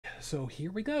So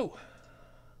here we go.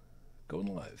 Going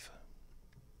live.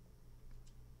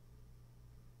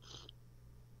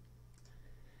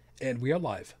 And we are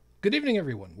live. Good evening,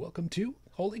 everyone. Welcome to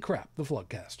Holy Crap, the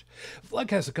Vlogcast. A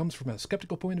Vlogcast that comes from a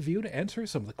skeptical point of view to answer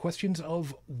some of the questions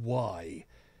of why.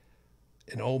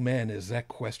 And oh man, is that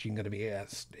question going to be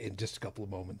asked in just a couple of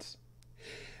moments.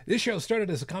 This show started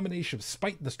as a combination of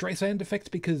spite and the Streisand effect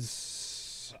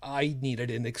because I needed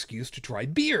an excuse to try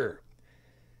beer.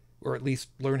 Or at least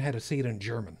learn how to say it in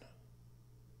German.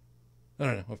 I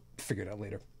don't know, I'll figure it out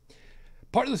later.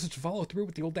 Part of this is to follow through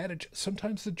with the old adage,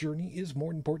 sometimes the journey is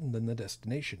more important than the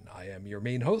destination. I am your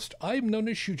main host. I am known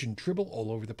as Shujin Tribble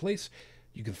all over the place.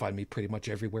 You can find me pretty much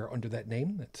everywhere under that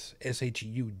name. That's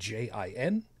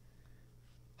S-H-U-J-I-N.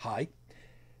 Hi.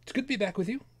 It's good to be back with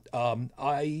you.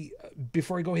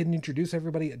 Before I go ahead and introduce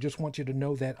everybody, I just want you to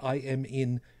know that I am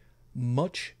in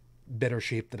much better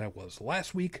shape than I was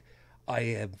last week. I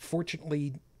have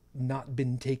fortunately not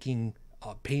been taking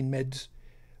pain meds.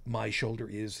 My shoulder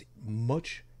is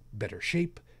much better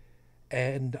shape,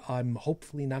 and I'm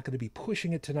hopefully not going to be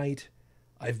pushing it tonight.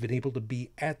 I've been able to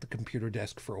be at the computer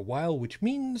desk for a while, which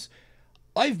means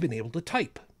I've been able to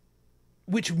type,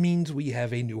 which means we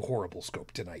have a new horrible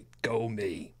scope tonight. Go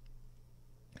me.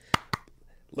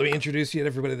 Let me introduce you to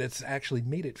everybody that's actually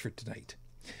made it for tonight.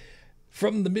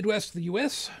 From the Midwest of the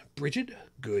U.S., Brigid,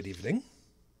 good evening.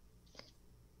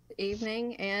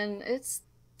 Evening, and it's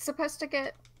supposed to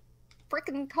get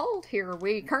freaking cold here.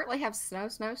 We currently have snow,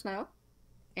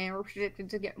 and we're predicted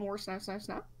to get more snow.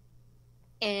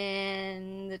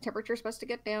 And the temperature is supposed to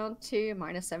get down to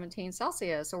minus 17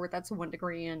 Celsius, or that's 1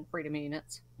 degree in freedom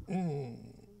units.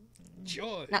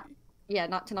 Joy.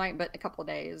 Not tonight, but a couple of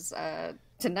days.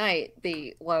 Tonight,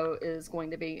 the low is going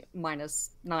to be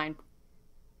minus 9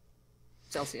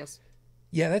 Celsius.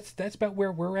 Yeah, that's about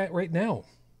where we're at right now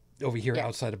over here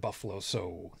outside of Buffalo,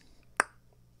 so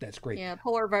that's great. Yeah,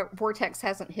 polar vortex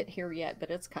hasn't hit here yet,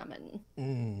 but it's coming.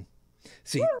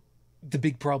 See, the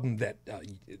big problem that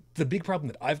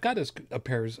I've got as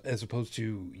opposed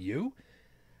to you,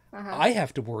 I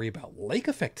have to worry about lake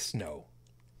effect snow.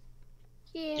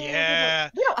 Yeah.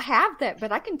 We don't have that,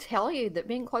 but I can tell you that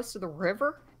being close to the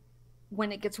river,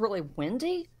 when it gets really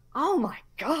windy, oh my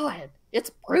God,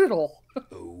 it's brutal.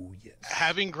 Oh yes.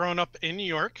 Having grown up in New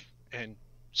York, and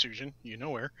Shujin, you know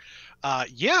where,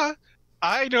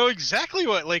 I know exactly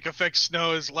what lake effect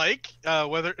snow is like.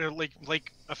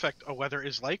 Lake effect weather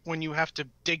is like when you have to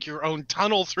dig your own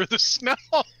tunnel through the snow.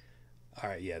 All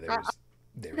right, yeah, there's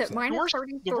that.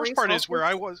 The worst part is where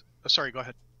I was. Sorry, go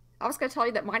ahead. I was going to tell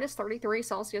you that minus 33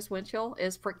 Celsius wind chill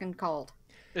is freaking cold.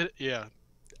 Yeah.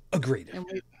 Agreed.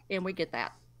 And we get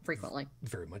that frequently.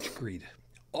 Very much agreed.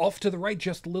 Off to the right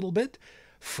just a little bit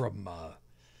from,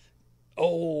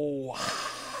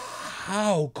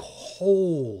 how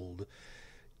cold.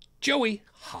 Joey,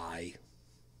 hi.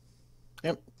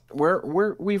 Yep.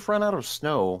 We've run out of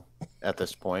snow at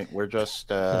this point. We're just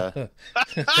we're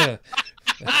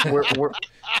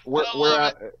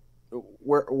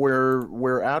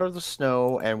out of the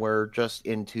snow, and we're just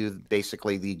into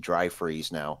basically the dry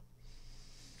freeze now.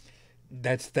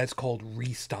 That's called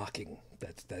restocking.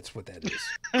 That's what that is.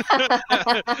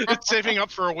 It's saving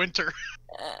up for a winter.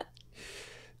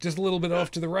 Just a little bit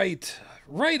off to the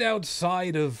right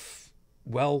outside of,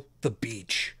 well, the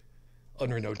beach.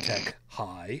 UnrenownedTech,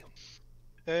 hi.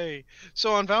 Hey,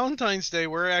 so on Valentine's Day,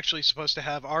 we're actually supposed to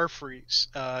have our freeze.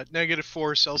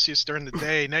 -4 Celsius during the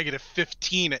day,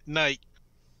 -15 at night.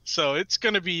 So it's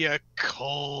going to be a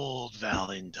cold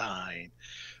Valentine.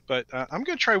 But I'm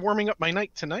going to try warming up my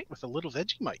night tonight with a little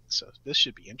Vegemite. So this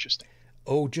should be interesting.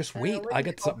 Oh, just wait. I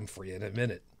got something for you in a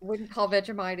minute. Wouldn't call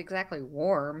Vegemite exactly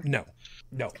warm. No.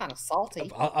 It's kind of salty.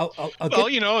 Well,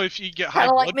 you know, if you get high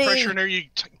blood pressure in there, you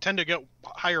tend to get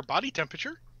higher body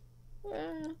temperature.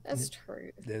 That's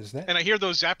true. There's that. And I hear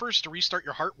those zappers to restart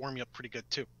your heart warm you up pretty good,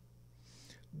 too.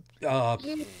 I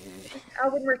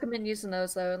wouldn't recommend using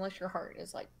those, though, unless your heart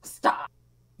is like, stop.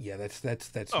 Yeah, that's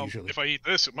usually. If I eat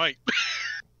this, it might.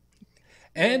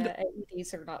 And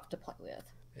AEDs are not to play with.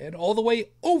 And all the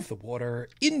way over the water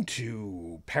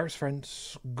into Paris,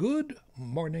 France. Good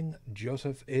morning,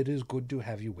 Joseph. It is good to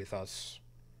have you with us.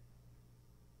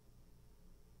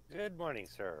 Good morning,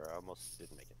 sir. I almost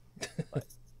didn't make it.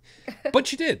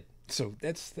 But you did. So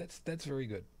that's very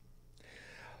good.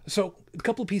 So a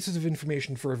couple of pieces of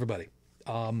information for everybody.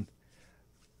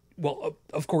 Well,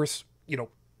 of course, you know,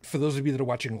 for those of you that are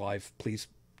watching live, please,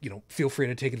 you know, feel free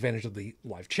to take advantage of the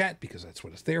live chat because that's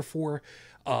what it's there for.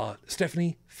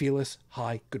 Stephanie, Fearless,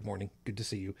 hi, good morning, good to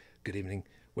see you, good evening,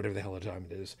 whatever the hell the time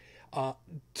it is.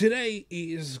 Today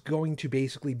is going to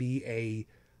basically be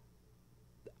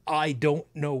I don't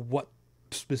know what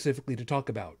specifically to talk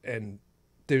about, and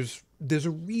there's a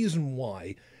reason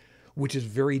why, which is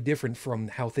very different from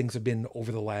how things have been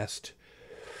over the last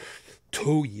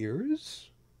 2 years.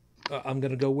 I'm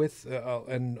going to go with,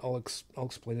 and I'll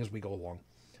explain as we go along.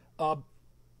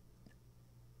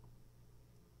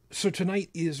 So tonight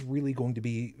is really going to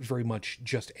be very much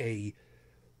just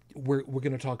we're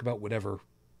going to talk about whatever.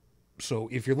 So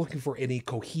if you're looking for any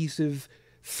cohesive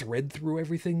thread through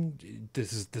everything,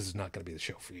 this is not going to be the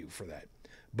show for you for that.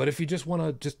 But if you just want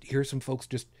to just hear some folks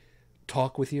just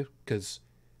talk with you, because,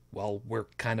 well, we're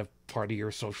kind of part of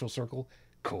your social circle,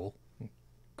 cool,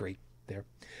 great, there.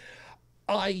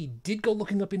 I did go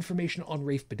looking up information on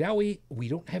Rafe Badawi. We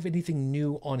don't have anything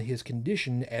new on his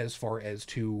condition as far as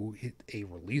to hit a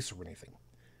release or anything.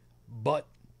 But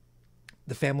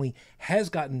the family has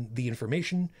gotten the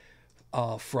information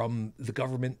from the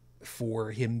government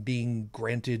for him being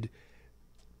granted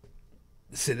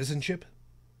citizenship.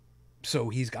 So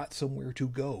he's got somewhere to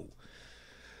go.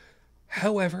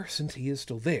 However, since he is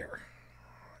still there,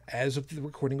 as of the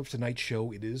recording of tonight's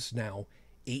show, it is now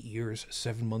 8 years,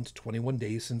 7 months, 21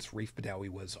 days since Rafe Badawi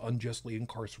was unjustly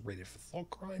incarcerated for thought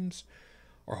crimes.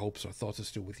 Our hopes, our thoughts are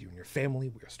still with you and your family.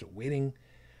 We are still waiting.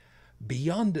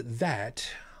 Beyond that,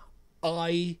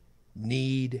 I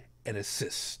need an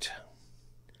assist.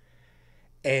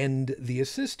 And the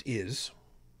assist is,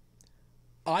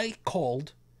 I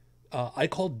called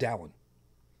Dalan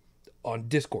on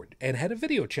Discord and had a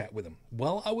video chat with him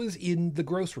while I was in the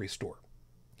grocery store.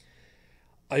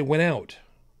 I went out.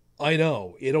 I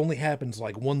know, it only happens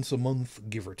like once a month,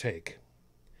 give or take.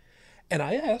 And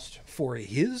I asked for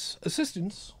his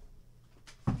assistance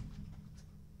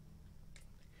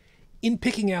in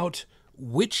picking out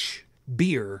which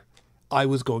beer I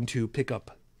was going to pick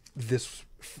up this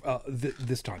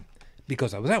time,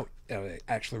 because I was out. And I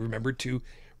actually remembered to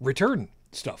return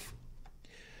stuff.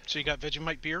 So you got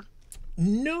Vegemite beer?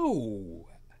 No.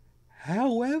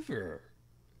 However,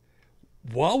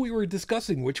 while we were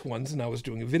discussing which ones, and I was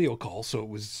doing a video call, so it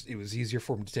was easier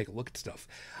for me to take a look at stuff,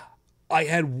 I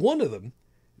had one of them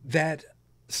that,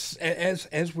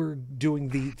 as we're doing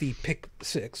the pick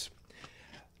 6,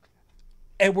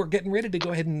 and we're getting ready to go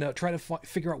ahead and try to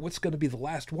figure out what's going to be the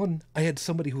last one, I had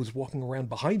somebody who was walking around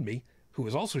behind me, who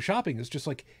was also shopping, is just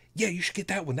like, yeah, you should get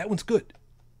that one. That one's good.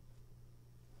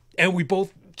 And we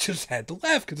both just had to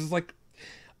laugh, because it's like,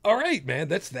 all right, man,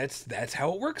 that's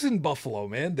how it works in Buffalo,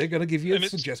 man. They're going to give you a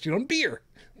suggestion on beer.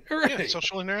 All right. Yeah,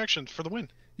 social interaction for the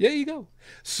win. There you go.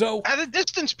 So at a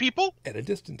distance, people. At a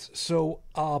distance. So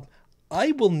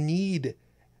I will need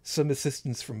some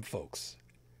assistance from folks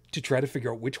to try to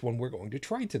figure out which one we're going to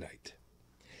try tonight.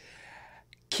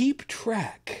 Keep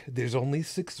track. There's only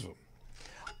 6 of them.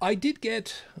 I did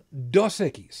get Dos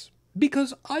Equis,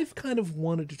 because I've kind of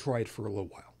wanted to try it for a little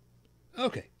while.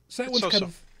 Okay, so that one's kind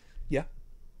of... Yeah.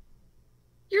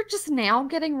 You're just now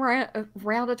getting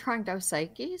around to trying Dos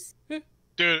Equis? Dude,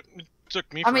 it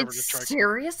took me forever to try.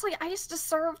 Seriously? I used to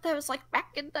serve those like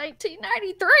back in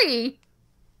 1993.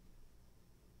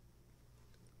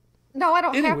 No, I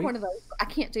don't have one of those. I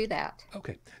can't do that.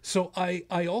 Okay. So I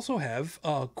also have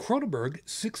Kronenberg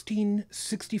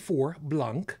 1664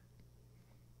 Blanc.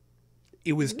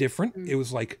 It was different. It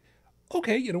was like,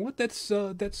 okay, you know what? That's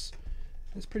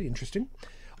pretty interesting.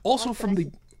 Also from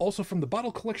the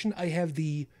bottle collection, I have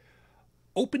the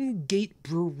Open Gate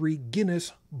Brewery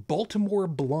Guinness Baltimore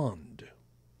Blonde.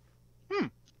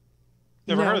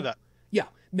 Never heard of that. Yeah.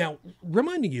 Now,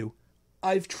 reminding you,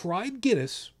 I've tried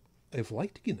Guinness. I've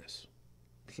liked Guinness.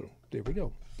 So, there we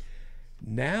go.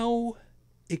 Now,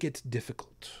 it gets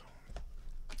difficult.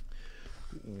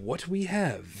 What we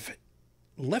have,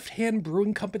 Left Hand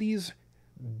Brewing Company's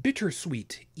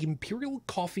Bittersweet Imperial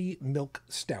Coffee Milk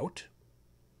Stout.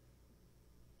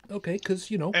 Okay, because,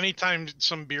 you know... Anytime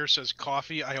some beer says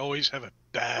coffee, I always have a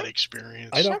bad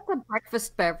experience. That's a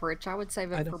breakfast beverage. I would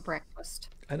save it for breakfast.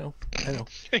 I know.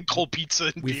 And cold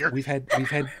pizza and beer. We've had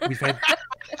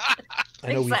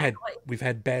I know exactly. we've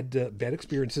had bad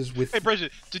experiences with... Hey,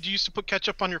 Brigid, did you used to put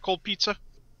ketchup on your cold pizza?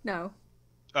 No.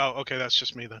 Oh, okay, that's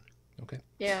just me then. Okay.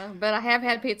 Yeah, but I have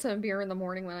had pizza and beer in the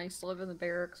morning when I used to live in the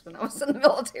barracks when I was in the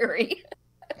military.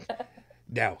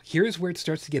 Now, here's where it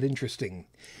starts to get interesting.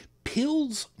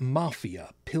 Pils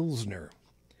Mafia Pilsner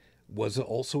was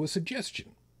also a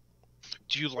suggestion.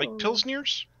 Do you like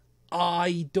Pilsners?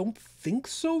 I don't think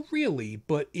so, really,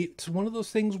 but it's one of those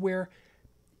things where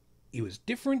it was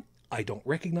different. I don't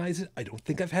recognize it. I don't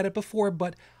think I've had it before,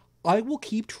 but I will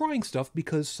keep trying stuff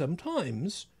because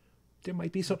sometimes there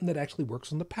might be something that actually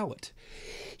works on the palate.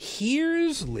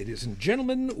 Here's, ladies and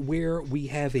gentlemen, where we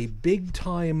have a big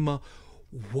time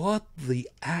what the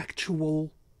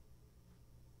actual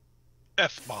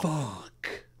F-bomb. Fuck.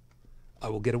 I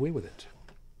will get away with it.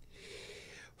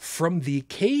 From the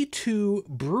K2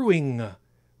 Brewing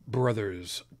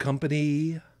Brothers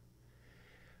Company,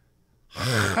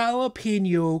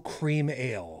 Jalapeno Cream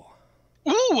Ale.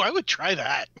 Ooh, I would try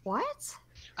that. What?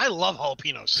 I love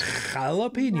jalapenos.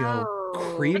 Jalapeno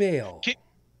No. Cream Ale.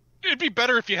 It'd be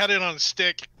better if you had it on a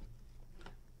stick.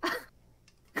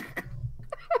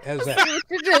 How's that? What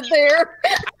you did there?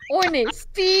 On a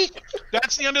stick.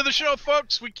 That's the end of the show,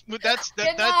 folks. Good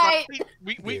night.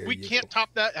 We There you can't go. top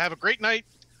that. Have a great night.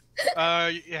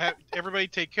 Everybody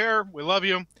take care. We love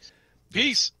you.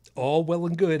 Peace. All well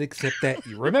and good, except that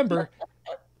you remember,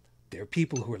 there are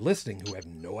people who are listening who have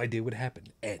no idea what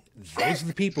happened. And those are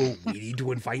the people we need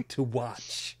to invite to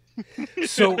watch.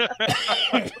 So,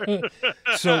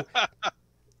 so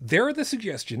there are the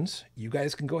suggestions. You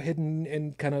guys can go ahead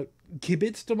and kind of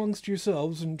kibitz amongst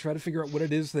yourselves and try to figure out what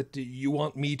it is that you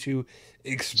want me to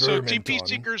So experiment TP on.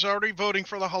 Seeker's already voting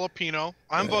for the jalapeno.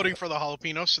 I'm voting for the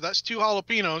jalapeno. So that's 2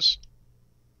 jalapenos.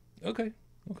 Okay.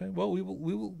 Well, we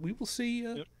will see.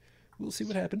 We'll see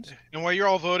what happens. And while you're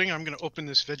all voting, I'm going to open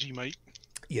this Vegemite.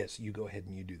 Yes, you go ahead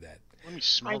and you do that. Let me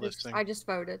smell this thing. I just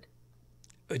voted.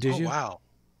 Did you? Wow.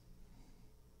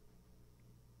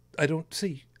 I don't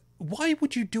see. Why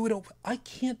would you do it over? I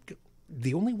can't.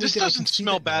 The only way This that I can doesn't see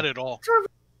smell that bad now- at all.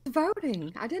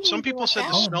 Voting. I didn't. Some even people like said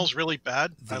that. this smells really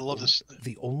bad. The I love this.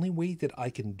 The only way that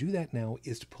I can do that now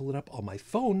is to pull it up on my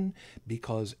phone,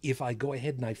 because if I go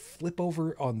ahead and I flip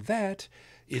over on that,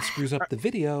 it screws up the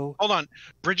video. Hold on.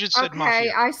 Brigid said Okay,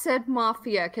 mafia. I said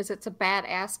mafia because it's a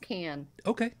badass can.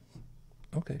 Okay.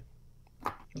 Okay.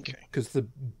 Because the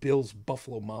Bills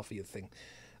Buffalo Mafia thing.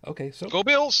 Okay, so Go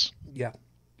Bills. yeah.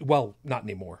 Well, not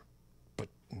anymore. But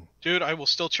Dude, I will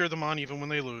still cheer them on even when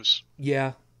they lose.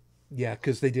 yeah,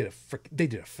 because they did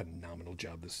a phenomenal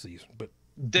job this season. But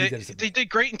They did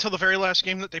great until the very last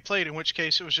game that they played, in which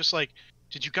case it was just like,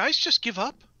 did you guys just give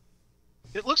up?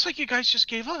 It looks like you guys just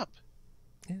gave up.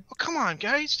 Yeah. Oh, come on,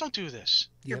 guys. Don't do this.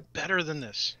 You're Yep. better than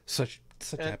this. such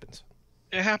happens.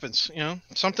 It happens, you know.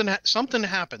 Something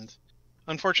happened.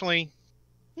 Unfortunately,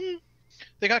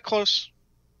 they got close.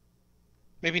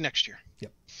 Maybe next year.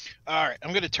 Yep. All right,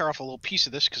 I'm going to tear off a little piece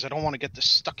of this because I don't want to get this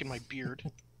stuck in my beard.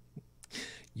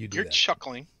 You do You're that.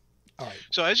 chuckling. All right.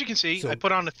 So as you can see, So- I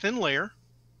put on a thin layer.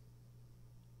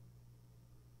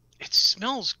 It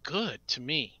smells good to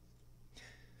me.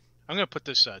 I'm going to put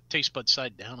this taste bud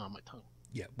side down on my tongue.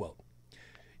 Yeah. Well,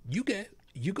 you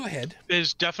go ahead. It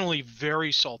is definitely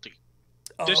very salty.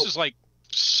 This Oh, is like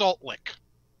salt lick.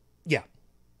 yeah.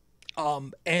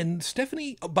 And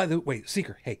Stephanie, by the way,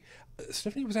 Seeker, hey,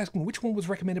 Stephanie was asking which one was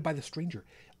recommended by the stranger.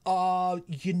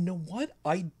 You know what?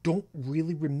 I don't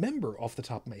really remember off the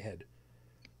top of my head.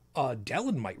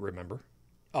 Dalan might remember.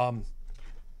 I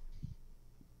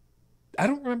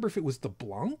don't remember if it was the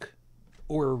Blanc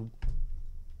or,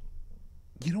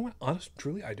 you know what? Honest,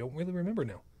 truly, I don't really remember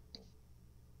now.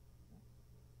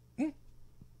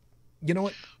 You know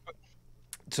what?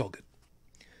 It's all good.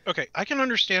 Okay, I can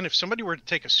understand if somebody were to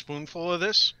take a spoonful of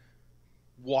this,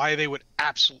 why they would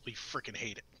absolutely freaking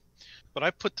hate it. But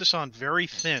I put this on very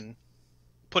thin,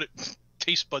 put it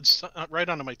taste buds right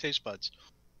onto my taste buds,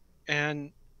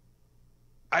 and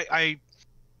I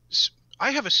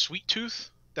have a sweet tooth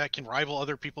that can rival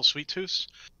other people's sweet tooths,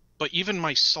 but even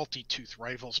my salty tooth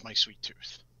rivals my sweet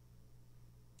tooth.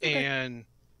 Okay. And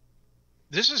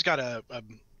this has got a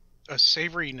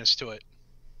savoriness to it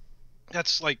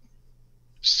that's like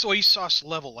soy sauce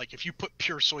level. Like if you put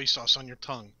pure soy sauce on your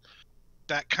tongue,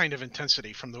 that kind of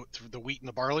intensity from the wheat and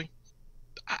the barley.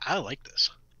 I like this.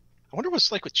 I wonder what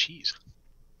it's like with cheese.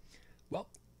 Well,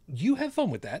 you have fun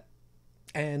with that,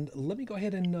 and let me go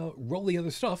ahead and roll the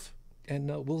other stuff, and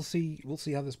we'll see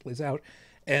how this plays out.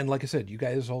 And like I said, you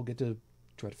guys all get to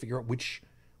try to figure out which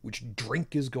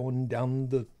drink is going down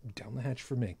the hatch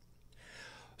for me.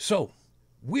 So,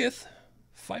 with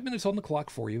 5 minutes on the clock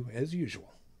for you as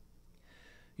usual,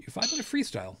 your 5-minute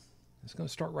freestyle is going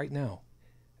to start right now.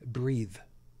 Breathe.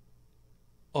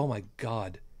 Oh my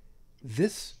God,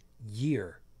 this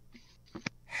year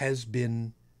has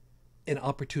been an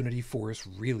opportunity for us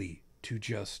really to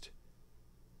just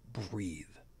breathe.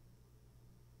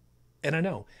 And I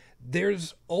know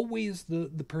there's always the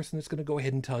person that's going to go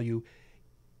ahead and tell you,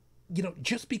 you know,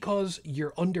 just because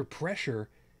you're under pressure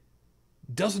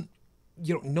doesn't,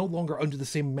 you know, no longer under the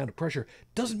same amount of pressure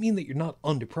doesn't mean that you're not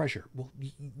under pressure. Well,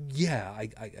 yeah,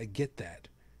 I get that.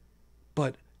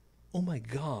 But, oh my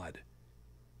God,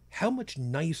 how much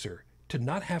nicer to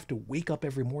not have to wake up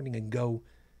every morning and go,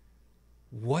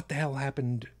 what the hell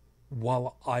happened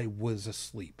while I was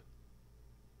asleep?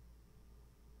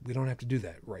 We don't have to do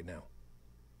that right now.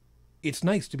 It's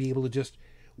nice to be able to just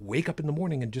wake up in the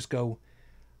morning and just go,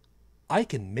 I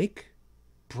can make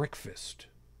breakfast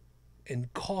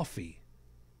and coffee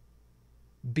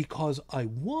because I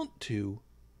want to,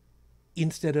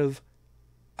 instead of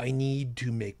I need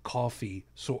to make coffee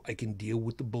so I can deal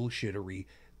with the bullshittery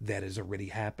that has already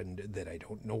happened that I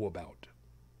don't know about.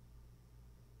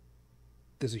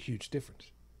 There's a huge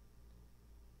difference.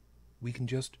 We can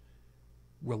just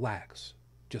relax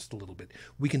just a little bit.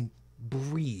 We can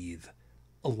breathe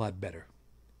a lot better.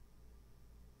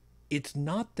 It's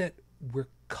not that we're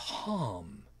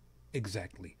calm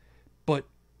exactly, but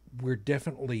we're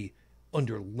definitely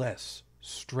under less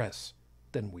stress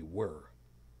than we were.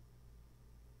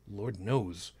 Lord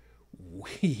knows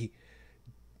we've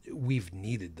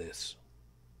needed this.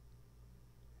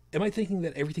 Am I thinking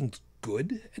that everything's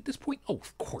good at this point? Oh,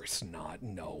 of course not.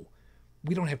 No.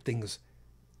 We don't have things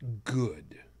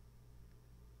good.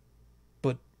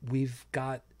 But we've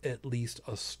got at least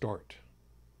a start.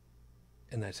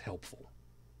 And that's helpful.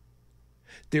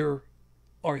 There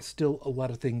are still a lot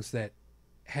of things that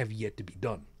have yet to be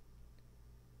done.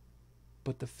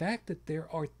 But the fact that there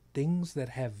are things that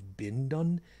have been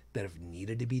done, that have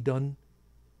needed to be done,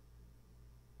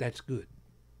 that's good.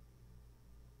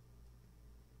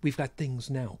 We've got things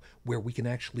now where we can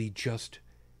actually just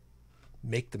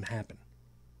make them happen.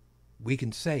 We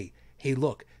can say, hey,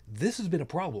 look, this has been a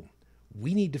problem.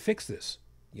 We need to fix this.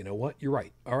 You know what? You're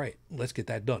right. All right, let's get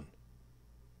that done.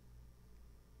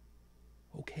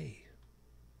 Okay.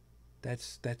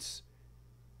 That's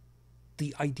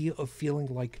the idea of feeling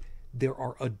like there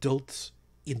are adults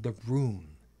in the room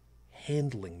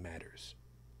handling matters.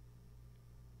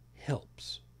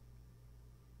 Helps.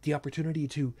 The opportunity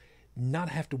to not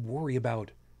have to worry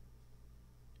about,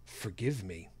 forgive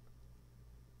me,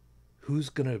 who's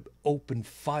going to open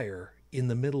fire in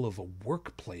the middle of a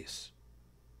workplace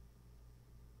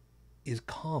is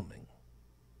calming.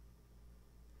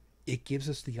 It gives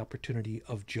us the opportunity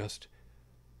of just,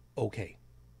 okay,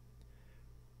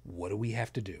 what do we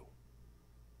have to do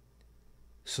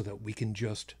so that we can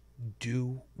just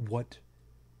do what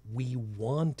we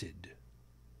wanted,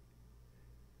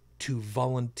 to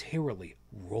voluntarily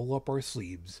roll up our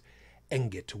sleeves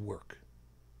and get to work.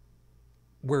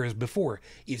 Whereas before,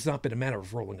 it's not been a matter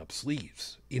of rolling up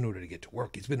sleeves in order to get to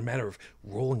work. It's been a matter of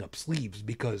rolling up sleeves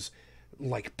because,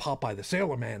 like Popeye the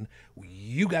Sailor Man,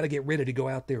 you got to get ready to go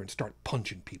out there and start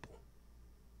punching people.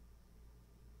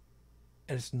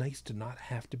 And it's nice to not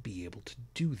have to be able to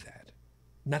do that.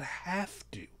 Not have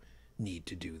to need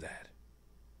to do that.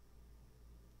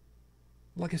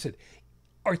 Like I said,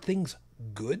 are things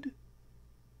good?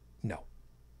 No.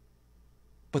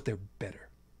 But they're better.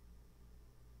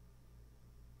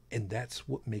 And that's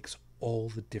what makes all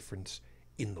the difference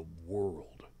in the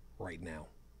world right now.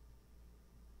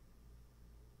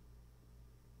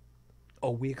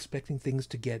 Are we expecting things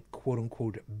to get, quote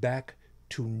unquote, back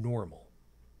to normal?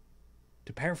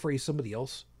 To paraphrase somebody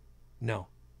else, no.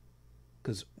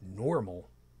 Because normal,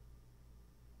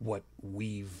 what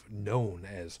we've known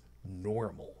as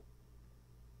normal,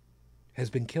 has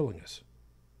been killing us.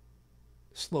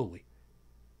 Slowly.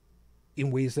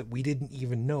 In ways that we didn't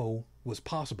even know was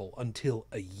possible until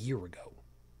a year ago.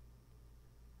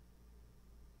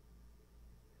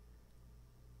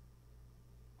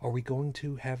 Are we going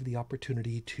to have the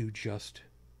opportunity to just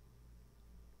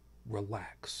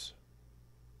relax?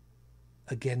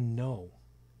 Again, no.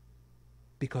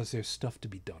 Because there's stuff to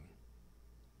be done.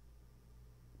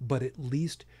 But at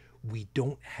least we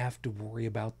don't have to worry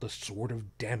about the sword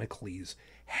of Damocles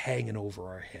hanging over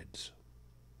our heads.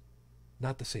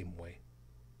 Not the same way.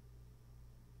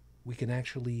 We can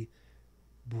actually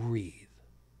breathe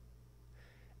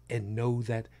and know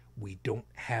that we don't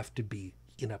have to be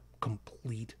in a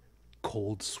complete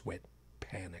cold sweat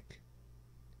panic.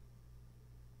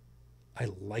 I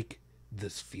like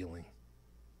this feeling,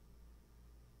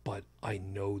 but I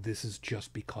know this is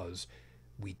just because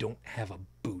we don't have a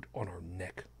boot on our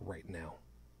neck right now.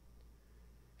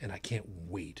 And I can't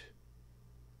wait.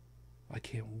 I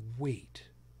can't wait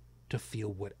to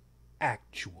feel what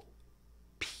actual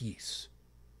peace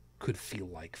could feel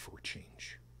like for a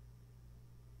change.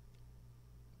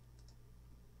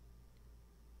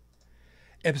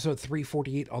 Episode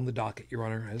 348 on the docket, Your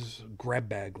Honor, as grab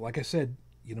bag. Like I said,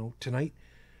 tonight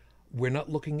we're not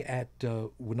looking at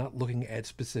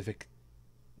specific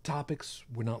topics.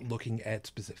 We're not looking at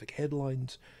specific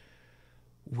headlines.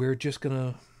 We're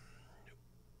gonna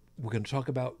talk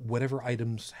about whatever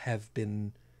items have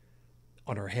been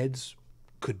on our heads.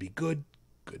 Could be good,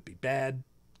 could be bad,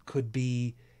 could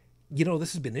be,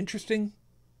 this has been interesting,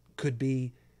 could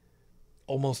be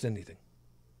almost anything.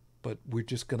 But we're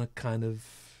just gonna kind of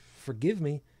forgive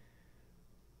me,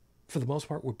 for the most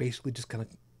part, we're basically just kind of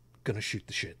going to shoot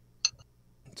the shit.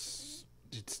 It's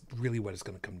really what it's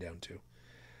going to come down to.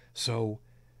 So,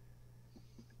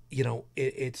 you know,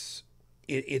 it's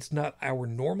not our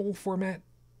normal format,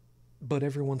 but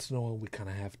every once in a while we kind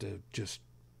of have to just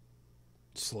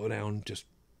slow down, just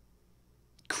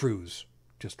cruise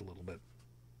just a little bit.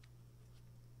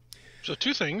 So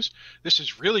 2 things. This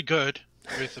is really good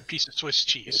with a piece of Swiss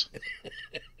cheese.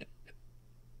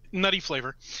 Nutty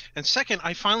flavor. And second,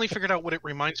 I finally figured out what it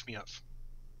reminds me of.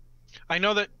 I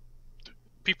know that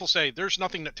people say there's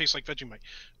nothing that tastes like Vegemite.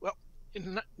 Well,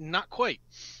 not quite.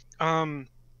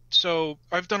 So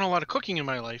I've done a lot of cooking in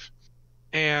my life,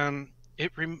 and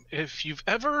if you've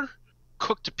ever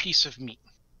cooked a piece of meat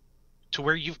to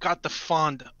where you've got the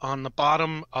fond on the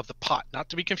bottom of the pot, not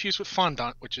to be confused with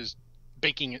fondant, which is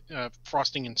baking,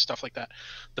 frosting and stuff like that.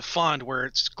 The fond where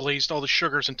it's glazed all the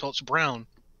sugars until it's brown,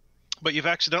 but you've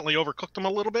accidentally overcooked them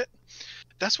a little bit.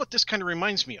 That's what this kind of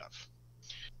reminds me of.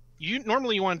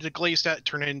 Normally you wanted to glaze that,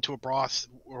 turn it into a broth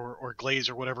or glaze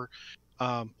or whatever.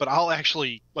 But I'll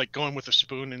actually like go in with a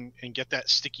spoon and get that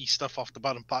sticky stuff off the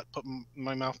bottom pot, put in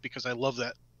my mouth, because I love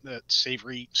that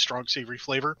savory, strong savory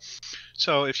flavor.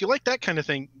 So if you like that kind of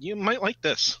thing, you might like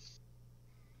this.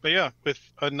 But yeah, with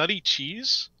a nutty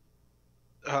cheese,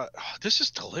 this is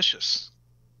delicious.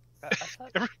 I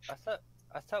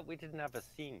thought we didn't have a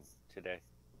theme today.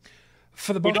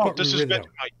 For the most part, this is really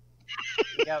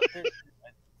Vegemite. Yeah,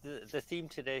 the theme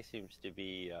today seems to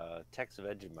be Tech's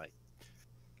Vegemite.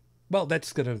 well,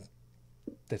 that's gonna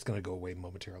go away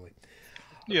momentarily.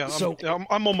 Yeah, So-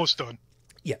 I'm almost done.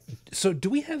 Yeah. So do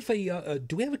we have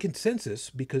a consensus?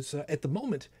 Because at the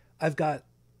moment, I've got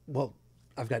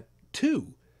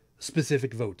 2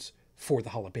 specific votes for the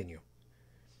jalapeno.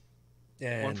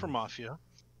 And, One for Mafia.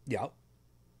 Yeah.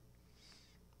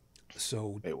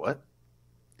 So Wait, what?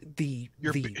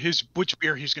 Which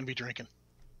beer he's going to be drinking.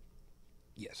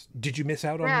 yes. Did you miss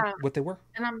out on Yeah. what they were?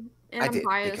 And I'm I did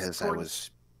biased because I towards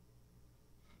was.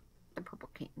 the purple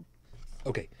can.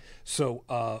 Okay. So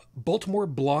Baltimore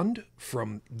Blonde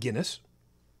from Guinness.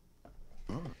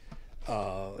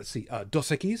 Let's see. Dos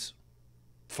Equis,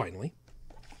 finally.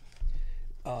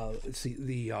 Let's see.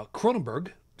 The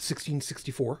Kronenberg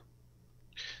 1664.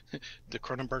 The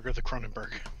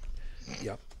Cronenberg.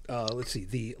 Yeah. Let's see.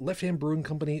 The Left Hand Brewing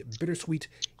Company Bittersweet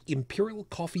Imperial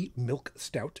Coffee Milk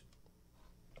Stout.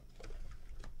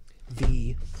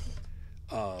 The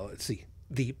let's see.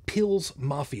 The Pils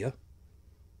Mafia,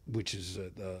 which is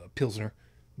Pilsner,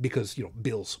 because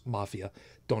Bill's Mafia.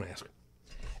 Don't ask.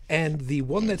 And the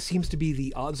one that seems to be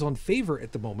the odds-on favor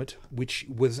at the moment, which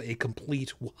was a complete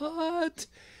what?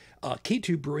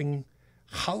 K2 Brewing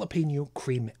Jalapeno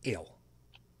Cream Ale.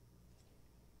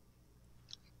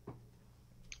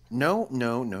 No.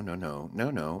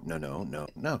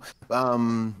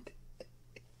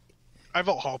 I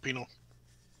vote jalapeno.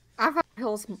 I've had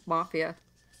Hills Mafia.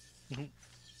 And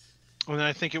then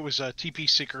I think it was TP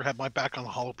Seeker had my back on the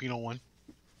jalapeno one.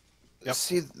 Yep.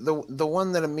 See, the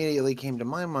one that immediately came to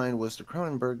my mind was the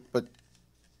Cronenberg, but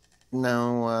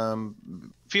no.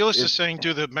 Felix is saying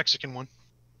do the Mexican one.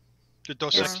 The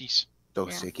Dos Yeah. Equis.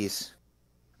 Dos Equis.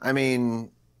 I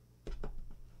mean,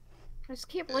 I just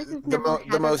can't believe we've the never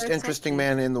had most Dos interesting Equis.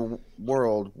 man in the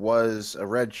world was a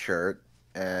red shirt,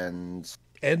 and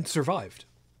survived.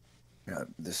 yeah,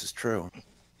 this is true.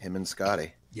 Him and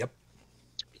Scotty. Yep.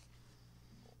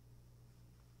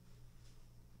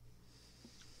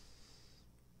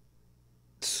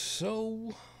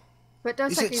 So, But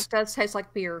Dos Is it- Equis does taste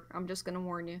like beer. I'm just going to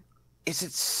warn you. Is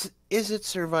it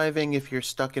surviving if you're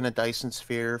stuck in a Dyson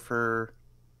sphere for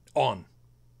on.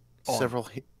 several?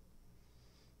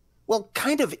 Well,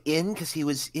 kind of because he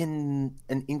was in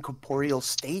an incorporeal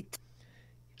state.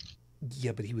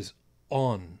 Yeah, but he was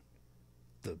on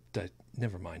the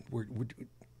never mind. We're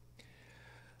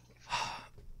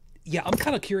yeah, I'm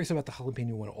kind of curious about the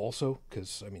jalapeno one also,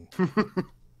 because I mean,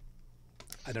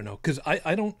 I don't know, because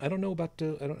I don't know about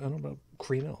I don't know about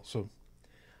cream ale. So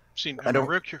See, I don't-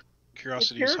 my real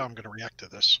curiosity is how I'm going to react to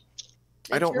this.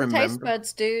 I don't It's your taste remember.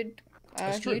 buds, dude.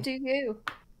 That's true. You do you.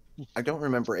 I don't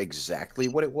remember exactly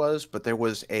what it was, but there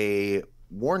was a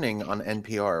warning on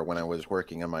NPR when I was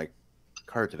working on my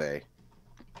car today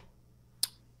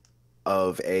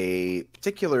of a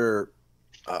particular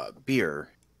beer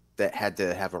that had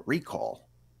to have a recall.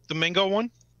 The mango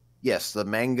one? Yes, the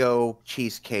mango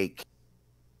cheesecake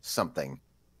something.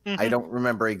 I don't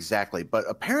remember exactly, but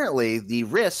apparently the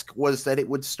risk was that it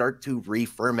would start to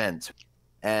re-ferment.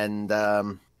 And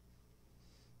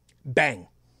bang.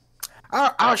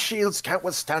 our shields can't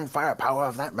withstand firepower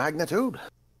of that magnitude.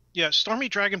 Yeah, Stormy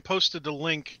Dragon posted the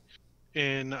link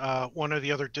in one of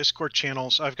the other Discord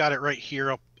channels. I've got it right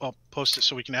here. I'll post it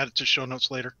so we can add it to show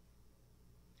notes later.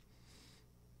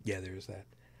 Yeah, there's that.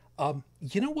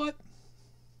 You know what?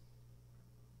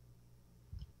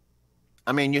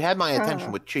 I mean, you had my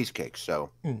attention with Cheesecake,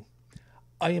 so...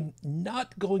 I am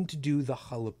not going to do the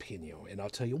jalapeno, and I'll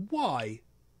tell you why.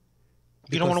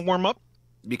 You don't want to warm up?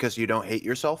 Because you don't hate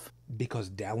yourself? Because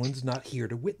Dalan's not here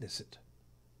to witness it.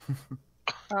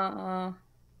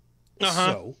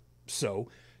 So,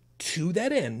 to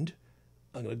that end,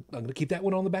 I'm gonna keep that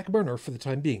one on the back burner for the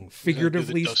time being,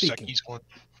 figuratively speaking.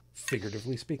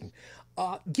 Figuratively speaking.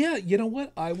 Yeah, you know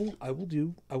what? I will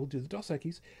do the Dos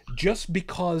Equis just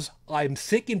because I'm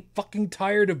sick and fucking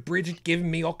tired of Brigid giving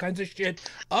me all kinds of shit.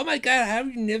 Oh my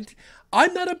god,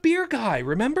 I'm not a beer guy,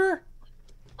 remember?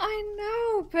 I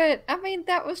know, but I mean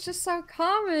that was just so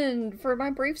common for my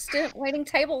brief stint waiting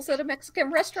tables at a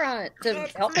Mexican restaurant to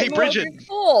help me Brigid.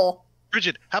 Full.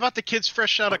 Brigid, how about the kids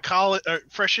fresh out of college,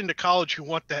 fresh into college, who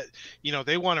want that? You know,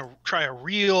 they want to try a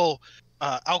real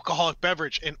alcoholic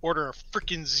beverage and order a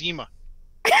freaking Zima.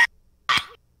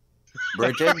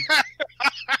 Brigid?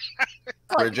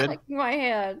 Brigid? Like my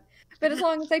head. But as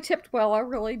long as they tipped well, I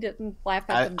really didn't laugh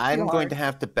at them. I'm going to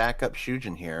have to back up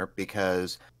Shujin here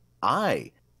because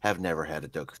I have never had a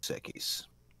Dos Equis.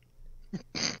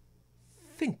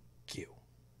 Thank you.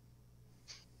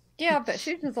 Yeah, but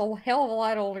Shujin's a hell of a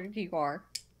lot older than you are.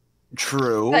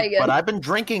 True, but I've been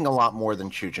drinking a lot more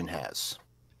than Shujin has.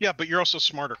 Yeah, but you're also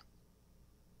smarter.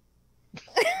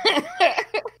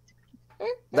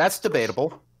 That's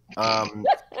debatable.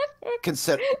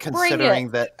 Considering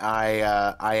that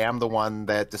I am the one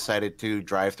that decided to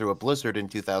drive through a blizzard in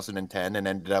 2010 and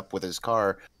ended up with his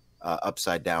car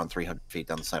upside down 300 feet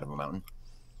down the side of a mountain.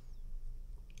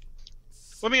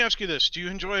 Let me ask you this: do you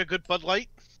enjoy a good Bud Light?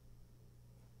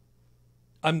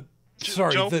 I'm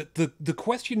sorry. Joe? The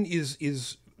question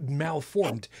is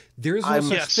malformed. There is no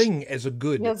such thing as a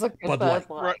good Bud Light.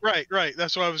 Right.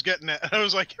 That's what I was getting at. I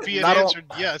was like, if he had answered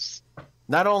yes.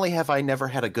 Not only have I never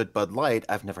had a good Bud Light,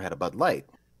 I've never had a Bud Light.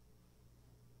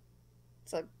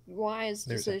 It's a wise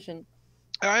decision.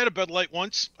 I had a Bud Light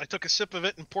once. I took a sip of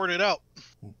it and poured it out.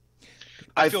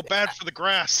 I feel bad for the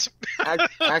grass.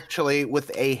 Actually,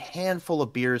 with a handful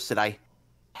of beers that I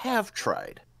have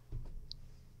tried,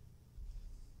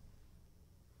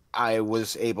 I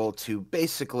was able to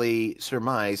basically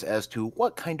surmise as to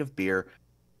what kind of beer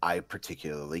I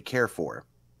particularly care for.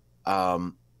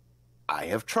 I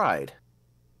have tried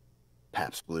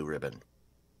Pabst Blue Ribbon.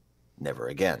 Never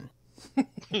again.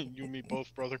 You and me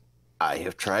both, brother. I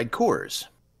have tried Coors.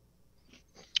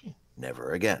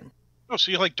 Never again. Oh,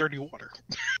 so you like dirty water.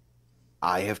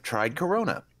 I have tried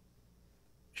Corona.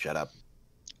 Shut up.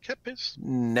 Cat piss.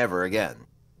 Never again.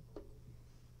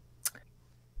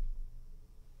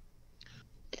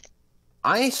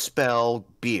 I spell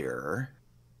beer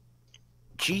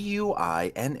Guinness.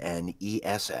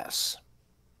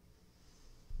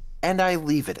 And I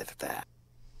leave it at that.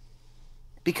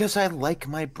 Because I like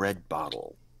my bread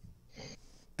bottle.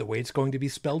 The way it's going to be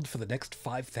spelled for the next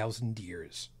 5,000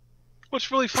 years.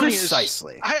 What's really funny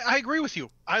Precisely. is... I agree with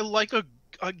you. I like a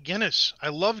Guinness. I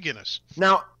love Guinness.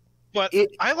 Now... But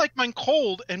I like mine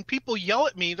cold, and people yell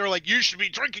at me. They're like, you should be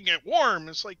drinking it warm.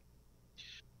 It's like,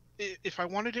 if I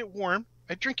wanted it warm,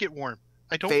 I'd drink it warm.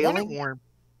 I don't want it warm.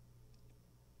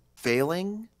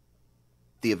 Failing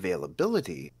the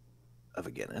availability of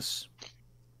a Guinness,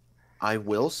 I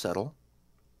will settle.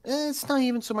 It's not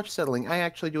even so much settling. I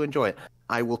actually do enjoy it.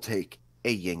 I will take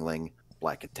a Yingling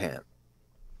Black and Tan.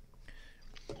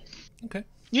 Okay.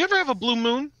 You ever have a Blue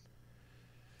Moon?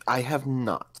 I have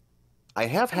not. I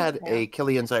have had a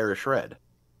Killian's Irish Red.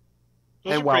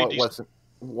 Those and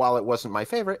while it wasn't my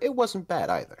favorite, it wasn't bad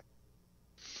either.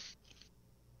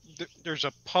 There's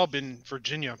a pub in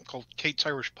Virginia called Kate's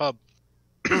Irish Pub.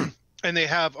 And they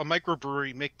have a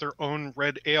microbrewery make their own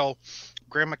red ale,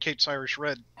 Grandma Kate's Irish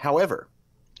Red. However,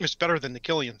 it's better than the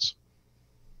Killian's.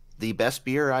 The best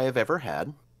beer I have ever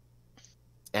had,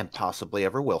 and possibly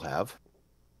ever will have,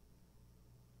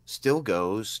 still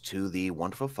goes to the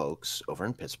wonderful folks over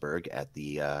in Pittsburgh at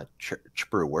the Church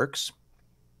Brew Works,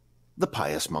 the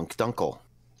Pious Monk Dunkel.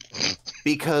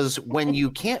 Because when you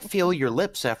can't feel your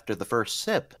lips after the first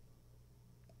sip...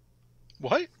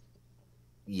 What?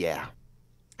 Yeah.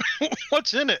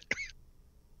 What's in it?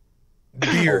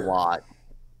 Beer. A lot.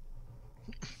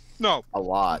 No. A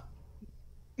lot.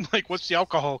 Like, what's the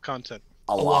alcohol content?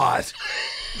 A lot.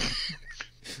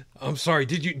 I'm sorry.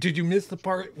 Did you miss the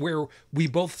part where we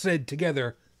both said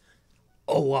together,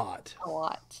 a lot? A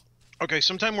lot. Okay,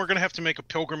 sometime we're gonna have to make a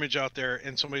pilgrimage out there,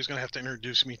 and somebody's gonna have to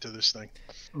introduce me to this thing.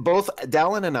 Both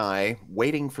Dalan and I,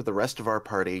 waiting for the rest of our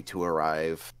party to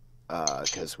arrive,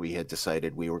 because we had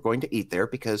decided we were going to eat there,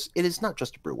 because it is not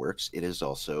just a brewworks, it is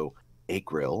also a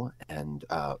grill and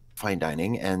fine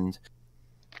dining, and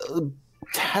a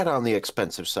tad on the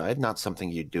expensive side. Not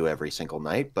something you do every single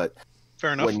night, but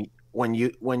Fair enough. when you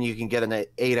can get an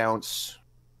 8-ounce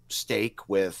steak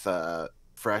with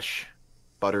fresh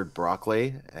buttered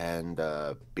broccoli and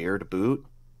beer to boot,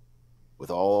 with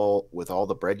all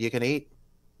the bread you can eat,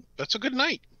 That's a good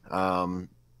night.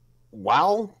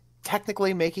 while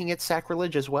technically making it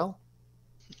sacrilege as well.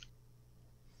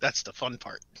 That's the fun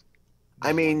part.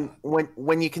 I mean,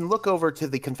 when you can look over to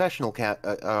the confessional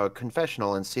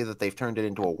confessional and see that they've turned it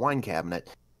into a wine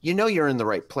cabinet, you know you're in the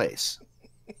right place.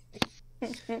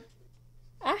 I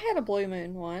had a blue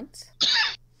moon once.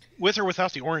 With or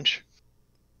without the orange?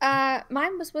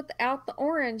 Mine was without the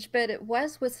orange, but it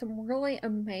was with some really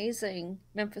amazing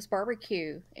Memphis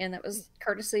barbecue, and that was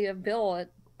courtesy of Bill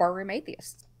at Barroom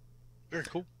Atheist. Very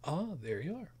cool. Ah, there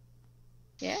you are.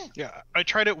 Yeah. Yeah, I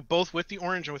tried it both with the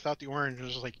orange and without the orange. It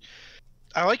was like,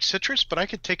 I like citrus, but I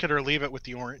could take it or leave it with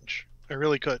the orange. I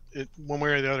really could, one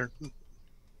way or the other.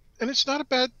 And it's not a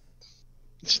bad.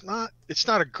 It's not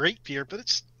a great beer, but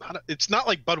it's not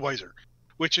like Budweiser,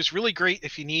 which is really great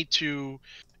if you need to,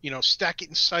 stack it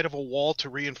inside of a wall to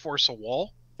reinforce a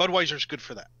wall. Budweiser's good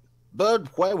for that. Bud,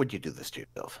 why would you do this to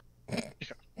yourself?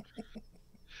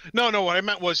 No, what I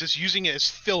meant was using it as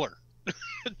filler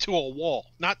to a wall,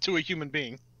 not to a human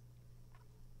being.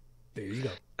 There you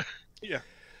go. Yeah.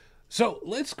 So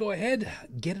let's go ahead,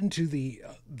 get into the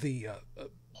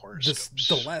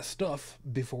Horoscopes. last stuff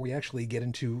before we actually get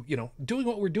into, doing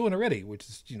what we're doing already, which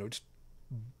is, just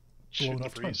Shooting blowing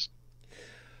off time. breeze.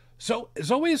 So,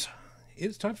 as always,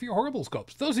 it's time for your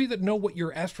horoscopes. Those of you that know what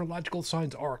your astrological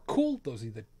signs are, cool. Those of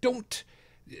you that don't,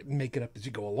 make it up as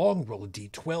you go along. Roll a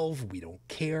d12. We don't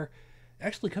care.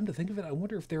 Actually, come to think of it, I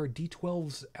wonder if there are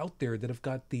d12s out there that have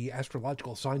got the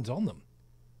astrological signs on them.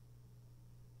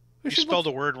 You spelled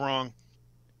a word wrong.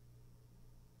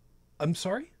 I'm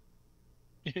sorry?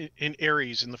 In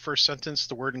Aries, in the first sentence,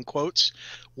 the word in quotes,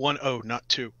 1 O, not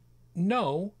 2.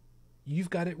 No,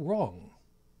 you've got it wrong.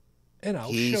 And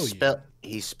I'll show you.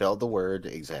 He spelled the word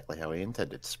exactly how he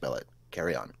intended to spell it.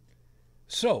 Carry on.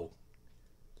 So,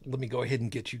 let me go ahead and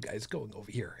get you guys going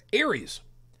over here. Aries,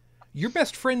 your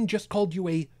best friend just called you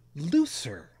a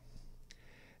looser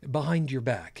behind your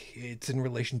back. It's in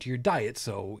relation to your diet,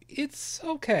 so it's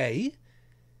okay.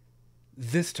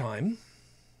 This time,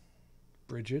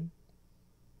 Brigid.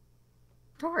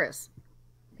 Taurus,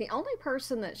 the only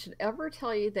person that should ever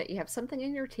tell you that you have something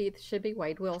in your teeth should be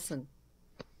Wade Wilson.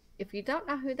 If you don't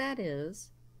know who that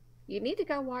is, you need to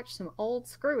go watch some old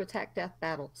Screw Attack Death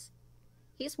Battles.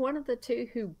 He's one of the two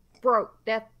who broke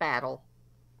Death Battle.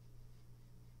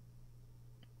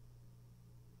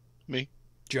 Me?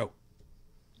 Joe.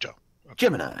 Okay.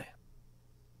 Gemini.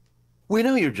 We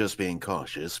know you're just being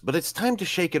cautious, but it's time to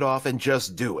shake it off and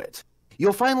just do it.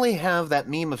 You'll finally have that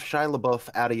meme of Shia LaBeouf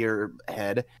out of your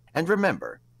head, and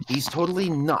remember, he's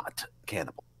totally not a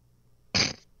cannibal.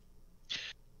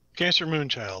 Cancer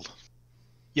Moonchild.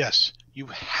 Yes, you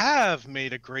have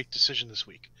made a great decision this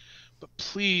week, but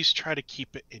please try to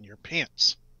keep it in your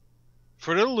pants.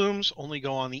 Fruit of the Looms only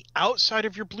go on the outside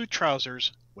of your blue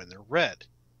trousers when they're red.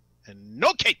 And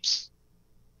no capes!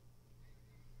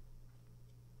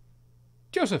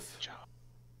 Joseph.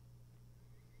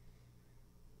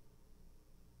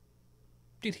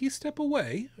 Did he step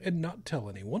away and not tell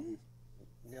anyone?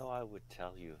 No, I would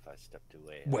tell you if I stepped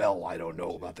away. Well, I don't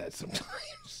know about that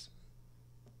sometimes.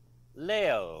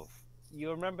 Leo,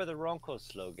 you remember the Ronco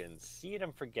slogan, see it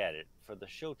and forget it, for the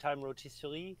Showtime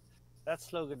Rotisserie? That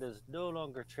slogan is no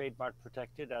longer trademark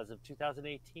protected as of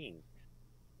 2018.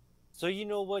 So you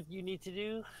know what you need to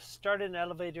do? Start an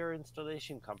elevator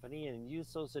installation company and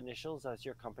use those initials as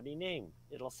your company name.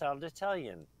 It'll sound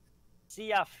Italian.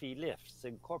 Ciaffi Lifts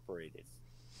Incorporated.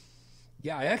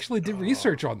 Yeah, I actually did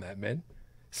research on that, man.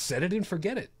 Set it and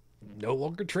forget it. No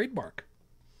longer trademark.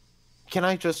 Can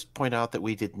I just point out that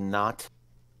we did not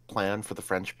plan for the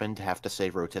Frenchman to have to say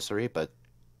rotisserie, but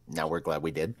now we're glad we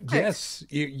did. Yes,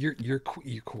 you're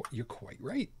quite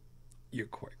right. You're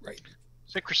quite right.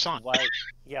 Say croissant. Why?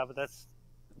 Yeah, but that's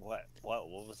what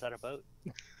was that about?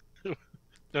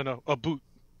 No, a boot.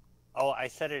 Oh, I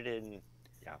said it in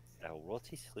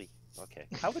rotisserie. Okay,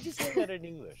 how would you say that in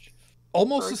English?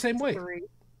 Almost the same way.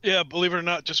 Yeah, believe it or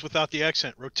not, just without the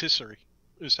accent, rotisserie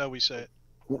is how we say it.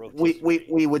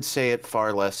 We would say it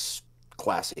far less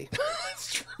classy.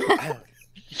 That's true.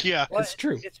 Yeah. Well, It's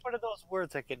true. It's one of those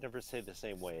words I could never say the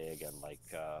same way again, like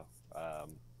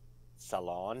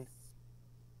salon.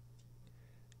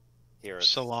 Here it's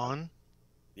Salon.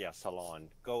 yeah, salon.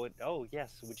 Oh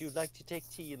yes, would you like to take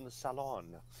tea in the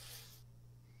salon?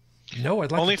 No,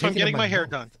 I'd like Only to if I'm take it in getting my hair mouth.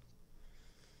 done.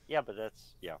 Yeah, but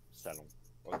that's salon.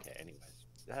 Okay,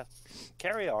 anyways.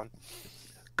 Carry on.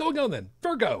 Going on then.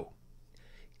 Virgo.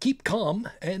 Keep calm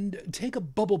and take a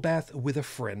bubble bath with a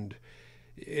friend.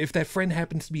 If that friend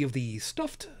happens to be of the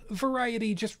stuffed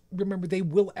variety, just remember they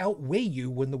will outweigh you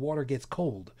when the water gets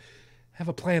cold. Have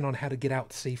a plan on how to get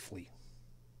out safely.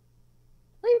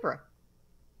 Libra.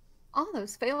 All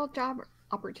those failed job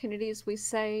opportunities we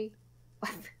say. I'm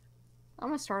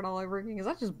going to start all over again because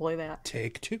I just blew that.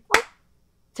 Take two.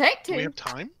 Take Do we two. have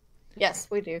time? Yes,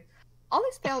 we do. All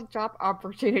these failed job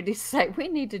opportunities say we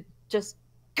need to just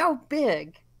go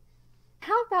big.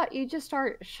 How about you just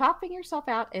start shopping yourself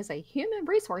out as a human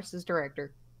resources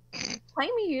director?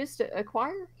 Claim you used to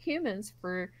acquire humans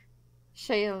for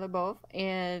Shia LaBeouf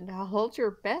and hold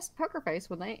your best poker face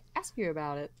when they ask you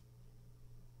about it.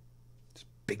 It's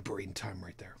big brain time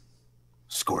right there.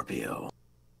 Scorpio.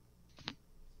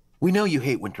 We know you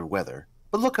hate winter weather,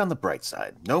 but look on the bright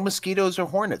side. No mosquitoes or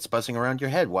hornets buzzing around your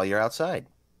head while you're outside.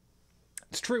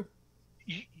 It's true.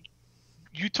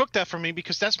 You took that from me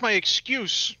because that's my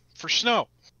excuse for snow.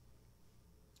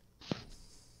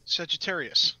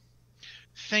 Sagittarius.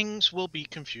 Things will be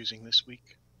confusing this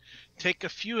week. Take a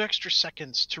few extra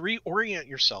seconds to reorient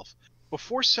yourself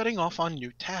before setting off on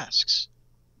new tasks.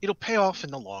 It'll pay off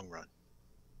in the long run.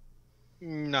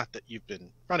 Not that you've been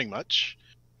running much.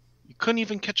 You couldn't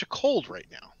even catch a cold right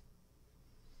now.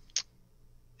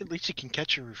 At least you can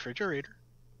catch a refrigerator.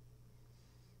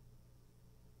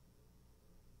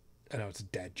 I know it's a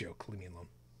dad joke. Leave me alone.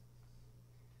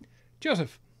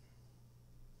 Joseph.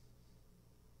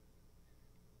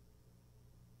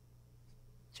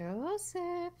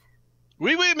 Joseph.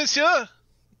 Oui, oui, monsieur.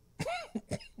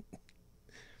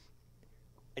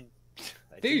 I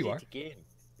There you did are. it again.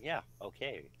 Yeah.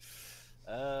 Okay.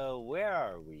 Where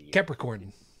are we?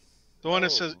 Capricorn. The one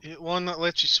that says, one that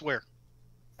lets you swear.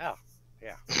 Oh,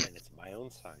 yeah, and it's my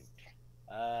own sign.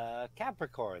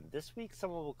 Capricorn, this week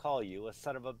someone will call you a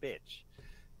son of a bitch.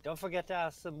 Don't forget to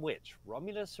ask them which,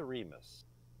 Romulus or Remus.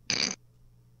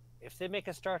 If they make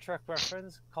a Star Trek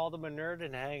reference, call them a nerd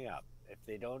and hang up. If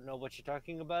they don't know what you're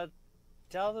talking about,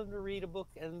 tell them to read a book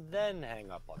and then hang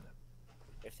up on them.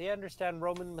 If they understand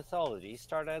Roman mythology,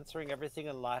 start answering everything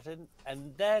in Latin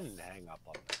and then hang up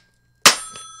on them.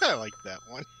 I like that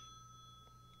one.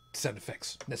 Sound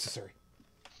effects necessary.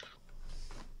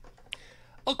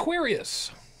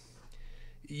 Aquarius.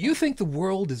 You think the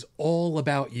world is all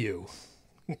about you.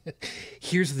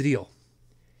 Here's the deal.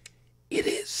 It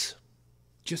is.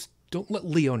 Just don't let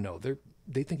Leo know.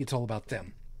 They think it's all about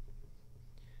them.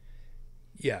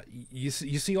 Yeah, you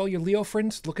see all your Leo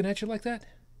friends looking at you like that?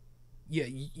 Yeah,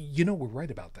 you know we're right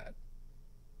about that.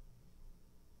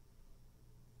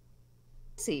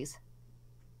 Pisces.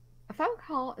 A phone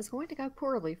call is going to go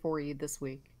poorly for you this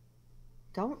week.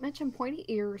 Don't mention pointy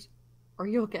ears or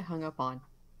you'll get hung up on.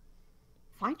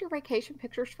 Find your vacation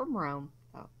pictures from Rome.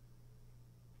 Oh,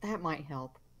 that might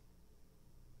help.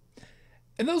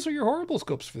 And those are your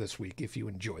horoscopes for this week. If you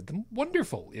enjoyed them,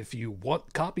 wonderful. If you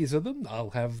want copies of them, I'll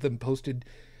have them posted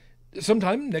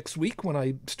sometime next week when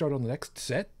I start on the next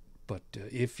set. But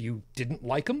if you didn't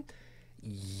like them,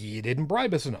 you didn't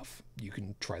bribe us enough. You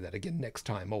can try that again next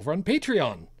time over on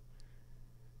Patreon.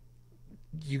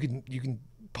 You can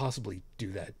possibly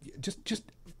do that. Just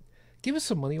give us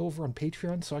some money over on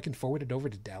Patreon so I can forward it over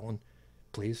to Dalan,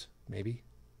 please. Maybe,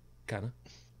 kinda.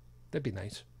 That'd be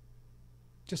nice.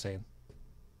 Just saying.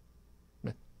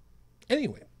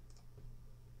 Anyway.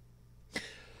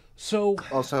 So.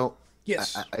 Also,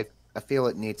 Yes. I feel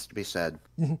it needs to be said.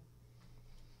 Mhm.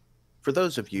 For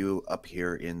those of you up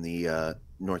here in the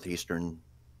northeastern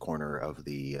corner of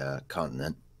the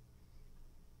continent,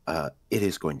 it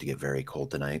is going to get very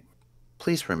cold tonight.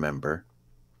 Please remember,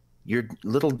 your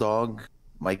little dog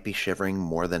might be shivering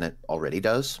more than it already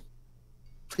does.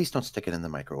 Please don't stick it in the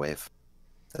microwave.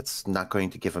 That's not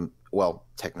going to give him, well,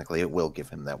 technically it will give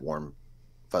him that warm,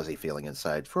 fuzzy feeling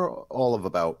inside for all of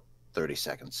about 30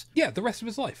 seconds. Yeah, the rest of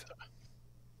his life.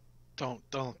 Don't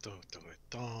do it.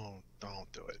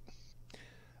 Don't do it.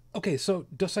 Okay, so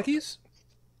Dos Equis,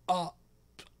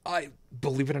 I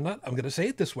believe it or not, I'm going to say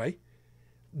it this way.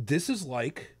 This is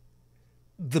like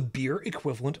the beer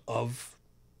equivalent of,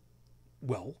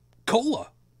 well,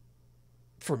 cola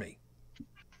for me.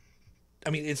 I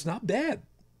mean, it's not bad.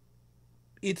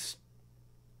 It's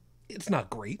not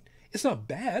great. It's not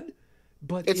bad,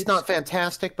 but It's not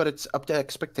fantastic, but it's up to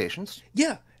expectations.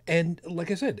 Yeah, and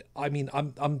like I said, I mean,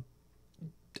 I'm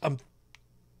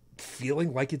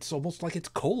feeling like it's almost like it's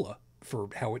cola for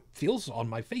how it feels on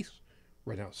my face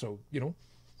right now. So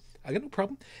I got no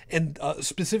problem. And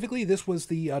specifically, this was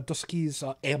the Duskies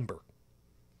Amber,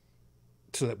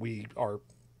 so that we are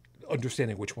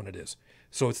understanding which one it is.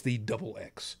 So it's the double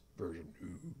X version.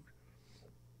 Ooh.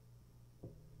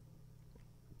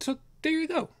 So there you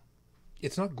go.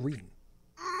 It's not green.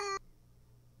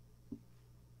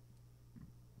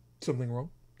 Something wrong,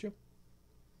 Joe?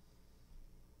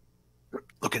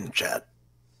 Look in the chat.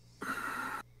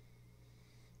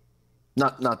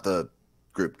 Not the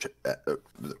group chat.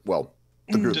 Well,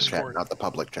 the group Discord. chat, not the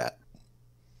public chat.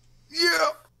 Yeah.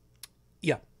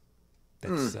 Yeah.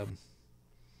 That's there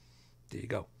you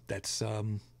go. That's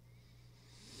Been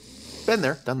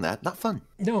there, done that. Not fun.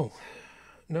 No.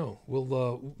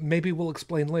 We'll maybe we'll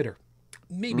explain later.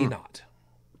 Maybe not.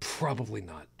 Probably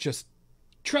not. Just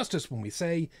trust us when we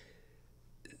say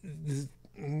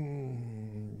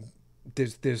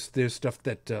there's stuff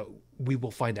that we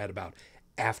will find out about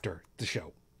after the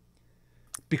show,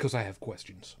 because I have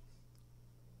questions.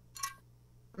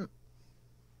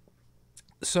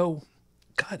 So,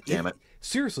 God, Damn it.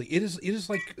 Seriously, it is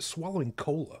like swallowing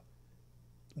cola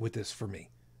with this for me.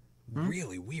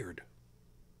 Really weird.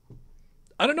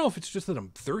 I don't know if it's just that I'm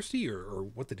thirsty or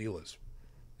what the deal is.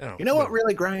 I don't know. You know what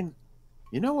really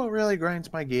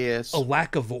grinds my gears? A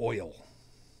lack of oil.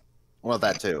 Well,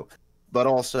 that too. But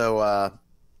also,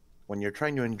 when you're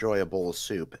trying to enjoy a bowl of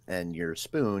soup and your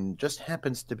spoon just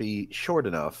happens to be short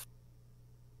enough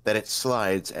that it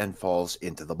slides and falls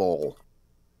into the bowl.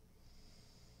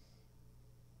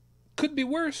 Could be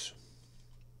worse.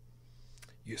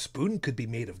 Your spoon could be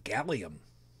made of gallium.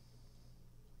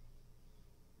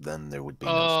 Then there would be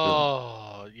no spoon.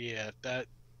 Oh, yeah, that...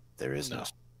 There is no no.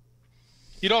 spoon.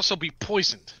 You'd also be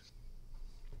poisoned.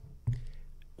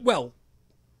 Well,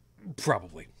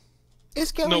 probably.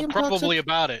 Is gallium No, probably toxic?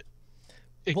 about it.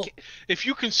 Well- If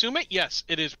you consume it, yes,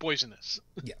 it is poisonous.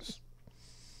 Yes.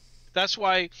 That's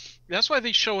why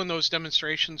they show in those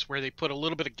demonstrations where they put a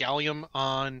little bit of gallium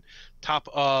on top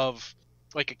of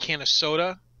like a can of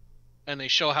soda, and they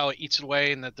show how it eats it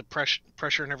away, and that the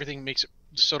pressure and everything makes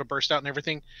the soda burst out and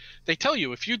everything. They tell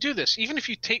you, if you do this, even if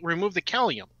you remove the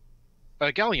gallium,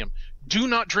 do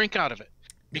not drink out of it,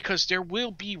 because there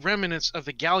will be remnants of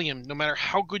the gallium no matter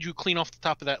how good you clean off the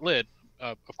top of that lid.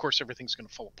 Of course, everything's going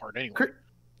to fall apart anyway.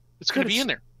 It's going to be in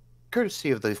there.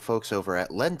 Courtesy of the folks over at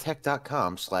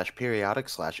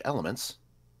lentech.com/periodic/elements.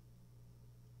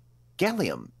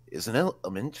 Gallium is an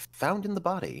element found in the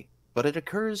body, but it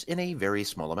occurs in a very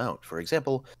small amount. For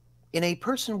example, in a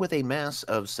person with a mass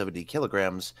of 70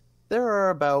 kilograms, there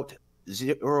are about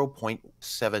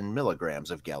 0.7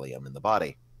 milligrams of gallium in the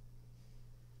body.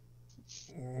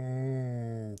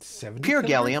 70 Pure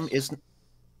kilograms? gallium is...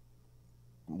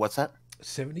 What's that?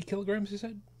 70 kilograms, you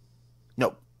said?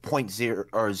 No,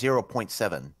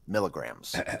 0.7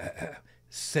 milligrams.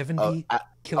 70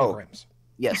 kilograms.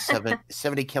 Yes,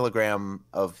 70 kilogram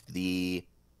of an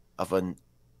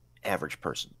average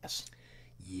person. Yes.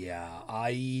 Yeah,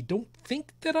 I don't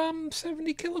think that I'm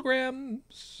 70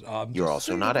 kilograms. You're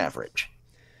also not average.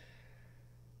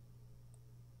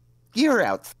 You're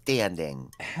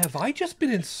outstanding. Have I just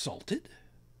been insulted?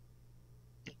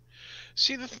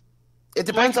 See, It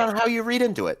depends on how you read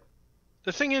into it.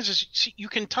 the thing is see, you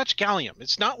can touch gallium.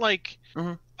 It's not like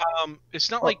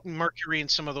like mercury and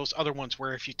some of those other ones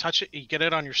where if you touch it, you get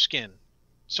it on your skin.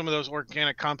 Some of those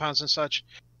organic compounds and such,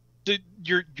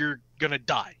 you're gonna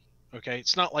die. Okay,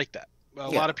 it's not like that. A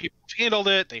lot of people have handled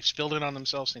it. They've spilled it on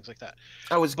themselves, things like that.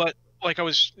 But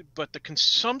the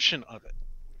consumption of it,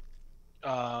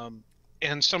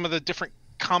 and some of the different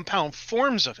compound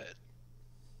forms of it,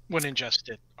 when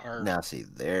ingested, are Now, see,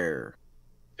 there.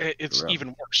 it's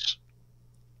even worse.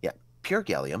 Yeah, pure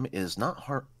gallium is not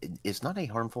a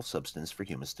harmful substance for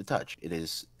humans to touch. It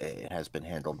has been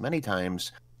handled many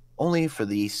times, only for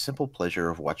the simple pleasure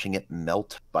of watching it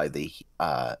melt by the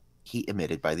heat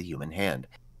emitted by the human hand.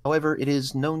 However, it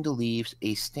is known to leave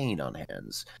a stain on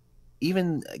hands.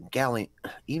 Even the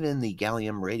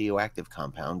gallium radioactive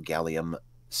compound,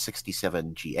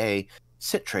 gallium-67Ga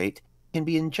citrate, can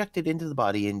be injected into the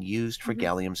body and used for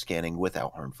gallium scanning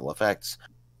without harmful effects.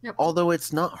 Yep. Although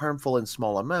it's not harmful in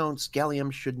small amounts,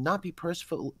 gallium should not be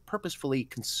purposefully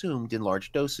consumed in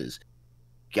large doses.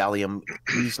 Gallium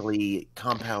easily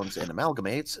compounds and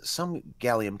amalgamates. Some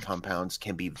gallium compounds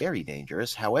can be very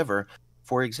dangerous. However,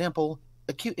 for example,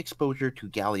 acute exposure to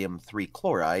gallium-3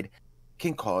 chloride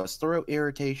can cause throat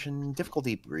irritation,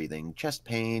 difficulty breathing, chest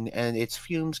pain, and its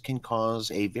fumes can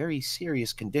cause a very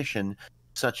serious condition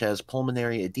such as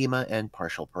pulmonary edema and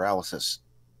partial paralysis.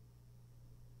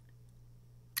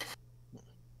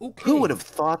 Okay. Who would have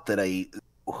thought that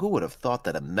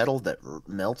a metal that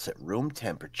melts at room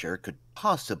temperature could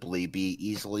possibly be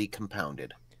easily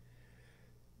compounded?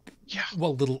 Yeah.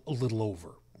 Well, a little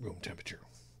over room temperature.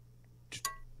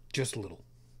 Just a little.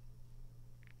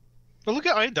 But look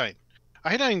at iodine.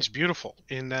 Iodine's beautiful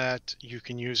in that you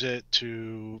can use it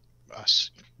to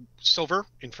silver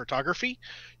in photography.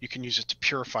 You can use it to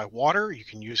purify water. You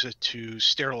can use it to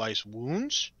sterilize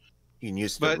wounds. You can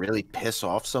use it to really piss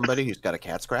off somebody who's got a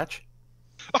cat scratch?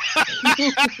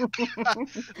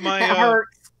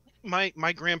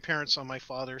 My grandparents on my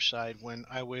father's side, when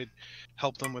I would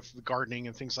help them with the gardening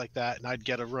and things like that, and I'd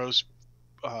get a rose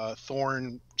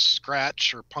thorn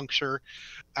scratch or puncture,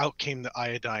 out came the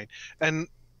iodine. And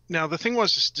now the thing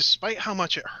was, is despite how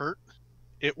much it hurt,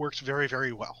 it worked very,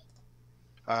 very well.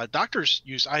 Doctors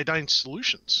use iodine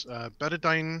solutions.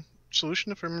 Betadine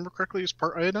solution, if I remember correctly, is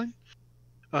part iodine.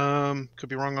 Could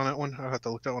be wrong on that one. I'll have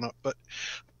to look that one up. But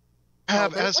I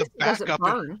have as a backup.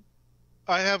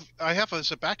 I have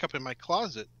as a backup in my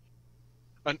closet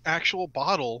an actual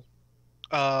bottle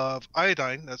of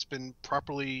iodine that's been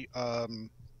properly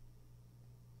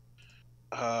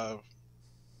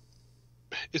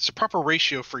it's a proper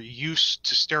ratio for use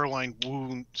to sterilizing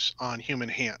wounds on human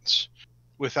hands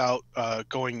without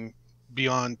going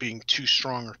beyond being too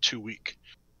strong or too weak.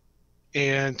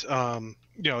 And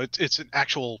it's an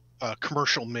actual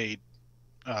commercial made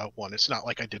one. It's not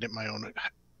like I did it in my own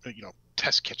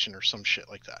test kitchen or some shit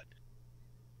like that.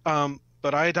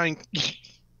 But iodine,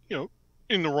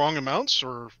 in the wrong amounts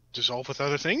or dissolve with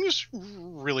other things,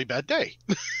 really bad day.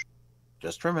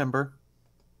 Just remember,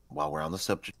 while we're on the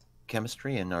subject of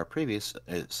chemistry and our previous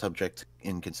subject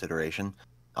in consideration,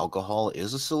 alcohol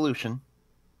is a solution.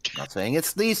 I'm not saying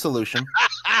it's the solution.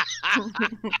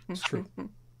 It's true.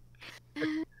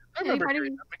 I remember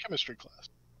hearing that in my chemistry class.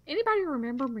 Anybody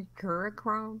remember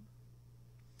mercurochrome?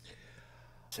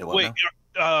 Say what Wait,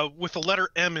 now? with the letter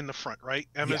M in the front, right?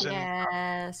 M is in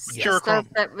Yes. Mercurochrome. Stuff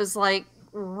that was like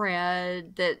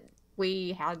red that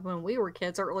we had when we were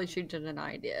kids, or at least Shujin and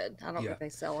I did. I don't think they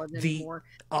sell it anymore.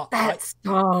 That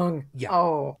stung. Yeah.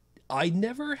 Oh. I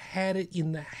never had it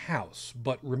in the house,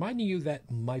 but reminding you that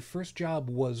my first job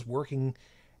was working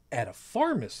at a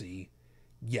pharmacy,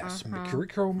 yes,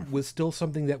 mercurochrome was still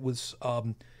something that was,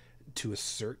 to a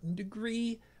certain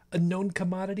degree, a known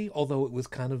commodity, although it was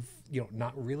kind of,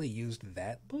 not really used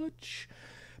that much.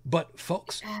 But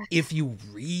folks, if you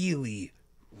really,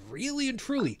 really and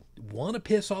truly want to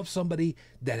piss off somebody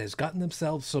that has gotten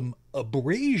themselves some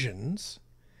abrasions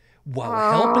while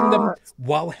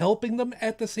helping them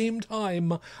at the same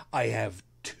time, I have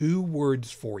 2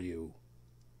 words for you.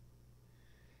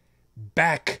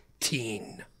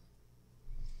 Back-teen.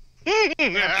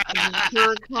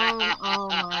 Mercurochrome, oh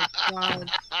my god.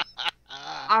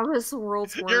 I was the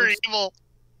world's worst. You're evil.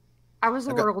 I was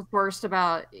the world's worst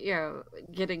about,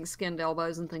 getting skinned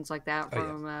elbows and things like that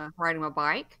from riding my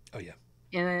bike. Oh, yeah.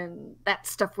 And that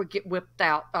stuff would get whipped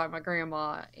out by my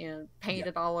grandma and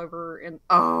painted all over, and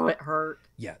it hurt.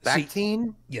 Yeah.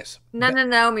 Back-teen? Yes. No,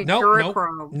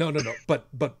 mercurochrome. No.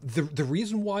 But the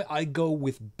reason why I go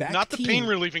with Back-teen... Not the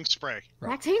pain-relieving spray. Right.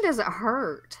 Back-teen doesn't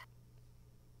hurt.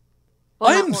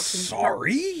 Well, I'm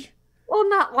sorry? Well,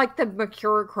 not like the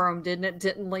mercurochrome didn't. It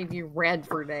didn't leave you red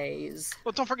for days.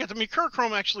 Well, don't forget, the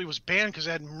mercurochrome actually was banned because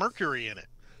it had mercury in it.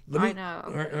 I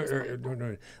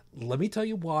know. Let me tell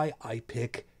you why I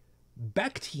pick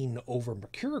Back-teen over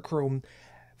mercurochrome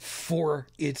for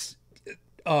its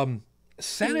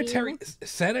sanitary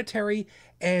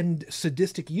and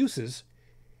sadistic uses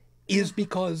is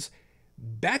because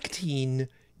Back-teen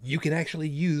you can actually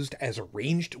use as a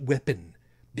ranged weapon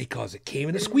because it came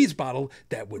in a squeeze bottle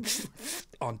that would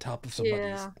on top of somebody's.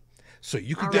 Yeah. So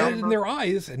you could get it in their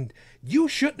eyes, and you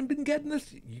shouldn't have been getting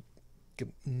this.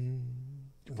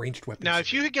 Ranged weapons. Now,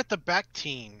 if you could get the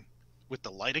Back-teen with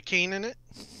the lidocaine in it,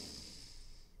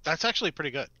 that's actually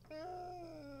pretty good.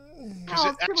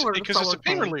 Because it's a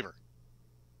pain reliever.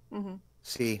 Mm-hmm.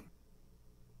 See.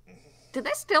 Did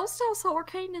they still sell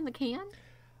Solarcane in the can?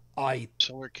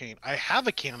 Solarcane. I have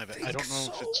a can of it. I don't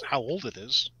know if it's how old it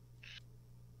is.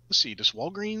 Let's see. Does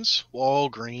Walgreens?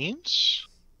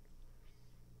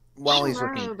 While he's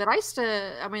looking. But I used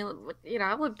to. I mean,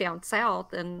 I lived down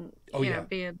south, and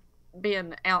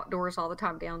being outdoors all the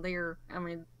time down there. I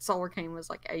mean, Solarcane was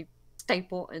like a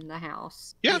staple in the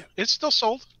house. Yeah, it's still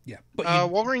sold. Yeah, but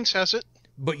Walgreens has it.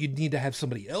 But you'd need to have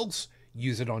somebody else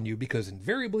use it on you because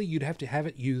invariably you'd have to have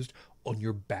it used on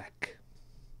your back.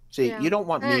 See, Yeah. you don't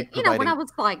want me You know, providing. when I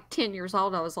was like 10 years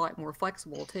old, I was like more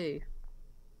flexible too.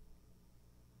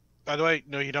 By the way,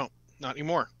 no, you don't. Not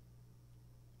anymore.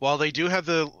 While they do have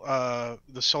the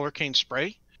solar cane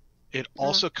spray, it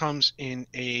also comes in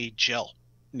a gel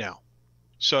now.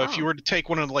 So if you Oh. were to take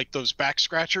one of like those back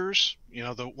scratchers, you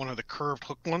know, one of the curved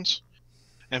hook ones,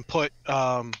 and put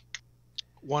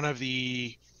one of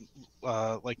the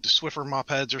like the Swiffer mop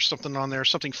heads or something on there,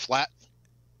 something flat,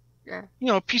 Yeah. you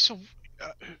know, a piece of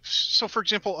so for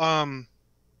example,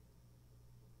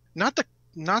 not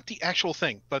the actual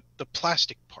thing, but the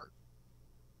plastic part.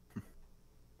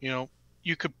 You know,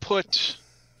 you could put,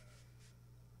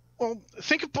 well,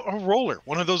 think of a roller,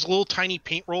 one of those little tiny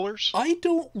paint rollers. I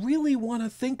don't really want to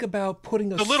think about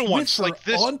putting a The little ones, Swiffer like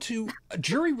this. onto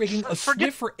jury rigging a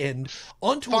Forget- Swiffer end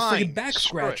onto a Fine, friggin' back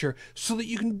screw it. scratcher so that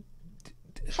you can.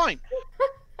 Fine.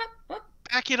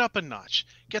 Back it up a notch.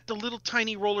 Get the little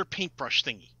tiny roller paintbrush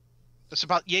thingy. That's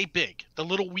about yay big. The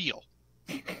little wheel.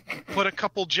 Put a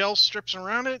couple gel strips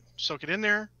around it, soak it in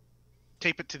there,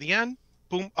 tape it to the end,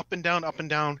 boom, up and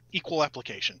down, equal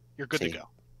application. You're good to See, go.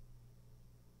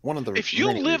 One of the If you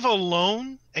many live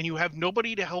alone and you have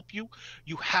nobody to help you,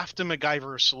 you have to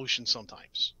MacGyver a solution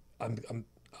sometimes.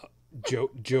 Joe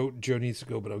needs to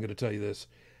go, but I'm going to tell you this.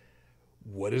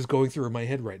 What is going through my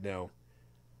head right now?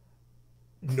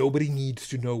 Nobody needs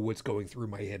to know what's going through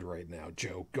my head right now.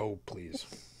 Joe, go, please.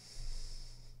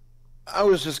 I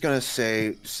was just going to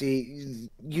say, see,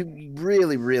 you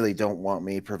really, really don't want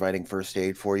me providing first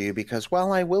aid for you because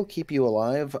while I will keep you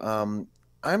alive, I'm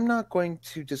not going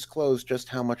to disclose just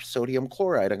how much sodium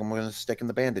chloride I'm going to stick in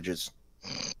the bandages.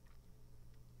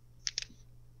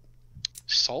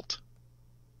 Salt?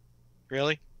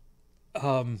 Really?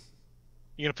 Um,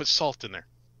 You're going to put salt in there.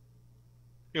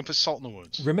 You're going to put salt in the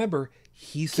wounds. remember,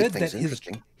 he said that things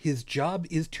interesting. his job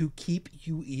is to keep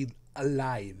you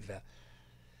alive.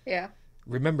 Yeah.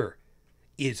 Remember,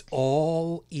 it's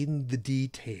all in the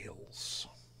details.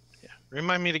 Yeah.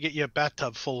 Remind me to get you a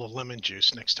bathtub full of lemon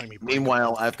juice next time you break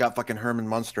Meanwhile, I've got fucking Herman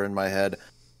Munster in my head.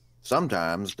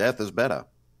 Sometimes death is better.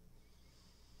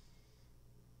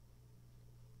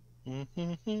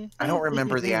 I don't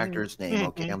remember the actor's name,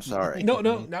 okay? I'm sorry. No,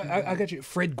 I got you.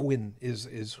 Fred Gwynn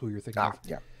is who you're thinking of.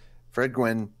 Yeah. Fred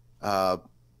Gwynn, Pet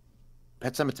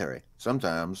Cemetery.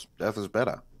 Sometimes death is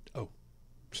better. Oh,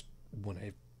 just one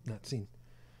I've not seen.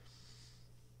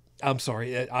 I'm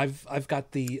sorry. I've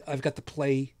got the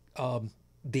play,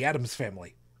 The Addams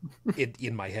Family,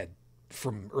 in my head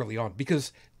from early on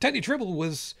because Tiny Tribble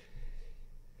was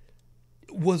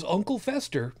Uncle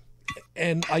Fester,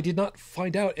 and I did not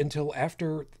find out until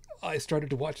after I started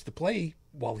to watch the play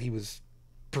while he was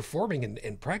performing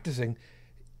and practicing.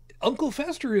 Uncle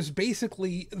Fester is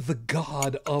basically the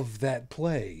god of that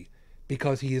play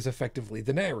because he is effectively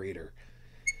the narrator.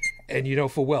 And you know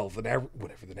full well, whatever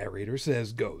the narrator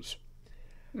says goes.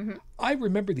 Mm-hmm. I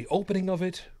remember the opening of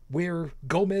it where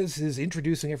Gomez is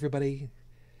introducing everybody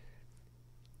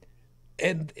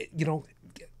and, you know,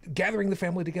 gathering the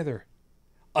family together.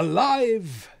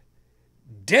 Alive,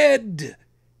 dead.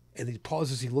 And he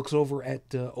pauses, he looks over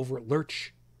at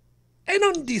Lurch, and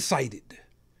undecided.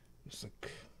 It's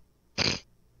like,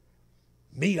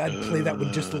 me, I'd play that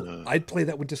one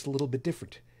just a little bit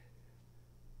different.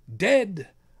 Dead,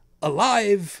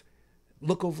 alive,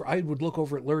 I would look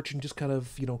over at Lurch and just kind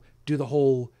of, you know, do the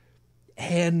whole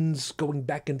hands going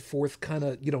back and forth kind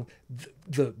of, you know,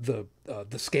 the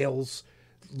scales,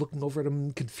 looking over at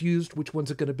him, confused which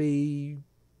one's it going to be,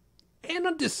 and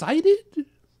undecided.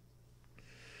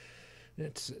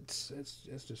 It's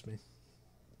just me.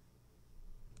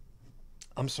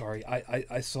 I'm sorry.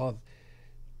 I saw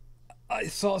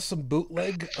some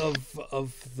bootleg of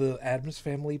the Addams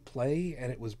Family play,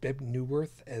 and it was Beb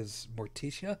Newworth as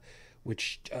Morticia,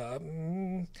 which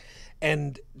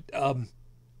and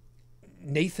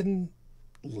Nathan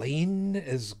Lane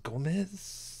as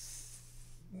Gomez.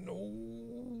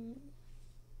 No,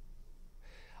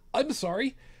 I'm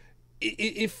sorry.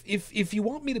 If you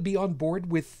want me to be on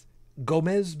board with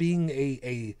Gomez being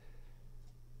an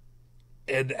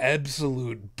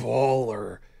absolute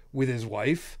baller with his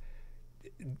wife,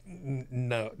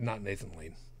 no, not Nathan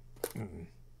Lane.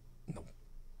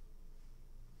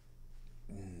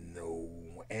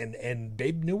 No. And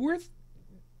Babe Newworth?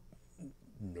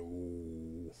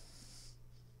 No.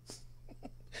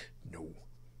 No.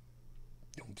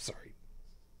 I'm sorry.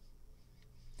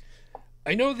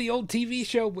 I know the old TV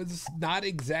show was not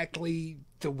exactly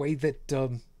the way that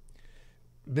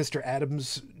Mr.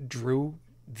 Adams drew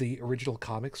the original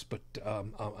comics, but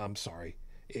I'm sorry.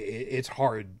 It's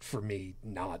hard for me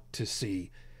not to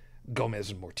see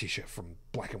Gomez and Morticia from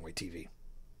black and white TV.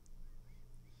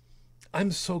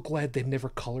 I'm so glad they never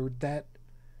colored that.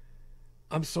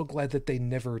 I'm so glad that they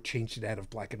never changed it out of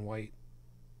black and white.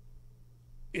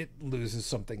 It loses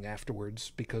something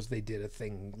afterwards because they did a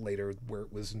thing later where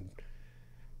it was in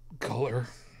color.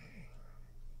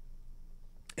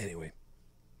 Anyway.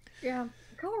 Yeah,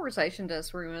 colorization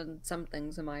does ruin some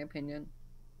things, in my opinion.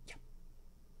 Yeah.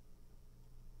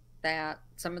 That,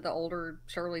 some of the older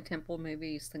Shirley Temple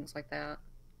movies, things like that.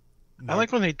 I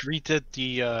like when they redid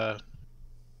the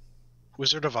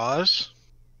Wizard of Oz,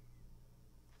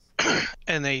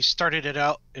 and they started it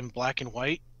out in black and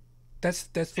white. That's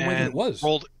the way that it was.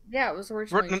 Yeah, it was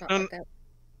originally shot like that.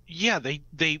 Yeah, they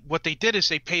what they did is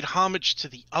they paid homage to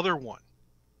the other one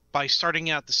by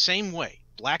starting out the same way,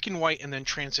 black and white, and then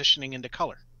transitioning into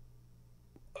color.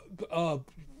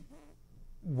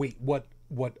 Wait, what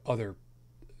other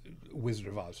Wizard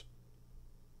of Oz?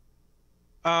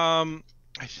 I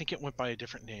think it went by a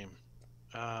different name.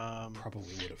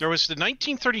 Probably would have. There was the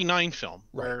 1939 film,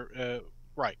 where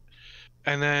right,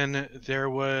 and then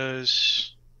there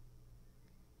was.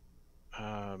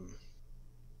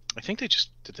 I think did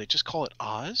they just call it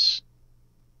Oz?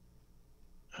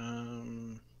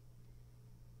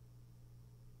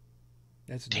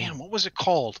 That's damn. What was it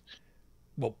called?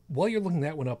 Well, while you're looking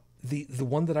that one up, the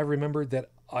one that I remember that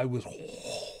I was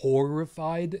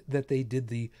horrified that they did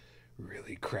the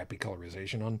really crappy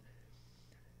colorization on.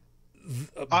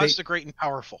 Oz the Great and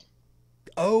Powerful.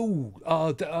 Oh,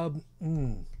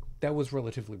 that was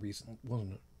relatively recent,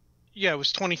 wasn't it? Yeah, it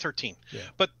was 2013. Yeah.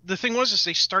 But the thing was, is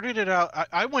they started it out.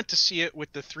 I went to see it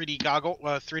with the 3D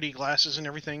 3D glasses and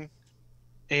everything,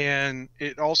 and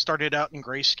it all started out in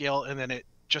grayscale, and then it,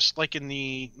 just like in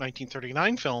the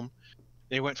 1939 film,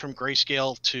 they went from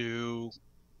grayscale to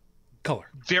color,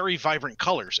 very vibrant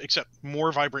colors, except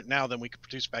more vibrant now than we could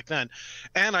produce back then.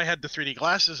 And I had the 3D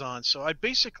glasses on, so I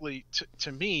basically,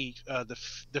 to me,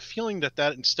 the feeling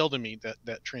that instilled in me,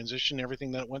 that transition,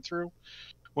 everything that it went through,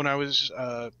 when I was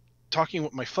talking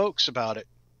with my folks about it,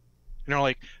 and they're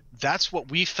like, that's what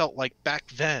we felt like back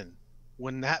then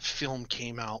when that film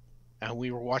came out and we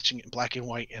were watching it in black and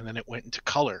white, and then it went into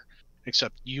color,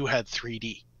 except you had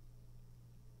 3D.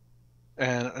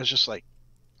 And I was just like,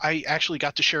 I actually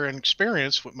got to share an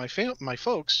experience with my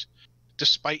folks,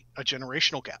 despite a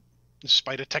generational gap,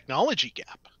 despite a technology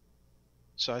gap.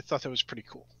 So I thought that was pretty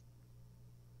cool.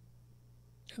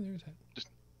 Yeah, there's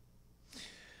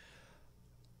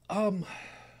that.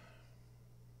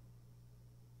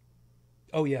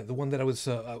 Oh yeah, the one that I was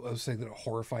saying that I'm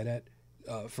horrified at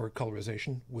for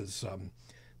colorization was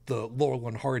the Laurel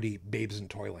and Hardy Babes in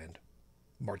Toyland,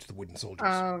 March of the Wooden Soldiers.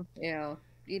 Oh yeah,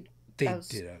 they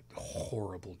did a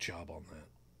horrible job on that.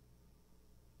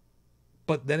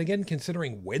 But then again,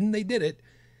 considering when they did it,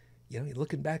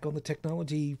 looking back on the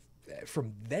technology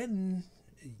from then,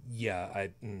 yeah,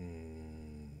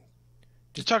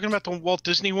 You're talking about the Walt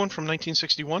Disney one from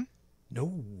 1961?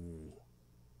 No.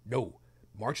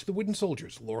 March of the Wooden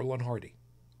Soldiers, Laurel and Hardy,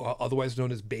 otherwise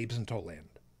known as Babes in Toyland.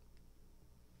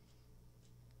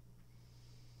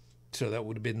 So that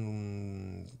would have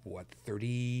been, what,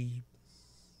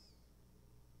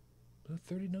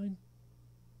 39?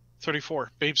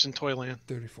 34, Babes in Toyland.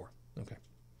 34, okay.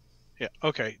 Yeah,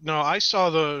 okay. No, I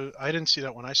didn't see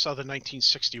that one. I saw the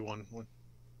 1961 one.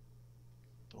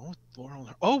 Oh, Laurel.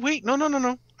 Oh, wait,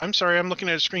 no. I'm sorry, I'm looking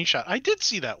at a screenshot. I did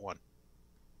see that one.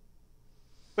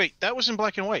 Wait, that was in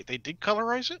black and white. They did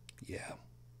colorize it? Yeah.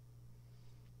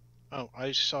 Oh,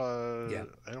 I saw... Yeah.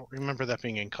 I don't remember that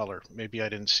being in color. Maybe I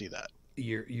didn't see that.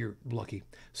 You're lucky.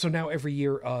 So now every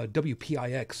year,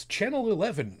 WPIX, Channel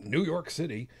 11, New York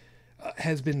City,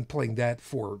 has been playing that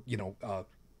for,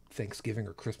 Thanksgiving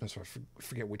or Christmas. Or I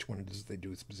forget which one it is they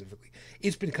do it specifically.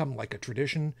 It's become like a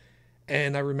tradition.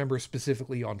 And I remember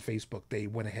specifically on Facebook, they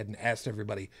went ahead and asked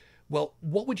everybody, well,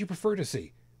 what would you prefer to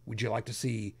see? Would you like to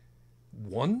see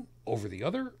one over the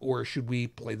other, or should we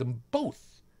play them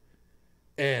both?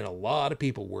 And a lot of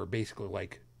people were basically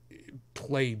like,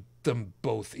 play them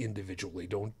both individually.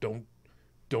 Don't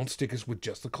stick us with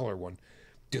just the color one.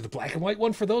 Do the black and white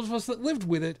one for those of us that lived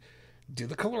with it. Do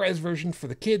the colorized version for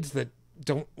the kids that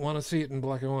don't want to see it in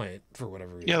black and white for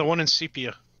whatever reason. Yeah, the one in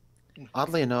sepia.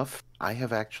 Oddly enough, I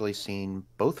have actually seen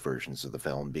both versions of the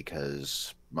film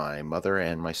because my mother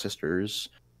and my sisters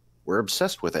were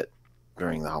obsessed with it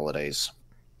during the holidays.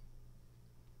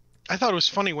 I thought it was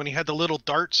funny when he had the little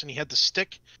darts and he had the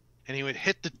stick and he would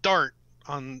hit the dart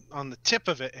on the tip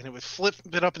of it and it would flip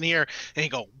it up in the air and he'd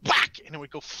go whack and it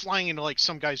would go flying into like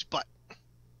some guy's butt.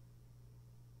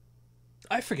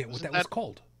 I forget what that was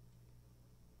called.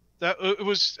 That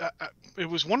it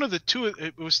was one of the two.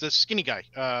 It was the skinny guy.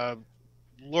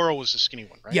 Laurel was the skinny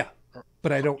one, right? Yeah.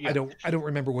 but I don't Yeah. I don't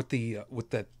remember what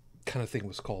that kind of thing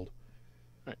was called.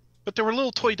 Right. But there were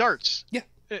little toy darts. Yeah.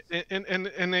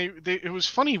 And they it was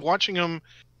funny watching them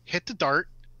hit the dart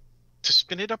to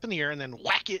spin it up in the air and then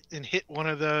whack it and hit one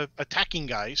of the attacking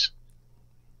guys.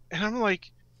 And I'm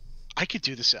like, I could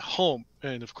do this at home.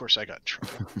 And of course I got in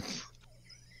trouble.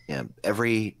 Yeah,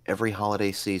 every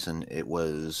holiday season it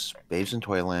was Babes in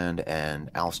Toyland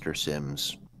and Alistair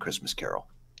Sim's Christmas Carol.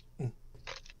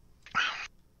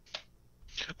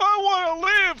 I want to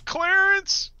live,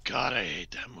 Clarence. God, I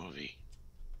hate that movie.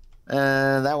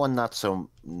 That one not so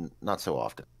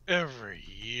often. Every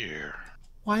year.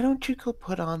 Why don't you go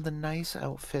put on the nice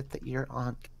outfit that your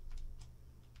aunt?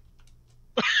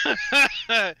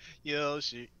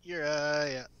 Yoshi, you're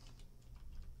yeah.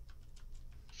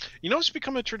 You know, it's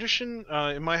become a tradition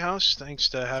in my house, thanks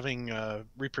to having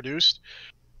reproduced.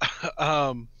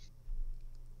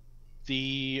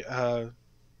 The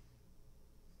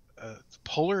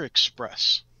Polar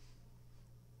Express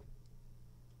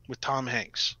with Tom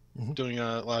Hanks doing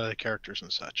a lot of the characters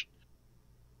and such.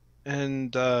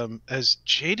 And as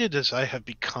jaded as I have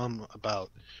become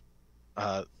about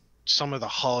some of the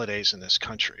holidays in this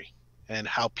country and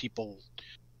how people,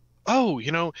 oh,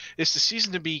 you know, it's the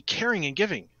season to be caring and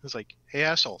giving. It's like, hey,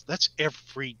 asshole, that's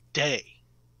every day.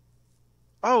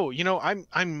 Oh, you know,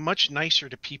 I'm much nicer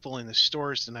to people in the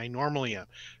stores than I normally am.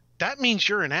 That means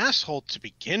you're an asshole to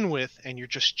begin with, and you're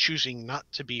just choosing not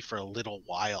to be for a little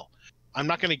while. I'm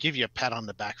not going to give you a pat on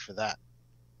the back for that.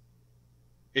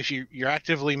 If you're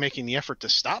actively making the effort to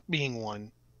stop being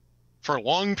one for a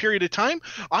long period of time,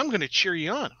 I'm going to cheer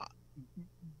you on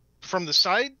from the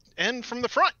side and from the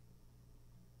front.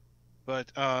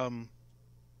 But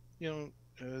you know,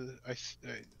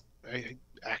 I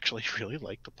actually really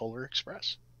like the Polar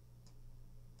Express.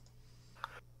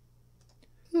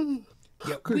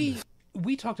 Yeah,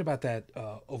 we talked about that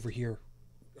over here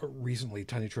recently,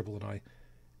 Tiny Triple and I,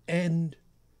 and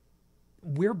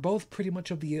we're both pretty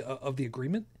much of the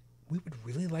agreement. We would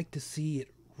really like to see it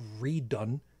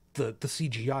redone, the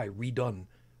CGI redone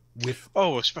with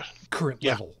current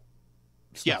level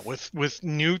stuff. Yeah, with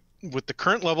the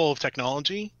current level of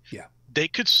technology. Yeah, they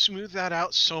could smooth that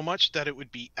out so much that it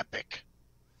would be epic.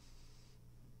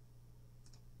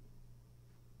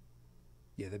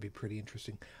 Yeah, that'd be pretty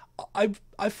interesting. I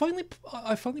finally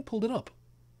pulled it up.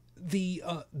 The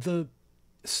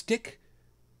stick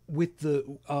with the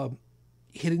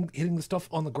hitting the stuff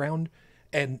on the ground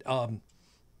and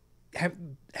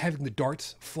having the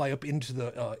darts fly up into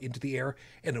the air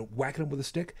and whacking them with a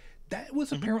stick. That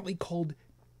was apparently called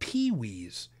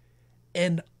Pee-wees,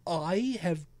 and I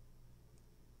have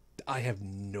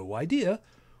no idea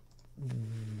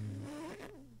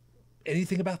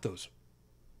anything about those.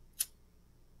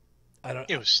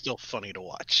 It was still funny to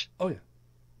watch. Oh yeah.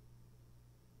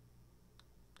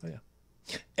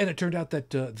 And it turned out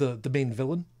that the main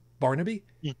villain, Barnaby,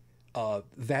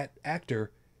 that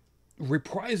actor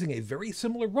reprising a very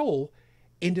similar role,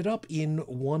 ended up in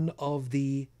one of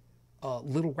the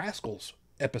Little Rascals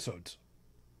episodes.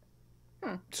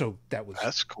 So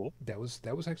that's cool. That was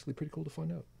actually pretty cool to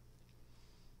find out.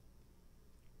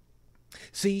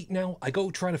 See, now I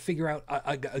go try to figure out.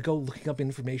 I go looking up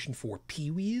information for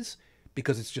Pee-wees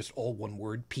because it's just all one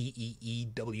word: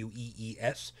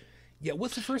 Peewees. Yeah,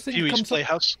 what's the first thing that comes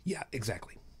Playhouse? up? Yeah,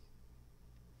 exactly.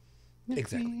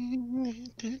 Exactly.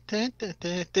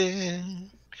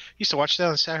 Used to watch that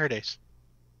on Saturdays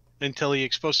until he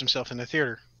exposed himself in the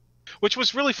theater, which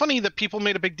was really funny that people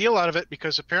made a big deal out of it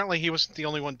because apparently he wasn't the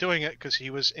only one doing it because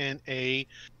he was in a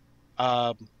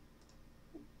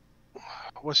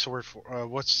what's the word for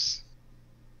what's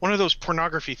one of those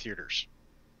pornography theaters.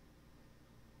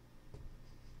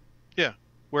 Yeah,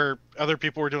 where other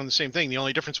people were doing the same thing. The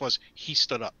only difference was he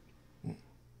stood up. It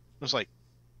was like,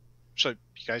 so you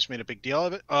guys made a big deal out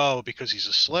of it? Oh, because he's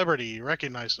a celebrity, you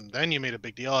recognize him. Then you made a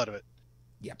big deal out of it.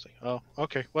 Yeah. Like, oh,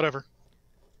 okay, whatever.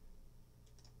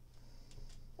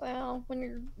 Well, when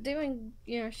you're doing,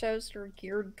 shows that are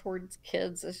geared towards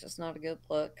kids, it's just not a good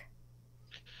look.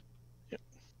 Yep.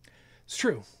 It's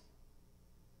true.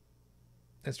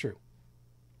 That's true.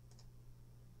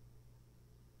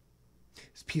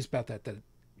 This piece about that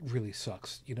really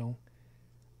sucks.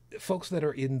 Folks that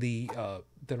are in the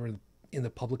in the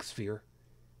public sphere.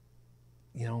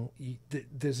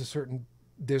 There's a certain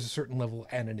level of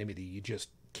anonymity you just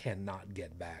cannot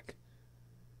get back.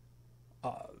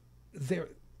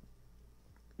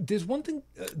 There's one thing.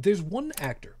 There's one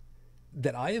actor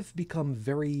that I have become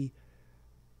very,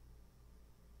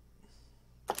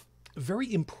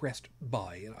 very impressed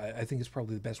by. I think is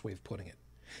probably the best way of putting it.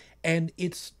 And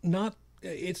it's not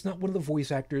one of the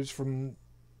voice actors from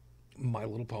My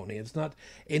Little Pony. It's not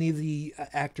any of the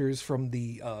actors from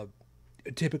the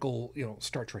typical,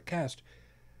 Star Trek cast.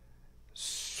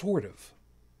 Sort of.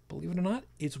 Believe it or not,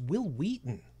 it's Will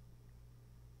Wheaton,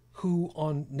 who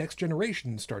on Next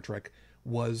Generation Star Trek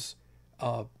was,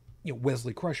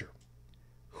 Wesley Crusher,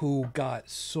 who got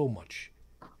so much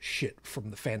shit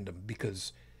from the fandom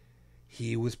because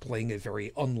he was playing a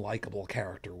very unlikable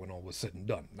character when all was said and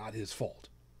done. Not his fault.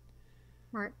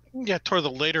 Right. Yeah, toward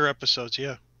the later episodes,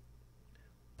 yeah.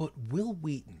 But Will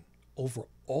Wheaton, over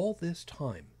all this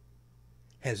time,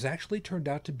 has actually turned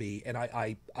out to be, and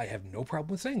I have no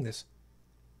problem with saying this,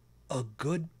 a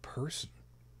good person.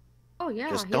 Oh yeah.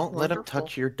 Just he's don't let him wonderful.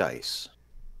 touch your dice.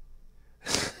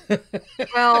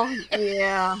 Well,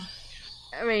 yeah.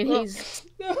 I mean, he's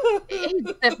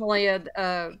definitely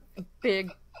a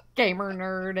big gamer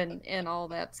nerd and all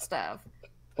that stuff.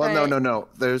 Well, But- no.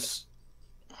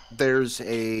 There's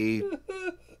a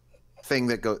thing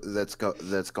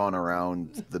that's gone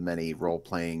around the many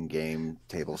role-playing game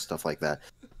tables, stuff like that.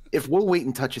 If Will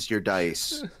Wheaton touches your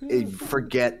dice,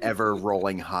 forget ever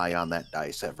rolling high on that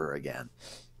dice ever again.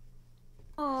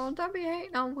 Oh, don't be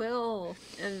hating on Will.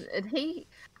 And he,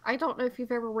 I don't know if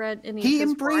you've ever read any He of his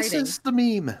embraces the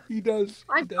meme. He does.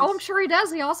 I'm sure he does.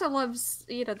 He also loves,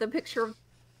 the picture of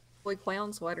the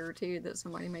clown sweater too that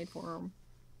somebody made for him.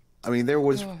 I mean, there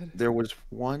was God.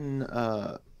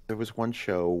 one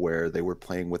show where they were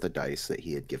playing with a dice that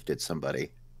he had gifted somebody,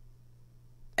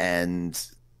 and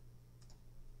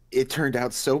it turned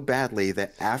out so badly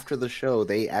that after the show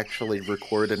they actually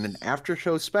recorded an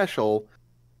after-show special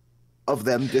of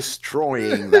them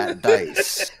destroying that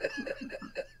dice.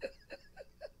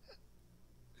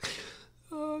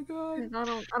 Oh God. And I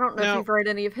don't know Now- if you've read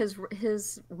any of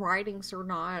his writings or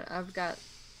not. I've got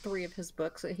 3 of his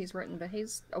books that he's written, but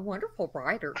he's a wonderful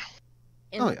writer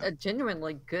and Oh, yeah. a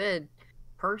genuinely good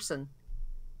person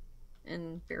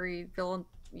and very No,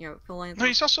 philanthropic.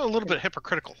 he's also a little bit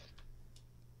hypocritical.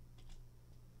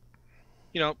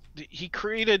 He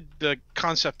created the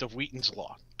concept of Wheaton's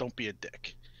Law. Don't be a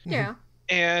dick. Yeah.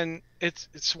 And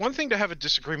it's one thing to have a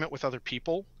disagreement with other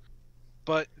people,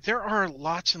 but there are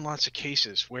lots and lots of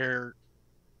cases where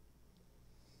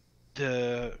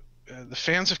the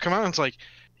fans have come out and it's like,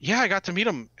 yeah, I got to meet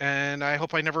him, and I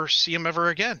hope I never see him ever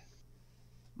again.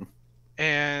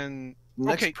 And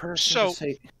Next okay, person so to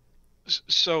say,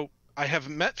 so I have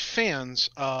met fans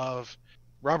of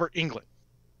Robert Englund,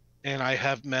 and I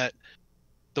have met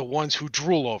the ones who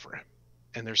drool over him,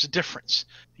 and there's a difference.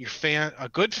 A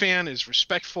good fan is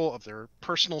respectful of their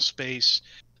personal space.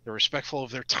 They're respectful of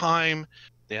their time.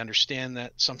 They understand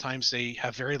that sometimes they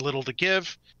have very little to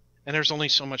give, and there's only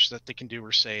so much that they can do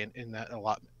or say in that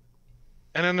allotment.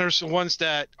 And then there's the ones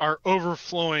that are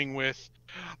overflowing with,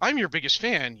 I'm your biggest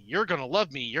fan. You're going to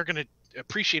love me. You're going to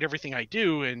appreciate everything I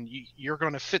do, and you're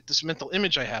going to fit this mental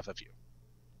image I have of you.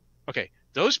 Okay,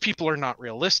 those people are not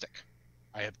realistic.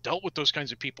 I have dealt with those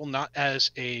kinds of people, not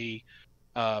as any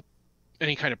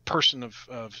kind of person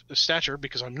of stature,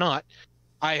 because I'm not.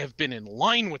 I have been in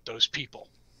line with those people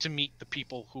to meet the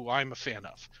people who I'm a fan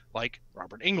of, like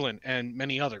Robert Englund and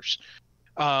many others.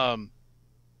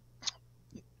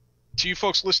 To you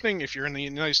folks listening, if you're in the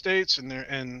United States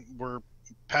and we're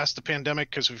past the pandemic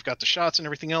because we've got the shots and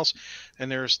everything else,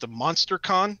 and there's the Monster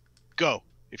Con, go.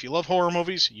 If you love horror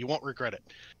movies, you won't regret it.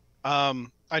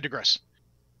 I digress.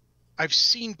 I've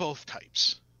seen both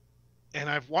types, and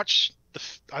I've watched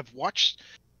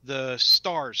the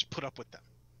stars put up with them.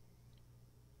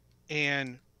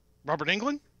 And Robert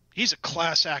Englund, he's a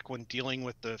class act when dealing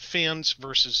with the fans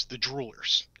versus the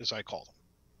droolers, as I call them.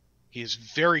 He is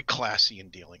very classy in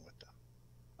dealing with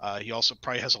them. He also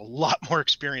probably has a lot more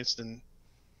experience than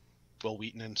Will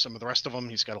Wheaton and some of the rest of them.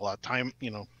 He's got a lot of time,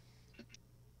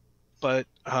 But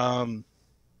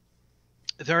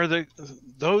there are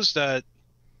those that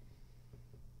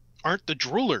aren't the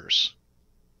droolers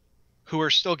who are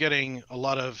still getting a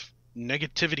lot of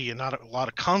negativity and not a lot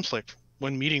of conflict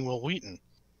when meeting Will Wheaton.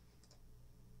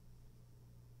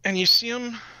 And you see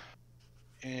him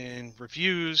in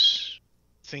reviews,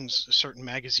 things, certain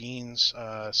magazines,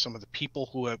 some of the people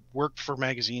who have worked for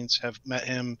magazines have met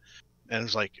him, and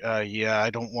it's like, yeah, I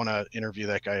don't want to interview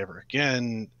that guy ever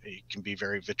again. He can be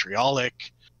very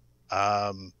vitriolic.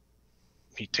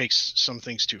 He takes some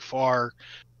things too far,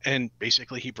 and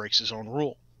basically he breaks his own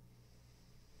rule.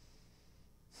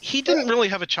 He didn't really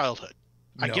have a childhood.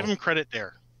 I give him credit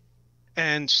there.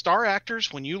 And star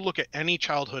actors, when you look at any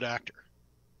childhood actor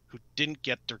who didn't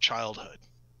get their childhood,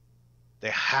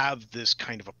 they have this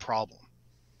kind of a problem.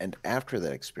 and after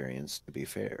that experience, to be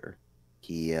fair,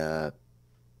 he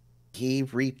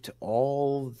reaped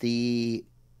all the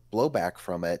blowback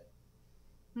from it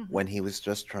when he was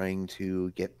just trying to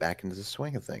get back into the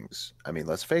swing of things. I mean,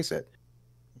 let's face it,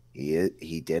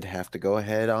 he did have to go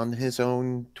ahead on his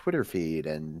own Twitter feed,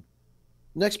 and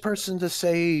next person to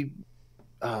say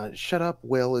shut up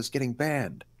Will is getting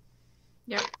banned.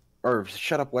 Yep. Or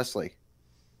shut up Wesley.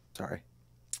 Sorry.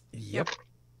 Yep.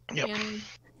 Yep. And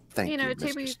Thank you, to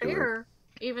Mr. be Stewart. fair,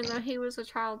 even though he was a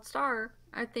child star,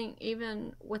 I think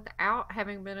even without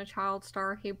having been a child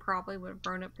star, he probably would have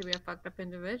grown up to be a fucked up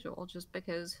individual just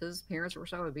because his parents were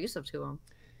so abusive to him.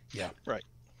 Yeah. Right.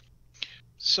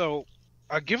 So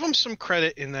I'll give him some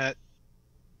credit in that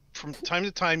from time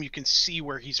to time you can see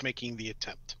where he's making the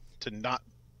attempt to not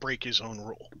break his own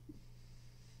rule.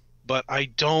 But I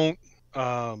don't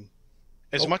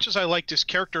as much as I liked his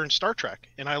character in Star Trek,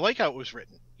 and I like how it was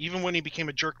written, even when he became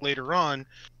a jerk later on,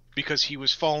 because he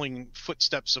was following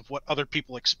footsteps of what other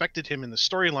people expected him in the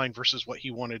storyline versus what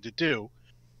he wanted to do.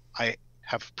 I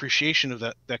have appreciation of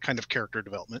that kind of character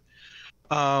development.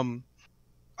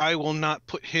 I will not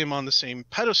put him on the same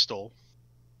pedestal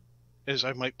as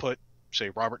I might put,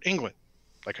 say, Robert Englund.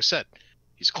 Like I said,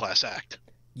 he's a class act.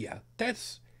 Yeah,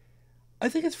 I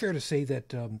think it's fair to say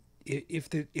that if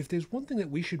there's one thing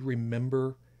that we should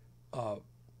remember,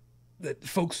 that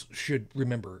folks should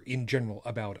remember in general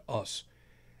about us,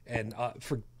 and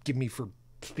forgive me for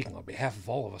speaking on behalf of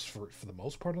all of us for the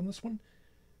most part on this one,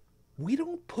 we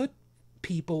don't put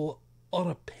people on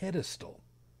a pedestal.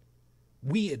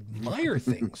 We admire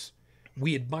things.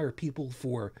 We admire people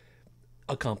for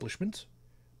accomplishments,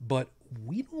 but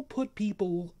we don't put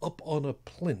people up on a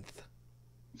plinth.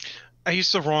 I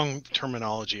used the wrong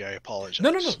terminology. I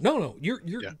apologize. No. You're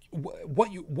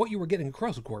what you were getting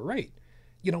across the court, right?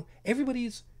 You know,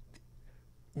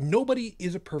 nobody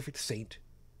is a perfect saint.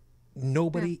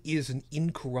 Nobody is an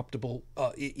incorruptible,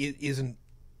 is an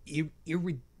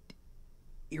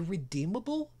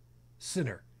irredeemable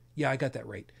sinner. Yeah, I got that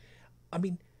right. I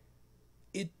mean,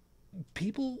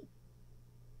 people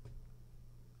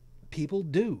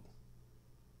do.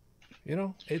 You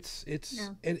know, it's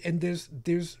and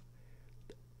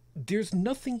there's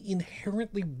nothing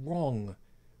inherently wrong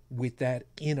with that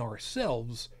in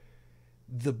ourselves.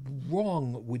 The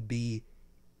wrong would be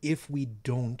if we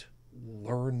don't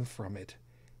learn from it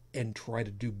and try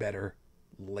to do better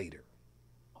later.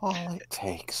 All it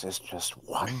takes is just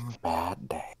one bad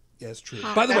day. Yes, true.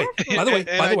 By the way,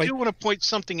 I do want to point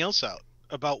something else out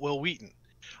about Will Wheaton.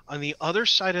 On the other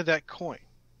side of that coin,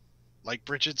 like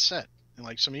Brigid said, and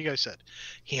like some of you guys said,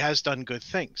 he has done good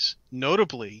things.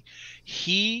 Notably,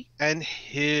 he and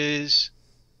his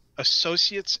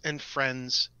associates and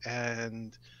friends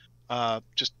and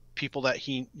just people that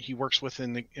he works with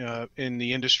in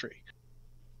the industry,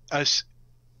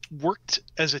 worked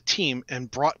as a team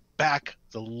and brought back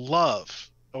the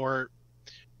love, or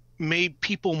made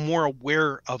people more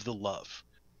aware of the love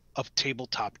of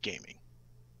tabletop gaming.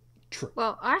 True.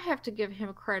 Well, I have to give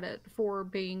him credit for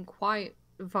being quite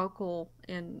vocal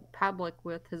in public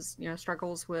with his,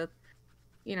 struggles with,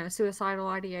 suicidal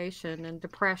ideation and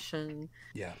depression.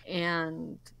 Yeah.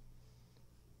 And,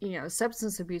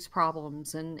 substance abuse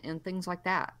problems and things like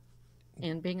that.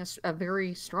 And being a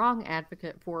very strong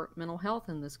advocate for mental health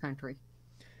in this country.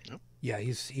 Yeah,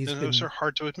 he's and been, those are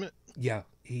hard to admit. Yeah,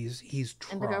 he's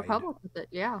tried. And to go public with it,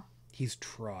 yeah. He's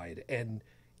tried, and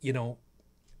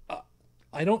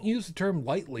I don't use the term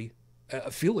lightly.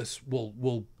 Phyllis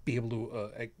will be able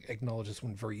to acknowledge this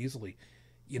one very easily.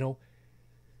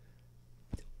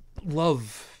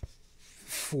 Love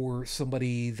for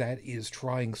somebody that is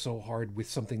trying so hard with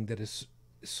something that is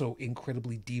so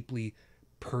incredibly deeply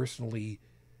personally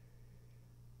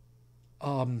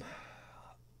an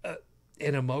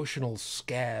emotional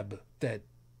scab that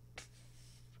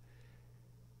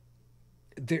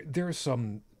there are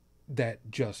some that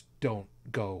just don't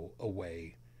go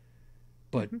away,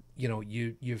 but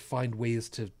you find ways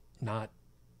to not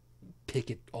pick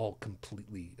it all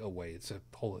completely away. It's a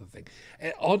whole other thing.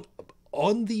 And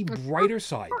on the brighter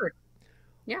side,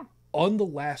 yeah, on the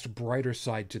last brighter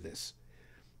side to this,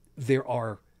 there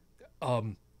are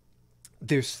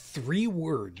there's 3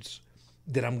 words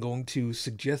that I'm going to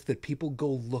suggest that people go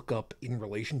look up in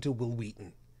relation to Will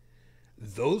Wheaton.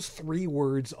 Those 3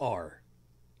 words are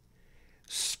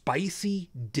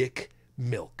spicy dick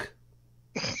milk.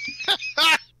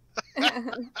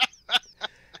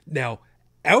 Now,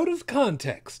 out of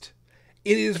context,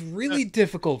 it is really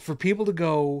difficult for people to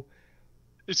go,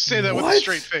 say that what? With a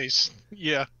straight face.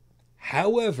 Yeah.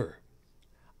 However,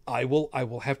 I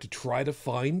will have to try to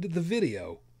find the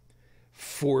video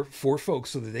for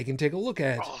folks so that they can take a look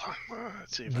at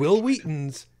Will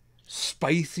Wheaton's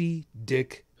spicy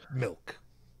dick milk.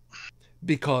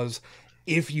 Because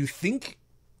if you think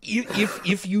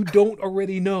if you don't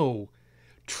already know,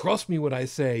 trust me when I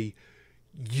say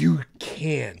you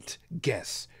can't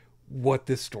guess what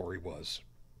this story was,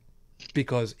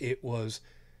 because it was,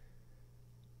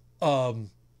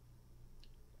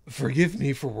 forgive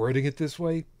me for wording it this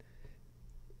way,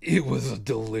 it was a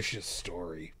delicious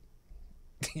story.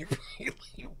 It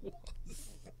really was.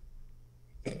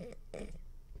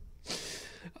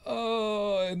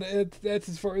 Oh, and that's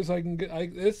as far as I can get.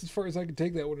 That's as far as I can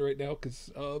take that one right now,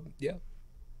 because yeah.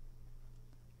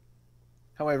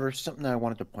 However, something I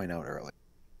wanted to point out earlier,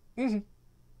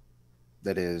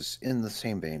 that is in the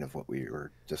same vein of what we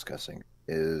were discussing,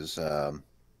 is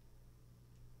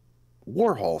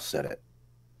Warhol said it.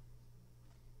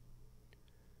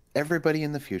 Everybody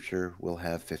in the future will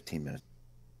have 15 minutes.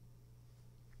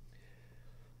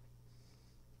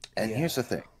 And here's the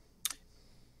thing.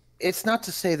 It's not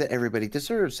to say that everybody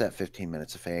deserves that 15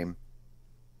 minutes of fame,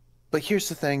 but here's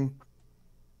the thing.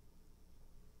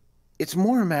 It's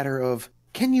more a matter of,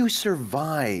 can you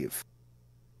survive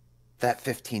that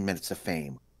 15 minutes of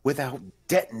fame without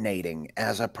detonating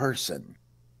as a person?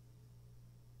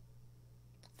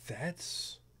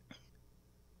 That's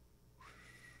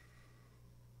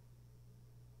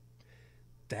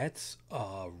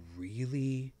a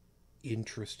really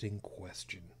interesting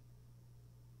question,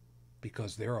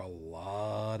 because there are a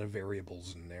lot of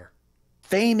variables in there.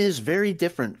 Fame is very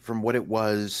different from what it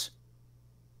was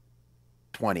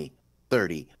 20,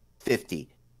 30,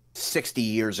 50, 60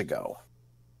 years ago.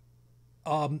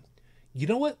 You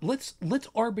know what? Let's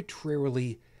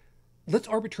arbitrarily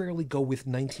go with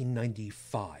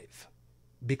 1995,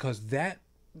 because that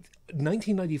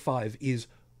 1995 is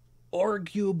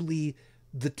arguably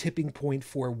the tipping point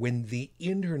for when the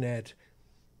internet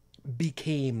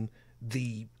became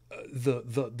the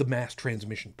mass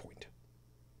transmission point.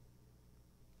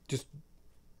 Just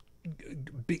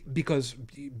because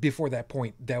before that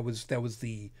point, that was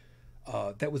the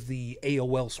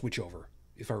AOL switchover,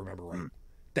 if I remember right.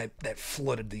 That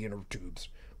flooded the inner tubes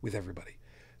with everybody.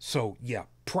 So yeah,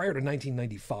 prior to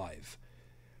 1995,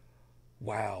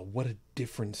 wow, what a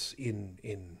difference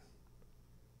in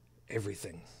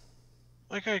everything.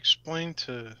 Like I explained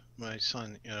to my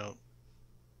son,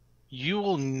 you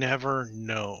will never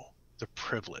know the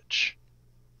privilege,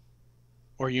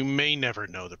 or you may never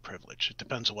know the privilege, it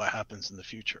depends on what happens in the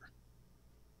future,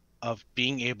 of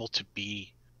being able to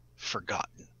be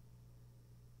forgotten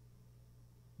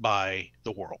by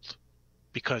the world.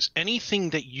 Because anything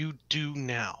that you do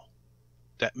now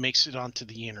that makes it onto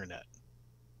the internet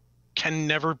can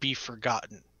never be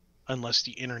forgotten unless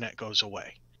the internet goes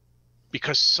away.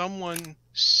 Because someone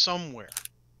somewhere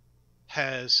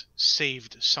has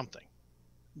saved something,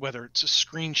 whether it's a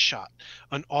screenshot,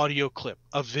 an audio clip,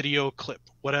 a video clip,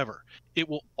 whatever. It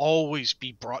will always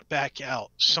be brought back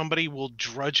out. Somebody will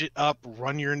drudge it up,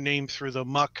 run your name through the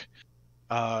muck.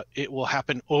 It will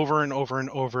happen over and over and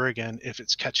over again if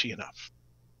it's catchy enough.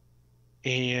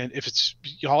 And if it's,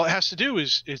 all it has to do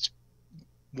is, it's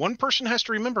one person has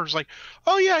to remember. It's like,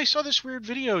 oh yeah, I saw this weird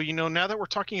video. Now that we're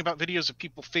talking about videos of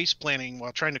people face planting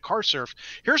while trying to car surf,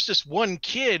 here's this one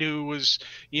kid who was,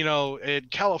 in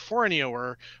California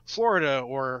or Florida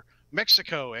or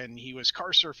Mexico, and he was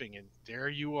car surfing, and there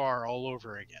you are all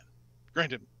over again.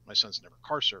 Granted, my son's never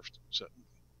car surfed, so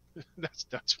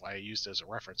that's why I used it as a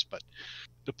reference. But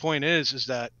the point is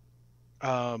that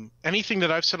anything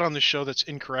that I've said on the show that's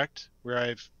incorrect, where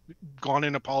I've gone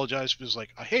and apologized, was like,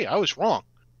 hey, I was wrong.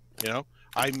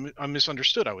 I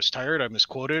misunderstood. I was tired. I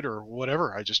misquoted or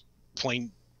whatever. I just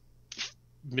plain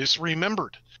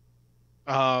misremembered.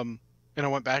 And I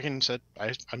went back and said,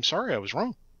 I'm sorry, I was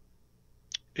wrong.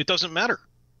 It doesn't matter.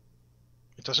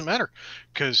 It doesn't matter,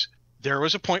 because there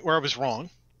was a point where I was wrong,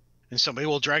 and somebody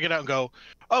will drag it out and go,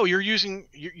 oh,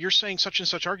 you're saying such and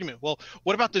such argument. Well,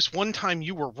 what about this one time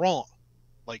you were wrong?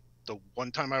 Like, the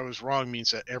one time I was wrong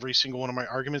means that every single one of my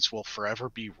arguments will forever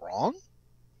be wrong?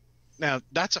 Now,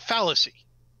 that's a fallacy,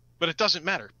 but it doesn't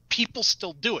matter. People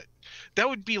still do it. That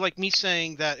would be like me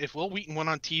saying that if Will Wheaton went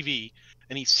on TV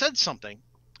and he said something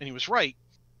and he was right,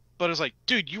 but it was like,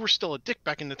 dude, you were still a dick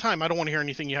back in the time. I don't want to hear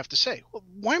anything you have to say. Well,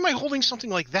 why am I holding something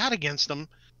like that against him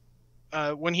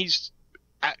when he's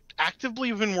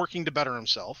actively been working to better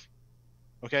himself?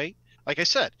 Okay? Like I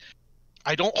said,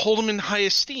 I don't hold him in high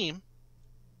esteem.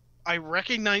 I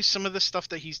recognize some of the stuff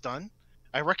that he's done.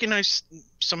 I recognize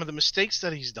some of the mistakes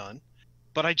that he's done,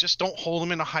 but I just don't hold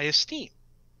him in a high esteem.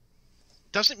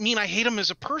 Doesn't mean I hate him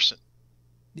as a person.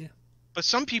 Yeah. But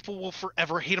some people will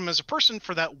forever hate him as a person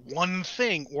for that one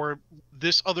thing, or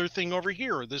this other thing over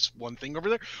here, or this one thing over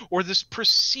there, or this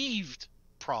perceived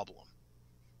problem.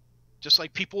 Just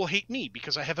like people will hate me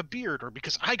because I have a beard, or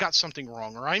because I got something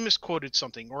wrong, or I misquoted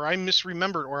something, or I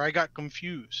misremembered, or I got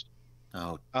confused.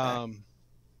 Oh,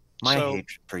 my so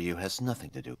hatred for you has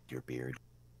nothing to do with your beard.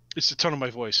 it's the tone of my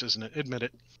voice, isn't it? Admit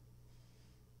it.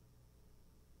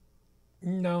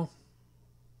 No.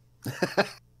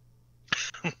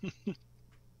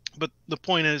 But the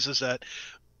point is that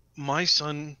my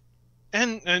son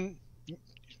and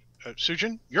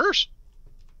Shujin, yours,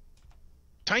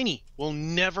 Tiny, will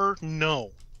never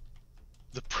know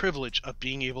the privilege of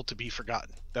being able to be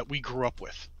forgotten that we grew up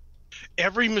with.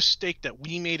 Every mistake that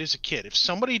we made as a kid, if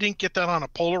somebody didn't get that on a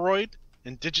Polaroid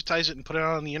and digitize it and put it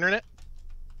out on the internet,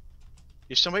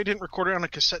 if somebody didn't record it on a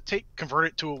cassette tape, convert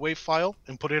it to a WAV file,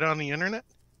 and put it on the internet,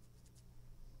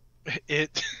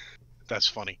 that's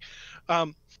funny.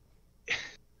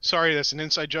 Sorry, that's an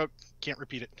inside joke. Can't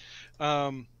repeat it.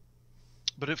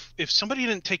 But if somebody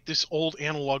didn't take this old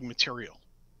analog material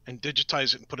and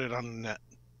digitize it and put it on the net,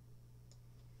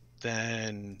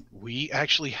 then we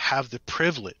actually have the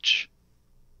privilege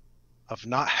of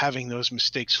not having those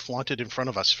mistakes flaunted in front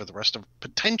of us for the rest of,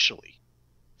 potentially,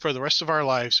 for the rest of our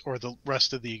lives or the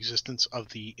rest of the existence of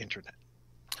the internet.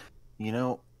 You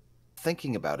know,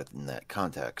 thinking about it in that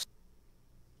context,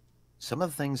 some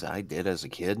of the things I did as a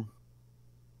kid,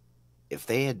 if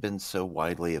they had been so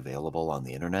widely available on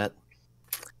the internet,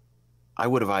 I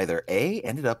would have either A,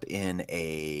 ended up in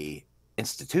a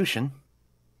institution,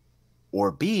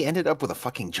 or B, ended up with a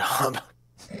fucking job.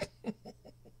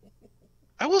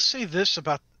 I will say this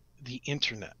about the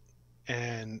internet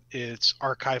and its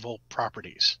archival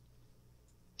properties.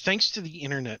 Thanks to the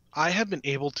internet, I have been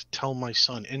able to tell my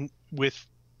son, and with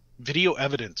video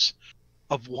evidence,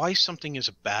 of why something is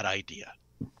a bad idea.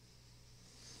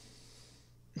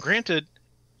 Granted,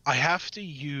 I have to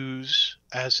use,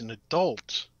 as an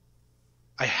adult,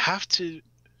 I have to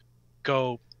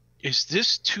go, is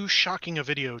this too shocking a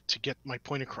video to get my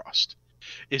point across?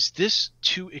 Is this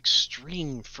too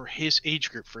extreme for his age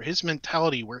group, for his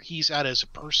mentality, where he's at as a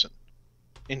person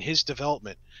in his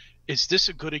development? Is this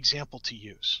a good example to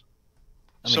use?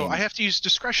 So I have to use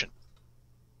discretion.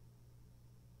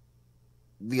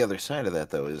 The other side of that,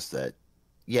 though, is that,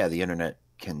 yeah, the internet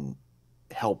can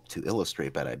help to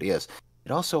illustrate bad ideas.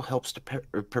 It also helps to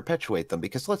perpetuate them,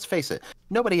 because let's face it,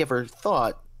 nobody ever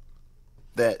thought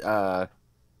that,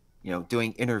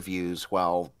 doing interviews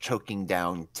while choking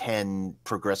down 10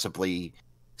 progressively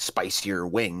spicier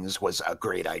wings was a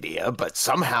great idea, but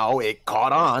somehow it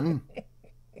caught on.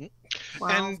 Well,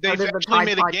 and so they've did the actually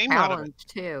made a Tide game Pod out of it. Challenge,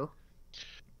 too.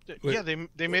 Yeah,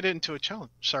 they made it into a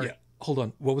challenge. Sorry. Yeah. Hold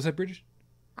on. What was that, Brigid?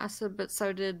 I said, but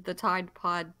so did the Tide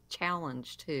Pod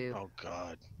Challenge, too. Oh,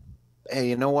 God. Hey,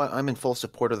 you know what? I'm in full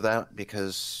support of that,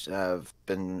 because I've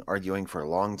been arguing for a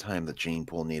long time that gene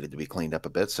pool needed to be cleaned up a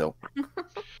bit, so...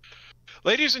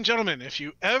 Ladies and gentlemen, if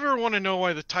you ever want to know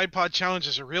why the Tide Pod Challenge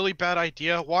is a really bad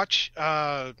idea, watch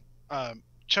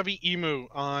Chubby Emu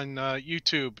on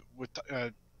YouTube. With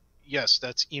yes,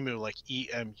 that's Emu, like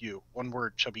E-M-U, one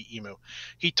word, Chubby Emu.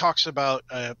 He talks about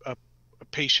a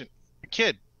patient, a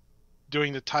kid,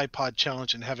 doing the Tide Pod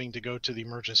Challenge and having to go to the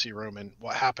emergency room and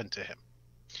what happened to him.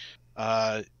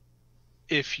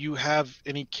 If you have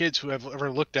any kids who have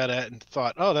ever looked at it and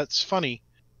thought, oh, that's funny,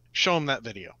 show them that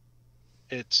video.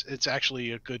 It's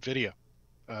actually a good video.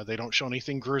 They don't show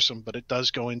anything gruesome, but it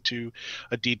does go into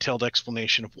a detailed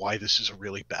explanation of why this is a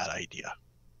really bad idea.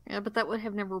 Yeah, but that would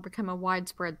have never become a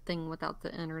widespread thing without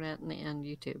the internet and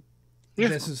YouTube. Yeah.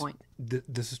 This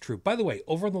is true. By the way,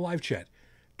 over on the live chat,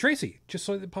 Tracy, just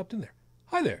saw that popped in there.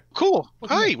 Hi there. Cool.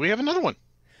 Welcome Hi, in. we have another one.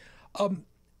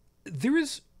 There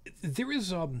is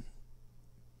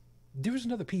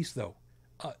another piece, though.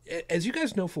 As you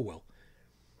guys know full well,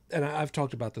 and I've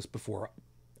talked about this before,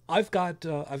 I've got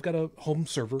a home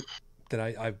server that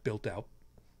I've built out,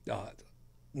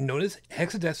 known as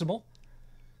Hexadecimal.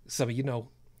 Some of you know,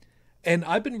 and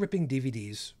I've been ripping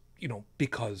DVDs,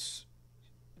 because,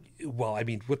 well, I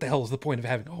mean, what the hell is the point of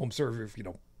having a home server if you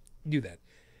don't do that?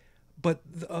 But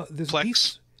there's Plex. a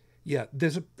piece, yeah,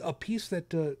 there's a piece that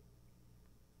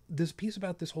there's a piece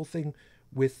about this whole thing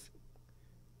with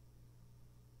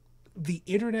the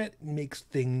internet makes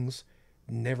things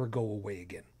never go away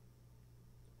again.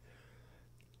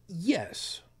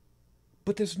 Yes,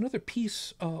 but there's another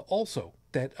piece also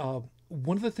that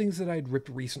one of the things that I'd ripped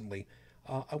recently,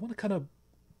 I want to kind of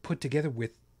put together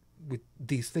with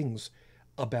these things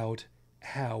about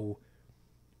how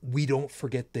we don't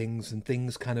forget things and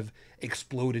things kind of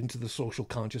explode into the social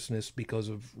consciousness because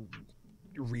of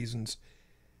reasons.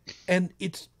 And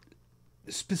it's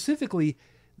specifically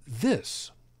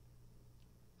this.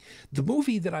 The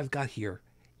movie that I've got here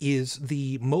is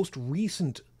the most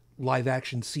recent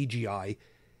live-action CGI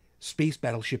space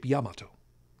battleship Yamato.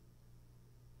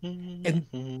 And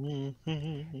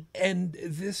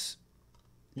this,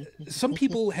 some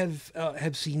people have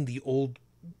seen the old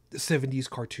 70s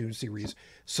cartoon series.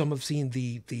 Some have seen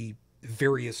the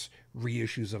various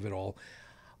reissues of it all.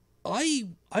 I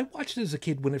watched it as a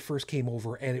kid when it first came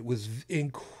over, and it was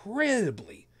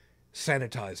incredibly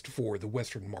sanitized for the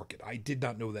Western market. I did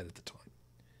not know that at the time.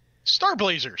 Star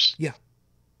Blazers. Yeah.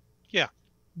 Yeah.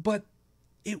 But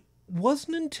it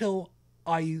wasn't until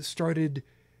I started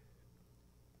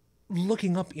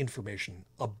looking up information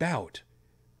about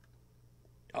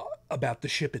the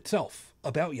ship itself,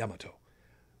 about Yamato,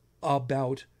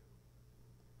 about,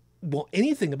 well,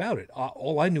 anything about it.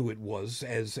 All I knew it was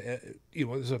as, it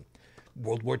was a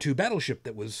World War II battleship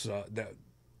that was,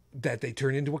 that they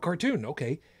turned into a cartoon.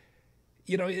 Okay.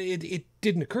 It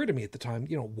didn't occur to me at the time,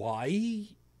 why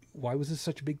was this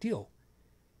such a big deal?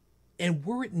 And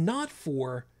were it not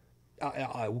for,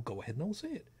 I will go ahead and I'll say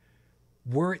it,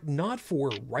 were it not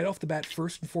for, right off the bat,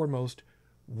 first and foremost,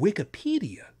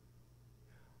 Wikipedia,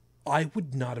 I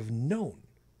would not have known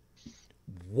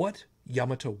what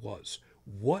Yamato was,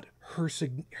 what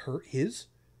his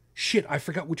shit. I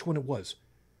forgot which one it was.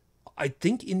 I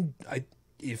think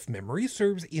if memory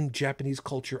serves, in Japanese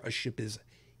culture, a ship is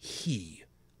he.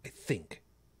 I think,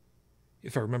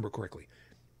 if I remember correctly.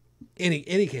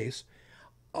 Any case,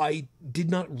 I did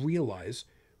not realize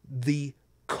the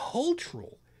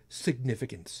cultural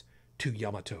significance to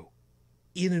Yamato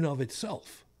in and of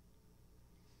itself.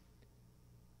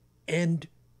 And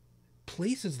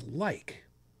places like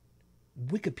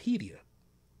Wikipedia,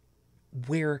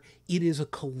 where it is a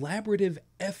collaborative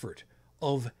effort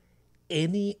of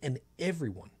any and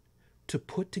everyone to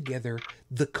put together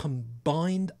the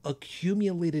combined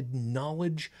accumulated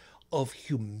knowledge of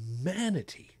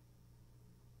humanity,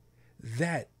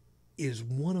 that is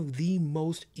one of the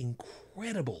most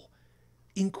incredible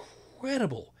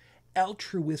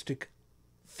altruistic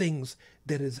things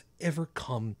that has ever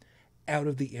come out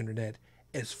of the internet,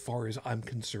 as far as I'm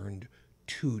concerned,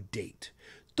 to date.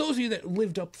 Those of you that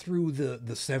lived up through the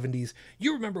 70s,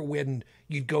 you remember when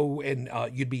you'd go and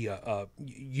you'd be a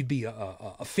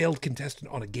failed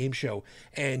contestant on a game show,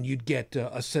 and you'd get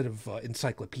a set of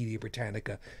Encyclopedia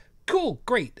Britannica. Cool,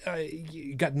 great.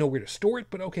 You got nowhere to store it,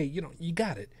 but okay, you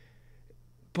got it.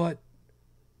 But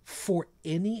for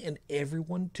any and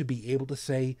everyone to be able to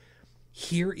say,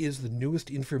 here is the newest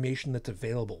information that's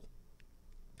available,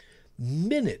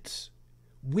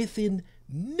 within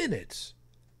minutes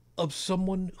of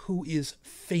someone who is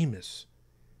famous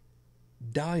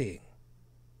dying,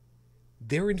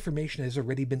 their information has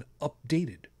already been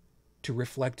updated to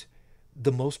reflect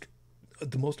the most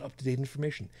up-to-date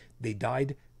information. They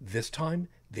died this time,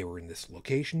 they were in this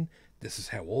location, this is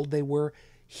how old they were,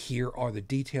 here are the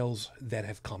details that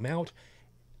have come out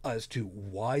as to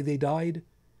why they died.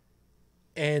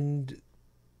 And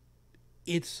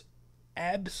it's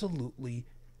absolutely,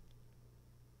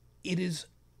 it is,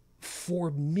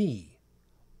 for me,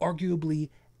 arguably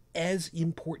as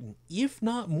important, if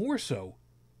not more so,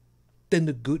 than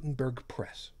the Gutenberg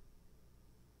press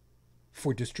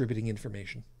for distributing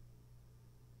information.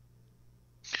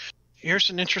 Here's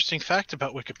an interesting fact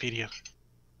about Wikipedia.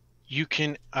 You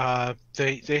can,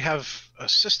 they have a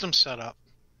system set up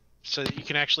so that you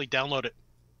can actually download it.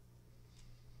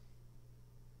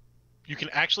 You can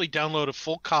actually download a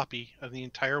full copy of the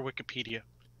entire Wikipedia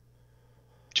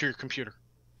to your computer.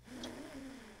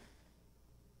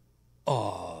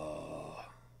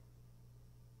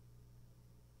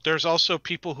 There's also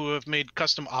people who have made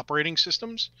custom operating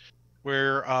systems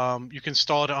where you can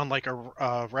install it on like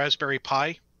a Raspberry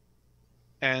Pi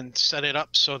and set it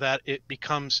up so that it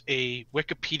becomes a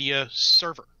Wikipedia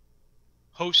server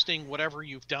hosting whatever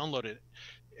you've downloaded.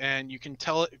 And you can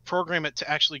program it to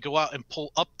actually go out and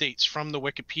pull updates from the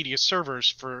Wikipedia servers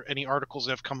for any articles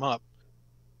that have come up,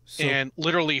 and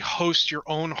literally host your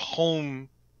own home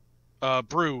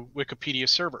brew Wikipedia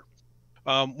server.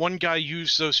 One guy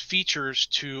used those features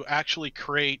to actually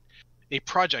create a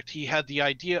project. He had the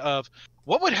idea of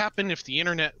what would happen if the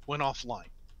internet went offline?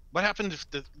 What happened if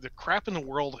the crap in the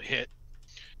world hit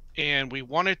and we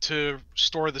wanted to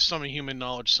store the sum of human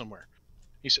knowledge somewhere?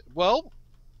 He said, well,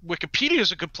 Wikipedia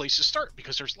is a good place to start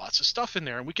because there's lots of stuff in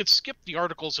there, and we could skip the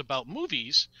articles about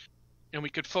movies and we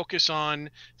could focus on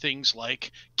things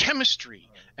like chemistry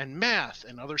and math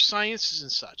and other sciences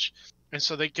and such. And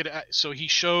so he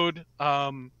showed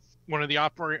one of the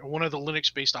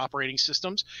Linux-based operating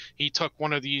systems. He took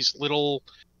one of these little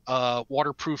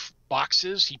waterproof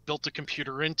boxes. He built a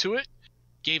computer into it,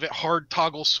 gave it hard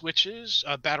toggle switches,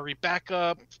 battery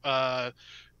backup,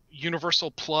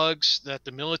 universal plugs that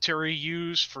the military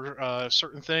use for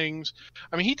certain things.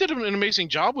 I mean, he did an amazing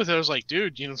job with it. I was like,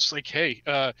 dude, it's like, hey,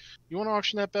 you want to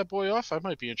auction that bad boy off? I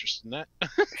might be interested in that.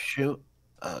 Shoot.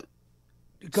 Go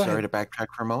Sorry ahead. to backtrack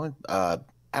for a moment.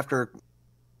 After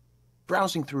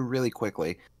browsing through really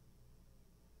quickly,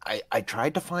 I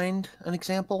tried to find an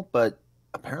example, but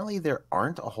apparently there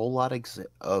aren't a whole lot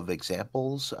of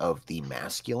examples of the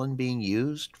masculine being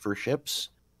used for ships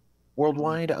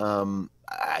worldwide.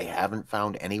 I haven't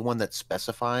found anyone that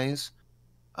specifies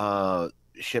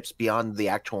ships beyond the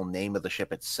actual name of the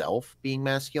ship itself being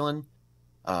masculine.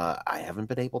 I haven't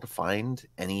been able to find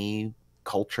any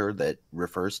culture that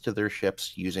refers to their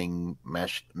ships using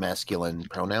masculine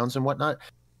pronouns and whatnot.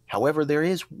 However, there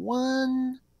is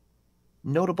one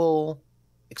notable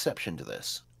exception to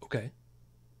this. Okay.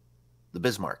 The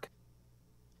Bismarck.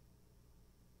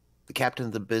 The captain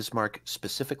of the Bismarck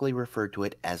specifically referred to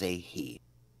it as a he.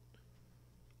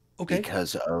 Okay.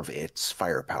 Because of its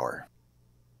firepower.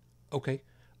 Okay.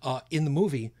 In the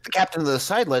movie, The captain of the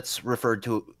Sidelets referred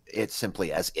to it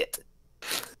simply as it.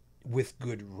 with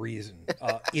good reason.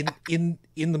 In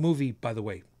the movie, by the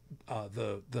way,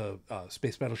 the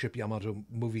space battleship Yamato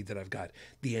movie that I've got,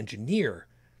 the engineer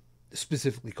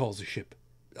specifically calls the ship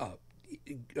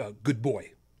good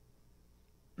boy.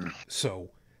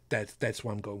 So that's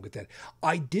why I'm going with that.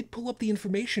 I did pull up the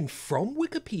information from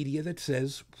Wikipedia that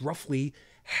says roughly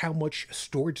how much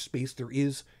storage space there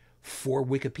is for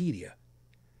Wikipedia.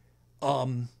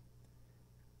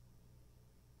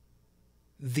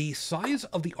 The size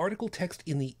of the article text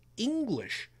in the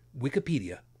English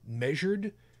Wikipedia,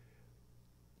 measured,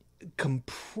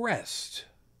 compressed.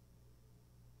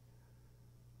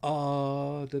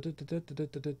 I'm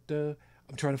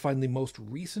trying to find the most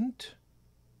recent.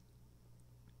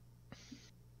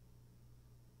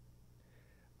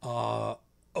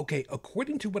 Okay,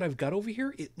 according to what I've got over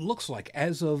here, it looks like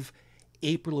as of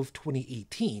April of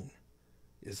 2018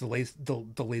 is the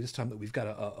latest time that we've got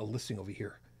a listing over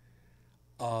here.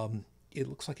 It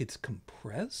looks like it's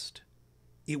compressed.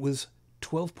 It was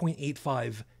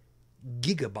 12.85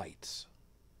 gigabytes.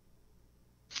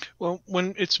 Well,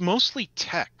 when it's mostly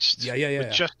text,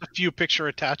 with just a few picture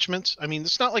attachments, I mean,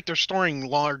 it's not like they're storing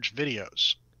large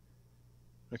videos.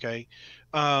 Okay,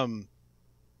 I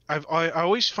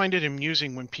always find it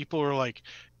amusing when people are like,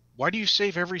 "Why do you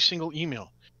save every single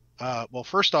email?" Well,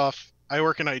 first off, I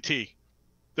work in IT.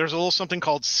 There's a little something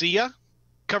called SIA,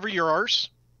 cover your arse.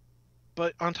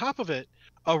 But on top of it,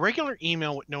 a regular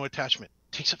email with no attachment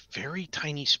takes up very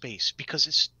tiny space because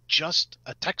it's just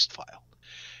a text file.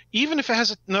 Even if it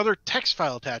has another text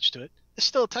file attached to it, it's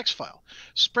still a text file.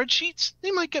 Spreadsheets,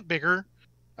 they might get bigger.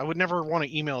 I would never want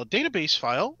to email a database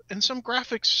file, and some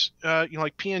graphics,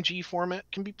 like PNG format,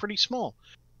 can be pretty small.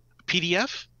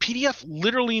 PDF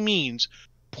literally means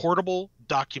portable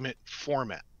document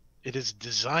format. It is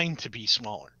designed to be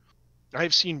smaller.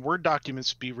 I've seen Word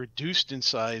documents be reduced in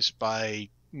size by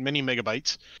many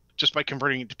megabytes just by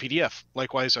converting it to PDF.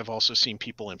 Likewise, I've also seen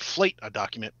people inflate a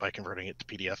document by converting it to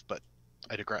PDF, but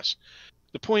I digress.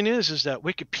 The point is that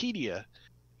Wikipedia,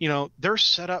 they're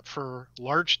set up for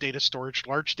large data storage,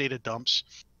 large data dumps.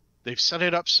 They've set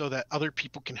it up so that other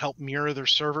people can help mirror their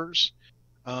servers.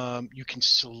 You can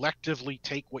selectively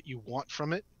take what you want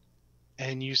from it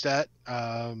and use that.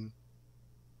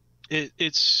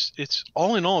 It's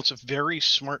all in all, it's a very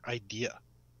smart idea.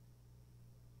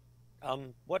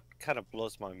 What kind of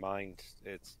blows my mind,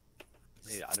 I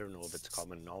don't know if it's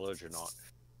common knowledge or not,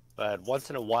 but once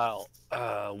in a while,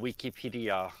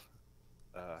 Wikipedia,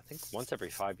 I think once every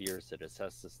 5 years, it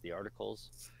assesses the articles,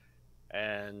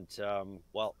 and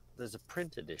there's a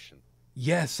print edition.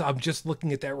 Yes, I'm just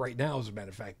looking at that right now, as a matter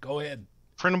of fact. Go ahead.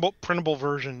 Printable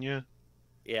version, yeah.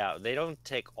 Yeah, they don't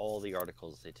take all the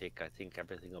articles. They take, I think,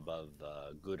 everything above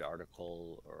good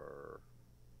article or...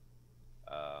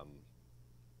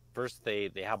 First, they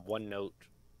have one note,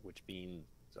 which means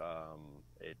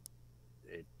it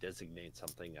designates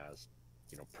something as,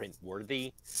 print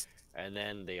worthy, and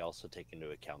then they also take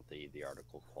into account the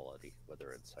article quality,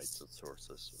 whether it cites its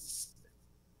sources,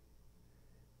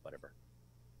 whatever.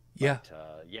 Yeah.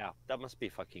 But, that must be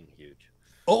fucking huge.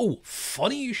 Oh,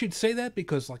 funny you should say that,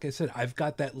 because like I said, I've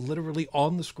got that literally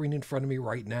on the screen in front of me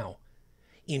right now.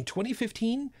 In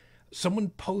 2015, someone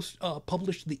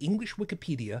published the English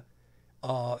Wikipedia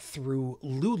through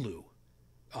Lulu,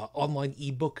 online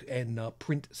ebook and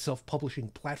print self-publishing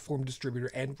platform distributor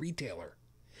and retailer.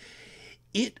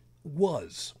 It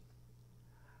was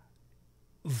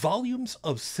volumes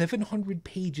of 700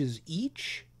 pages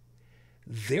each.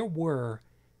 There were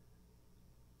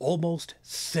almost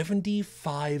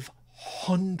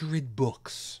 7,500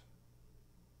 books.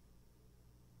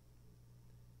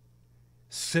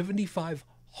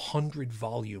 7,500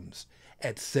 volumes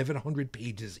at 700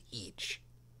 pages each.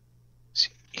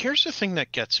 See, here's the thing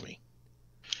that gets me.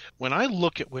 When I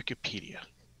look at Wikipedia,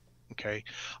 okay,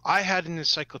 I had an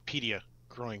encyclopedia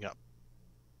growing up.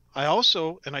 I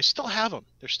also, and I still have them.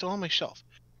 They're still on my shelf.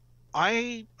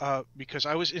 Because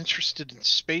I was interested in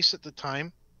space at the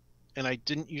time, and I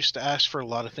didn't used to ask for a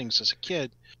lot of things as a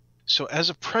kid. So as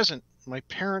a present, my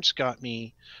parents got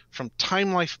me from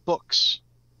Time Life Books,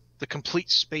 the complete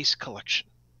space collection.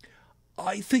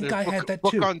 I think I had that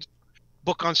too.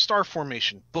 Book on star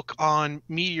formation, book on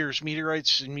meteors,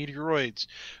 meteorites, and meteoroids,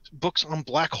 books on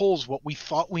black holes, what we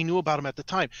thought we knew about them at the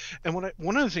time. And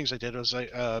one of the things I did was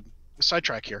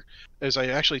sidetrack here, is I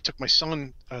actually took my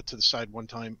son to the side one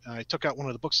time, and I took out one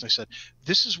of the books and I said,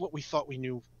 "This is what we thought we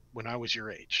knew when I was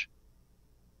your age.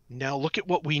 Now look at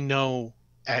what we know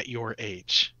at your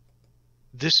age.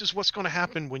 This is what's going to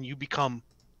happen when you become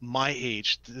my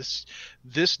age.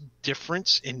 This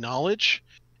difference in knowledge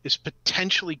is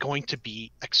potentially going to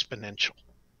be exponential."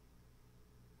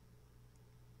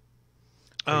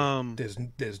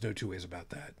 There's no two ways about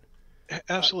that.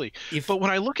 Absolutely. But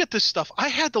when I look at this stuff, I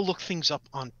had to look things up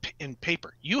in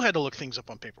paper. You had to look things up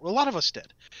on paper. A lot of us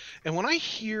did. And when I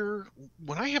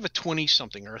have a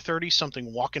 20-something or a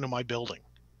 30-something walk into my building,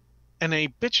 and they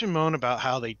bitch and moan about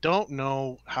how they don't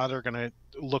know how they're going to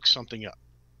look something up,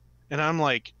 and I'm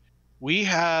like, we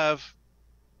have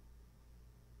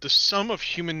the sum of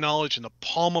human knowledge in the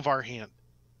palm of our hand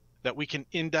that we can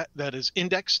that is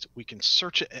indexed. We can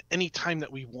search it at any time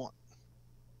that we want.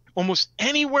 Almost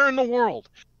anywhere in the world.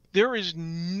 There is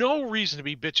no reason to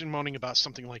be bitching and moaning about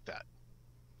something like that.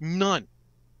 None.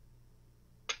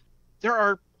 There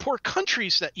are poor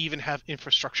countries that even have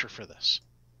infrastructure for this.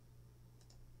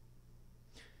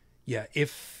 Yeah,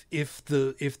 if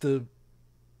the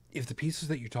pieces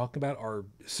that you're talking about are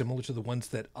similar to the ones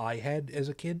that I had as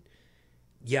a kid,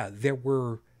 yeah, there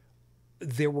were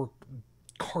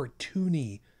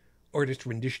cartoony artist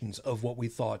renditions of what we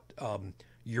thought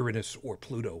Uranus or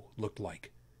Pluto looked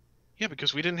like. Yeah,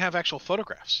 because we didn't have actual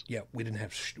photographs. Yeah, we didn't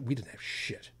have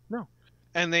shit. No.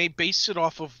 And they based it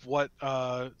off of what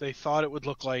they thought it would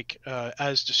look like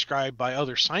as described by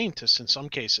other scientists in some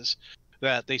cases,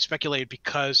 that they speculated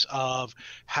because of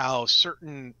how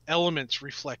certain elements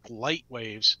reflect light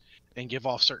waves and give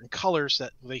off certain colors,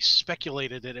 that they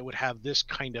speculated that it would have this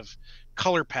kind of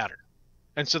color pattern.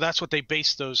 And so that's what they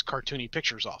based those cartoony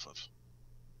pictures off of.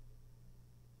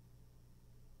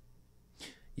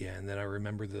 Yeah, and then I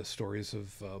remember the stories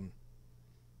of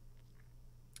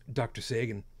Dr.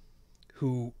 Sagan,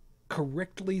 who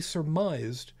correctly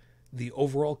surmised the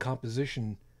overall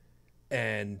composition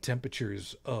and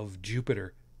temperatures of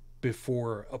Jupiter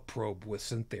before a probe was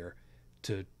sent there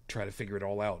to try to figure it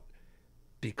all out,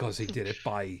 because he did it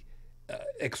by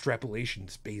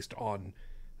extrapolations based on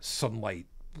sunlight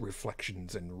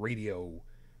reflections and radio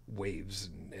waves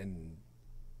and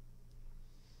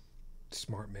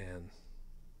smart man.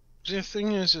 The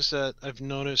thing is that I've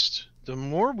noticed the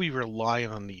more we rely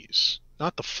on these,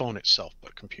 not the phone itself,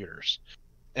 but computers,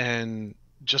 and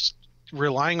just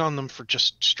relying on them for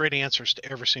just straight answers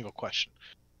to every single question,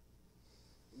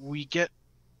 we get,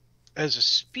 as a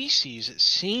species, it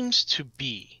seems to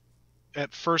be,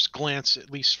 at first glance, at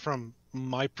least from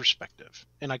my perspective,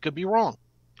 and I could be wrong,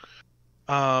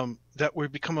 that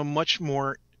we've become a much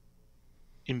more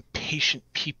impatient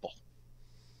people,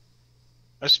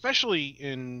 especially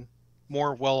in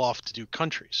more well-off to do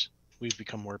countries. We've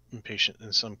become more impatient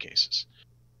in some cases.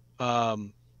 Why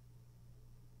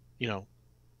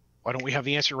don't we have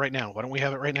the answer right now? Why don't we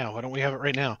have it right now? Why don't we have it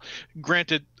right now?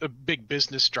 Granted, a big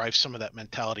business drives some of that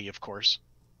mentality, of course.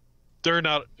 They're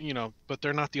not, but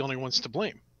they're not the only ones to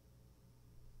blame.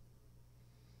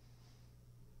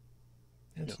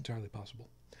 It's entirely possible.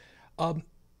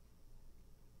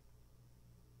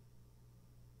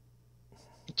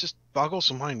 It just boggles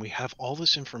the mind. We have all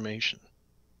this information.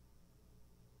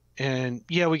 And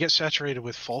yeah, we get saturated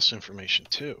with false information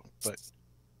too, but...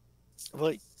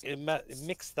 Well, it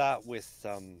mixed that with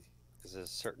there's a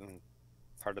certain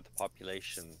part of the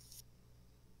population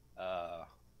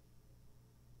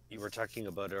you were talking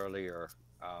about earlier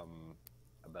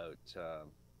about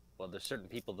there's certain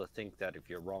people that think that if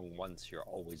you're wrong once, you're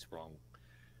always wrong,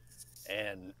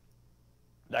 and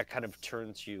that kind of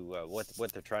turns you.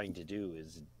 What they're trying to do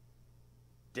is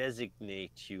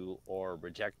designate you or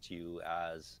reject you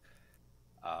as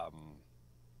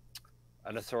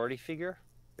an authority figure,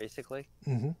 basically.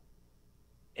 Mm-hmm.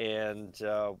 And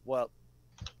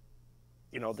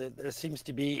there seems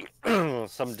to be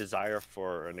some desire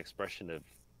for an expression of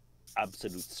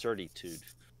absolute certitude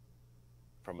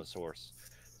from a source.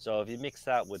 So if you mix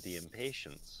that with the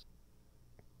impatience,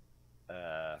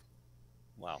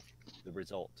 well, the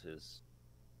result is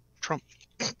Trump.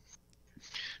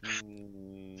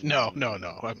 mm, No.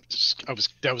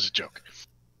 That was a joke.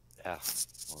 yeah.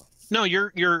 Well, No,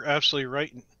 you're absolutely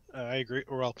right. I agree.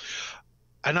 Well,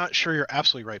 I'm not sure you're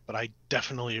absolutely right, but I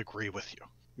definitely agree with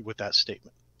you with that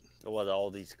statement. well,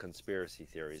 all these conspiracy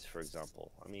theories, for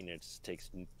example. I mean, it just takes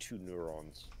 2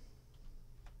 neurons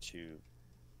to.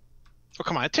 Oh,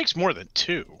 come on. It takes more than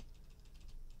 2.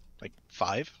 Like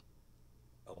 5?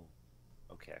 Oh,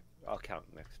 okay. I'll count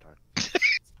next time.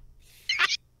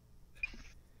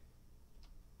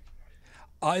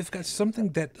 I've got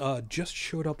something that just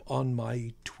showed up on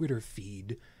my Twitter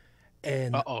feed,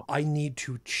 and Uh-oh. I need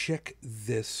to check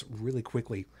this really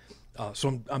quickly.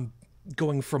 So I'm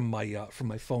going from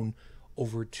my phone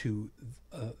over to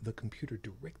the computer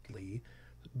directly,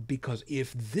 because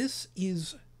if this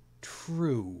is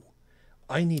true,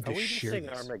 I need Are to we share missing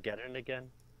this. Armageddon again?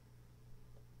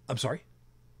 I'm sorry?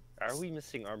 Are we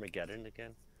missing Armageddon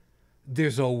again?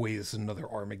 There's always another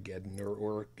Armageddon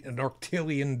or an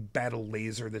Arctilian battle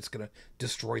laser that's going to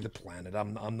destroy the planet.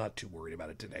 I'm not too worried about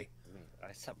it today.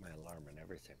 I set my alarm and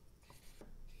everything.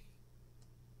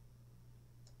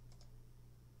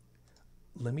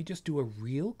 Let me just do a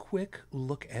real quick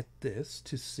look at this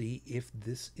to see if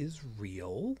this is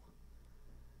real.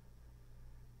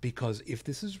 Because if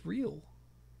this is real,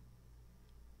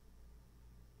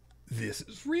 this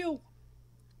is real.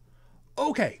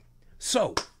 Okay,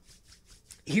 so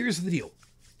here's the deal.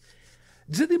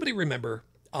 Does anybody remember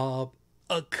a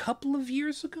couple of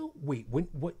years ago? Wait,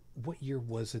 what year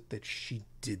was it that she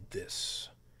did this?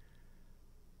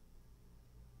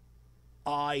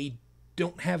 I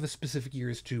don't have a specific year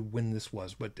as to when this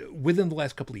was, but within the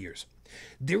last couple of years,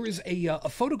 there is a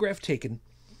photograph taken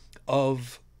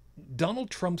of Donald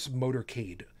Trump's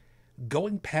motorcade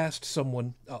going past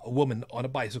someone, a woman on a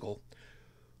bicycle,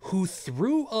 who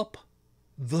threw up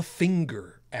the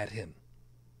finger at him.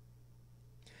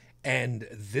 And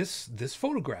this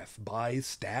photograph by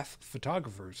staff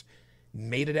photographers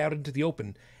made it out into the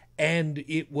open, and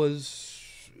it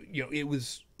was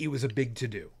a big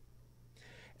to-do.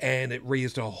 And it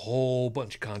raised a whole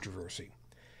bunch of controversy.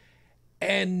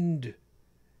 And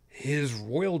his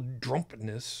royal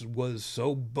drunkenness was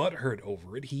so butthurt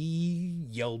over it, he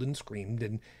yelled and screamed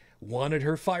and wanted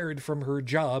her fired from her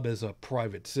job as a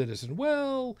private citizen.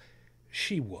 Well,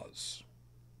 she was.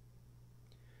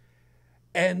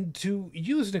 And to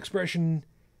use an expression,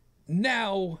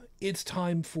 now it's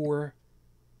time for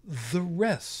the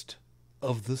rest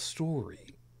of the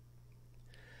story.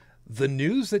 The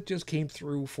news that just came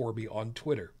through for me on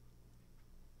Twitter.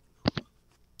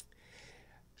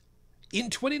 In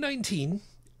 2019,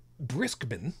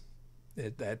 Briskman,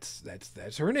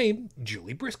 that's her name,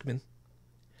 Julie Briskman,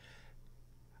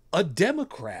 a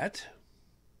Democrat,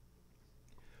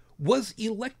 was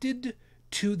elected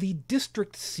to the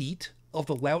district seat of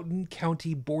the Loudoun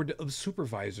County Board of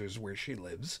Supervisors, where she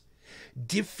lives,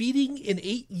 defeating an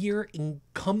 8-year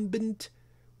incumbent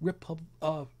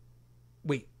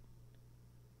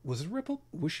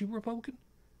was she Republican?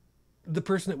 The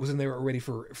person that was in there already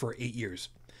for 8 years.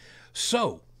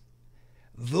 So,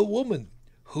 the woman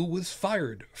who was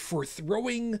fired for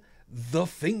throwing the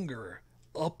finger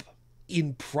up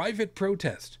in private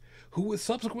protest, who was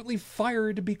subsequently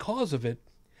fired because of it,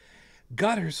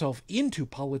 got herself into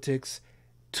politics,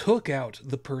 took out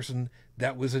the person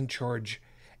that was in charge,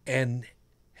 and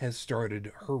has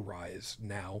started her rise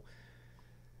now.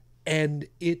 And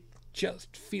it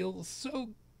just feels so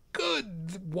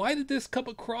good. Why did this come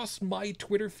across my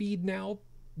Twitter feed now?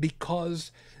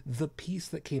 Because the piece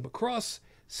that came across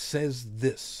says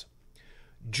this.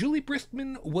 Julie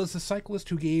Briskman was the cyclist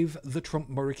who gave the Trump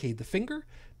motorcade the finger.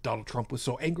 Donald Trump was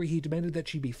so angry he demanded that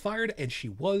she be fired, and she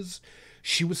was.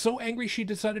 She was so angry she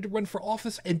decided to run for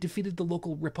office and defeated the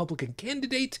local Republican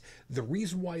candidate. The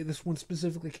reason why this one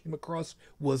specifically came across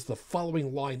was the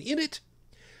following line in it.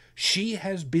 She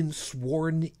has been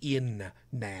sworn in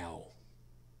now.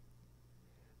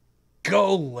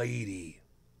 Go, lady.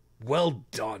 Well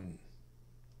done.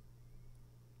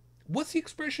 What's the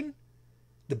expression?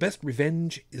 The best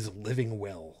revenge is living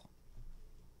well.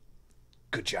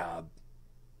 Good job.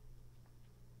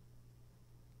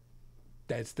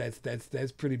 That's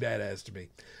pretty badass to me.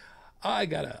 I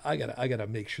gotta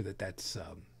make sure that's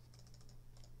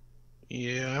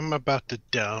Yeah, I'm about to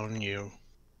down you.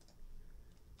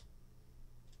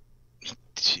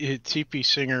 TP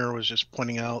Singer was just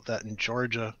pointing out that in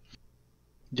Georgia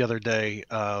the other day,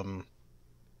 a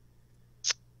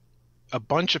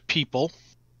bunch of people,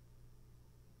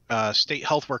 state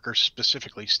health workers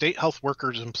specifically, state health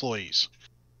workers employees,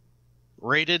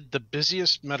 raided the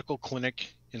busiest medical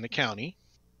clinic in the county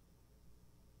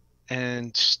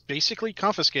and basically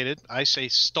confiscated, I say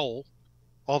stole,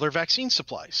 all their vaccine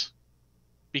supplies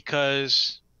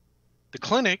because the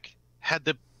clinic had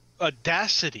the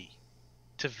audacity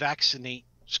to vaccinate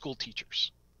school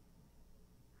teachers.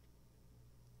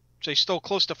 They stole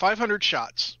close to 500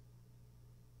 shots,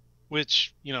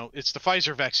 which, you know, it's the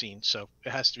Pfizer vaccine, so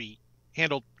it has to be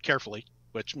handled carefully,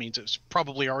 which means it's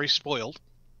probably already spoiled.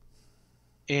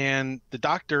 And the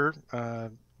doctor,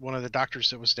 one of the doctors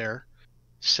that was there,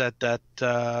 said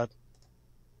that,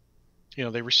 you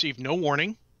know, they received no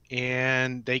warning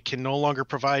and they can no longer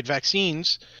provide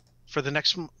vaccines for the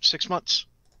next 6 months.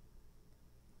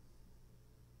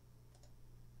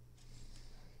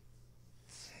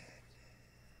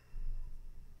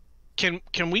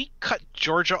 Can we cut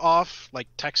Georgia off like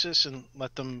Texas and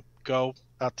let them go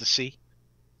out to sea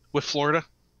with Florida?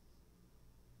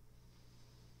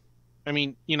 I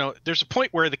mean, you know, there's a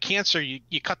point where the cancer,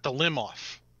 you cut the limb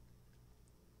off.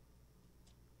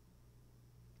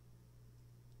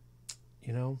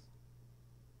 You know,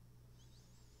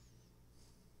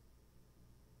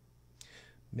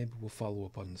 maybe we'll follow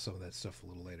up on some of that stuff a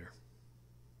little later.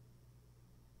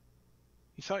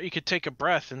 You thought you could take a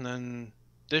breath and then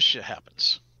this shit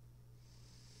happens.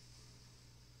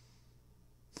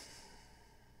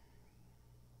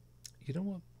 You know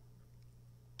what?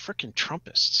 Frickin'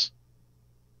 Trumpists.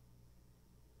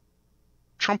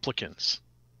 Trumplicans.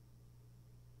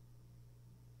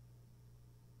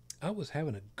 I was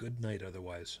having a good night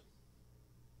otherwise.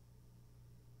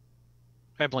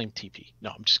 I blame TP.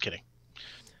 No, I'm just kidding.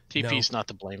 TP's not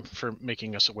to blame for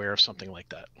making us aware of something like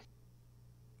that.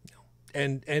 No.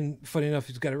 And funny enough,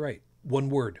 he's got it right.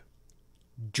 One word.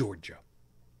 Georgia.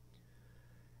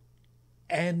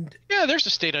 And yeah, there's a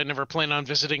state I never plan on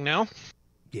visiting now.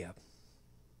 Yeah.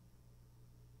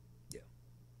 Yeah.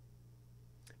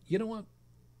 You know what?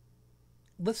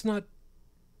 Let's not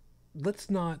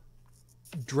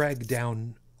drag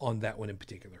down on that one in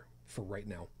particular for right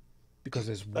now. Because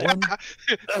there's one...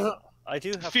 I do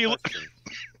have a question.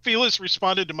 Phyllis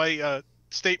responded to my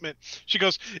statement. She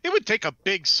goes, it would take a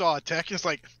big saw attack. It's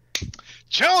like,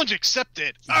 challenge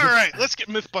accepted. All right, let's get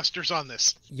Mythbusters on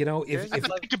this. You know, if I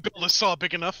think you could build a saw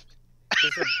big enough.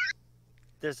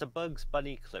 There's a Bugs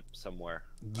Bunny clip somewhere.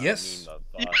 Yes. A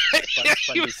meme of Bugs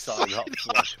Bunny sawing up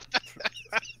flesh.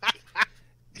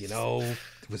 You know,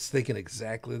 was thinking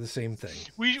exactly the same thing.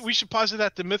 We should posit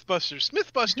that to Mythbusters.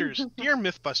 Mythbusters, dear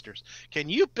Mythbusters, can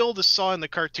you build a saw in the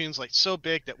cartoons like so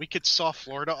big that we could saw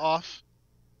Florida off?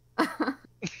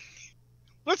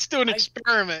 Let's do an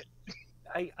experiment.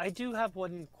 I do have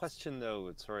one question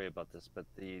though. Sorry about this, but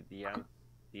the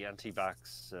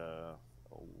anti-vax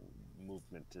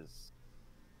movement is.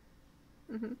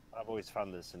 Mm-hmm. I've always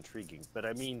found this intriguing, but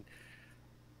I mean,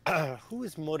 who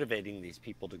is motivating these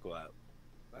people to go out?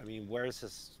 I mean, where's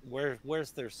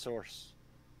their source?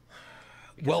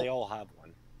 Because they all have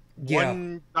one. Yeah.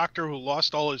 One doctor who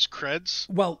lost all his creds.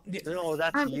 Well, no,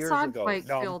 that's years ago.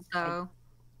 Wakefield, though.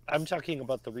 I'm talking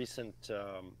about the recent,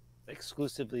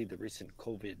 exclusively the recent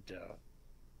COVID.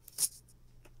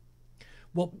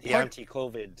 The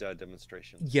anti-COVID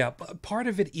demonstrations. Yeah, part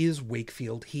of it is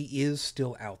Wakefield. He is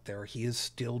still out there. He is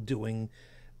still doing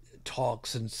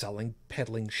talks and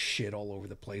peddling shit all over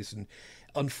the place. And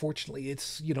unfortunately,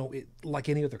 it's, you know, like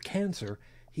any other cancer,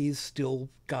 he's still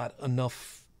got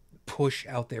enough push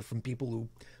out there from people who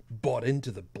bought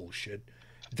into the bullshit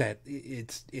that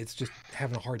it's just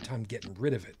having a hard time getting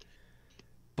rid of it.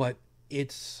 But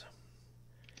it's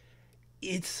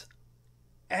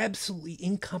absolutely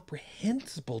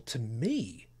incomprehensible to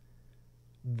me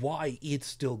why it's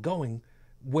still going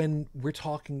when we're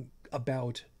talking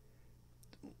about,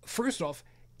 first off,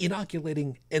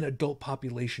 inoculating an adult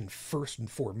population first and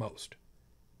foremost.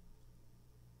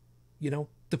 You know,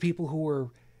 the people who are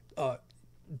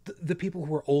the people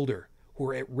who are older, who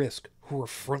are at risk, who are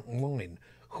front line,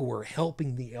 who are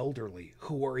helping the elderly,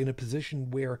 who are in a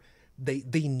position where they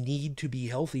need to be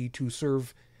healthy to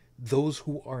serve those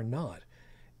who are not.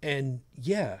 And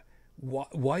yeah,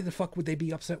 why the fuck would they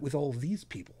be upset with all of these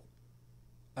people?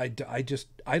 I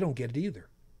don't get it either.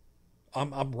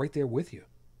 I'm right there with you.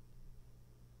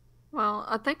 Well,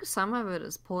 I think some of it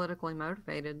is politically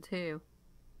motivated too.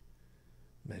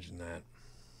 Imagine that.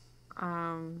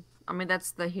 I mean,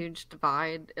 that's the huge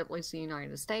divide, at least in the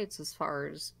United States, as far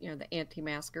as, you know, the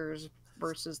anti-maskers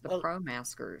versus the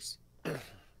pro-maskers.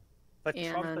 But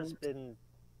Trump has been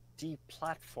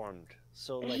deplatformed,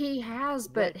 so like, he has,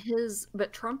 but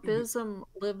Trumpism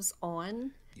lives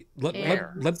on. Let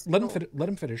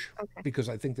him finish, okay. Because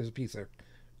I think there's a piece there.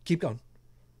 Keep going.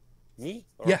 Me?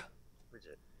 Yeah.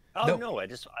 Brigid? Oh No. no, I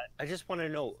just want to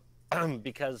know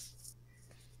because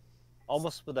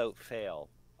almost without fail,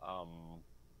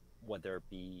 whether it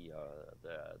be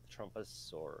the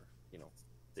Trumpists or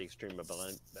the extreme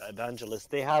evangelists,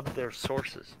 they have their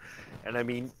sources, and I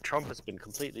mean Trump has been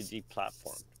completely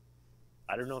deplatformed.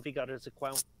 I don't know if he got his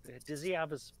account. Does he have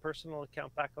his personal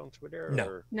account back on Twitter? No.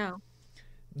 Or... No.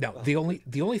 No, Oh,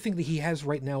 the only thing that he has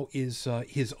right now is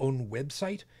his own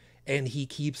website, and he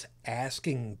keeps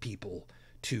asking people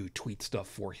to tweet stuff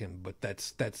for him. But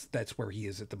that's where he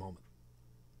is at the moment.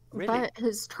 Really? But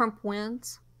his Trump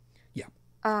wins. Yeah.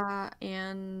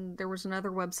 And there was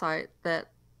another website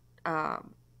that, Yeah,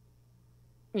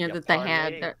 that they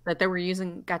had Parlay. that they were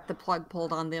using, got the plug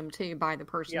pulled on them too by the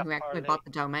person Yeah, who actually Parlay. bought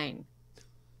the domain.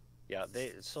 Yeah,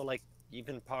 so like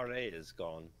even Parlay is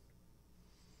gone,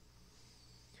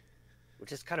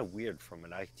 which is kind of weird from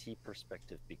an IT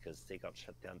perspective because they got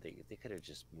shut down. They could have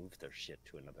just moved their shit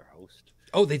to another host.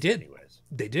 Oh, they did. Anyways.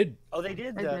 They did. Oh, they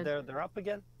did. They did. They're up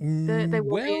again. They will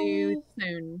Well, be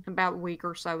soon, about a week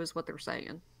or so is what they're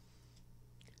saying.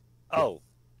 Oh,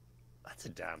 that's a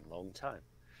damn long time.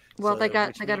 Well, So they got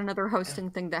which they got mean- another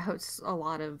hosting thing that hosts a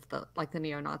lot of the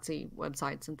neo-Nazi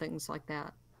websites and things like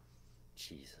that.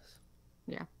 Jesus.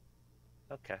 Yeah.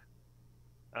 Okay.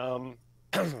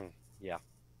 Yeah.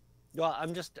 Well,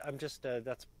 I'm just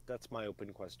that's my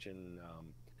open question,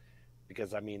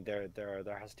 because I mean there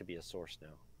has to be a source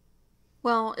now.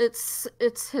 Well, it's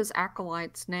his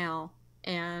acolytes now,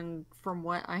 and from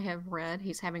what I have read,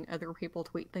 he's having other people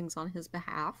tweet things on his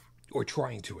behalf, or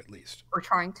trying to at least. or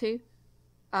trying to.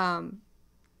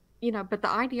 But the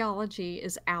ideology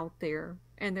is out there,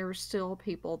 and there are still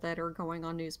people that are going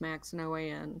on Newsmax and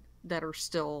OAN that are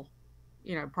still,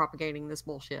 propagating this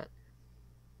bullshit.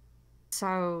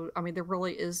 So, I mean, there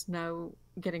really is no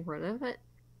getting rid of it.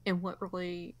 And what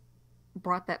really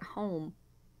brought that home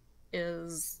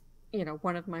is,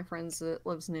 one of my friends that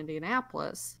lives in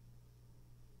Indianapolis,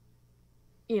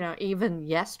 even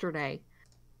yesterday,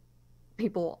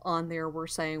 people on there were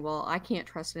saying, well, I can't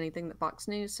trust anything that Fox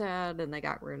News said, and they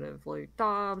got rid of Luke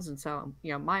Dobbs, and so,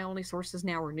 my only sources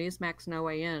now are Newsmax and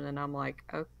OAN, and I'm like,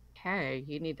 okay,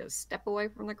 you need to step away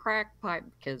from the crack pipe,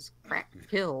 because crack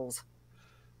kills.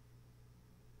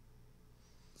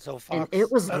 So Fox, And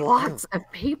it was lots of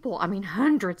people, I mean,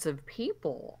 hundreds of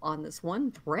people on this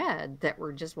one thread that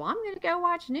were just, well, I'm going to go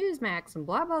watch Newsmax and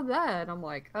blah, blah, blah. And I'm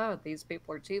like, oh, these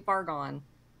people are too far gone.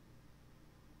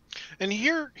 And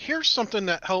here's something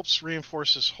that helps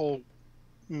reinforce this whole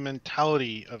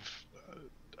mentality of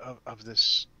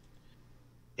this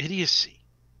idiocy.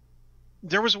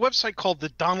 There was a website called the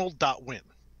Donald.win,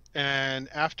 and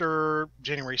after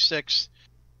January 6th,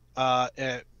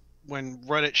 when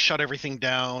Reddit shut everything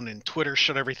down and Twitter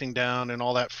shut everything down and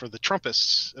all that for the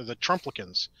Trumpists, the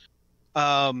Trumplicans,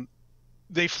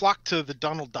 they flocked to the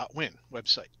Donald.win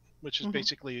website, which is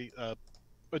basically a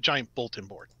giant bulletin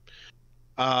board.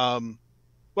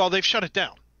 Well, they've shut it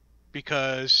down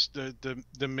because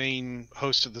the main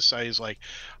host of the site is like,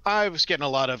 I was getting a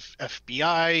lot of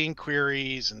FBI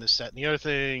inquiries and this, that, and the other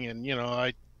thing, and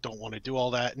I don't want to do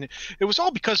all that. And it was all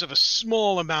because of a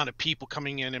small amount of people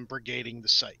coming in and brigading the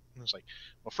site. And I was like,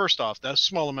 well, first off, that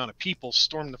small amount of people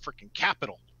stormed the freaking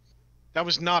Capitol. That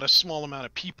was not a small amount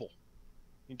of people.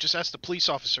 You just ask the police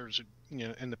officers,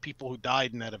 and the people who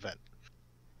died in that event.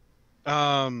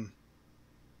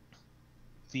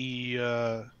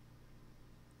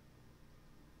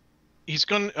 He's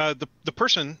going the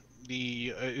person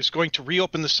is going to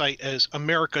reopen the site as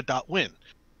America.win.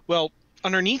 Well,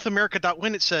 underneath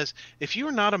America.win, it says, if you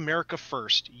are not America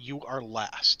first, you are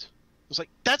last. It's like,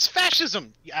 that's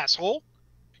fascism, you asshole.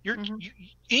 You,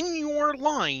 in your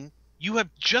line, you have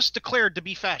just declared to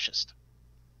be fascist.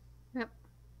 Yep.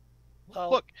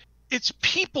 Well, look, it's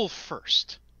people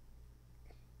first.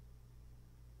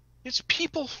 It's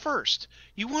people first.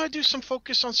 You want to do some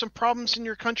focus on some problems in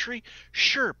your country?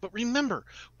 Sure, but remember,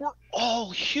 we're all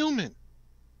human.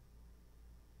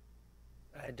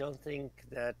 I don't think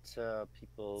that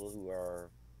people who are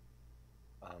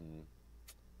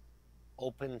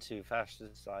open to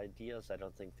fascist ideas, I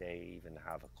don't think they even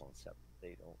have a concept.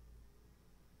 They don't.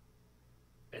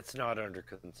 It's not under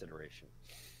consideration.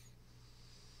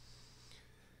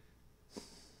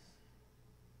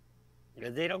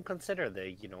 They don't consider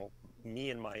me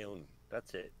and my own.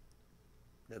 That's it.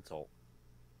 That's all.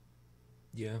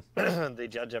 Yeah. They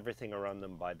judge everything around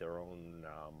them by their own.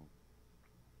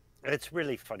 It's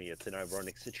really funny. It's an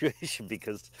ironic situation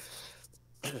because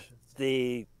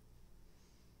their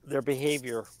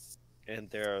behavior and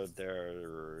their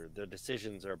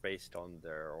decisions are based on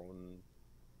their own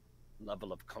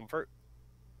level of comfort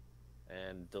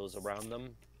and those around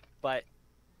them. But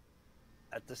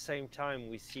at the same time,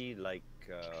 we see like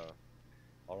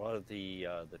a lot of the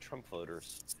Trump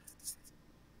voters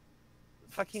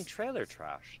fucking trailer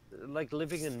trash, like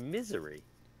living in misery.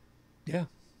 Yeah.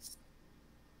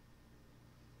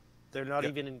 They're not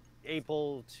Yep. even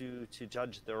able to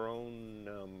judge their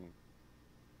own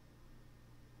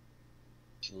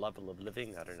level of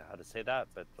living. I don't know how to say that,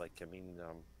 but like, I mean,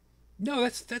 No,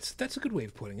 that's a good way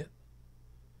of putting it.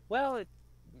 well, it,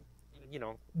 you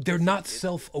know, They're it's- not it-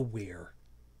 self-aware.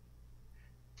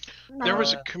 There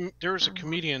was No. a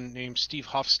comedian named Steve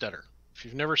Hofstetter. If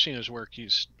you've never seen his work,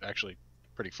 he's actually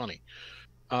pretty funny.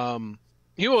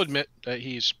 He will admit that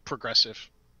he's progressive,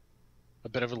 a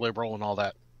bit of a liberal and all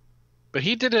that. But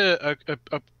he did a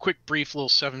quick, brief little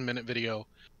 7-minute video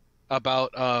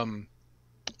about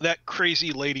that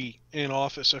crazy lady in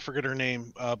office. I forget her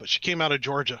name, but she came out of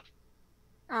Georgia.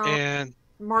 Oh, And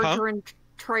Margarine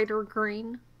Trader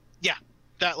Green.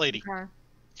 that lady. Okay.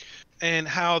 And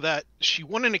how that she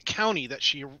won in a county that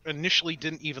she initially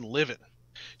didn't even live in.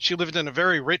 She lived in a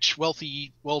very rich,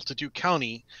 wealthy, well-to-do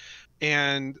county.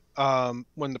 And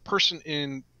when the person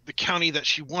in the county that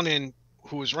she won in,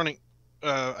 who was running,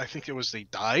 I think it was they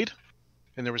died,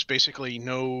 and there was basically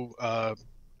no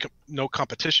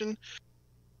competition.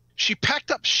 She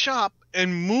packed up shop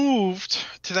and moved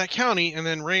to that county and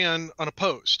then ran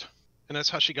unopposed, and that's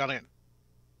how she got in.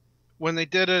 When they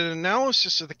did an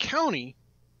analysis of the county,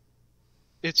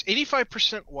 it's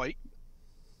 85% white,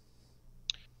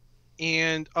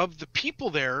 and of the people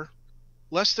there,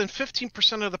 less than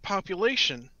 15% of the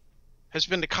population has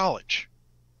been to college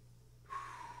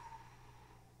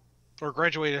or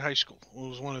graduated high school. It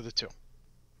was one of the two.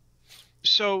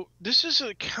 So this is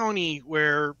a county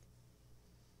where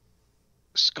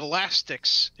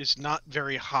scholastics is not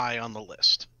very high on the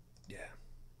list. Yeah.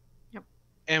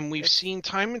 And we've seen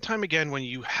time and time again, when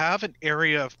you have an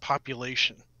area of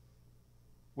population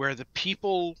where the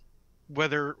people,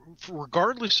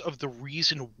 regardless of the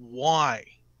reason why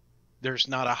there's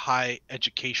not a high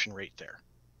education rate there,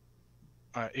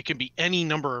 it can be any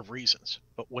number of reasons,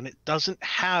 but when it doesn't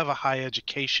have a high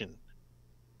education,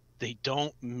 they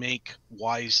don't make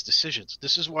wise decisions.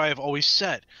 This is why I've always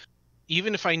said,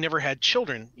 even if I never had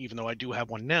children, even though I do have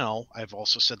one now, I've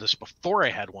also said this before I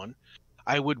had one,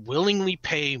 I would willingly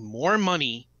pay more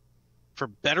money for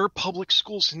better public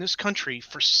schools in this country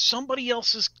for somebody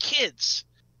else's kids,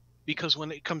 because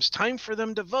when it comes time for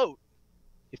them to vote,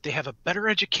 if they have a better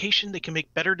education, they can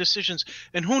make better decisions.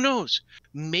 And who knows,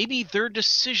 maybe their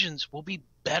decisions will be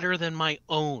better than my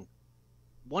own.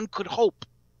 One could hope.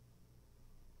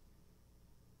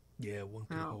 Yeah, one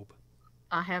could Well, hope.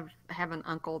 I have an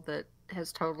uncle that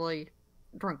has totally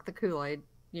drunk the Kool-Aid,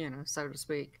 so to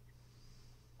speak.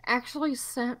 Actually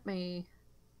sent me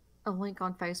a link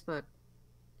on Facebook,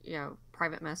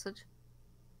 private message,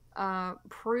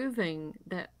 proving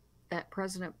that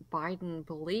President Biden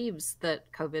believes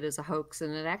that COVID is a hoax,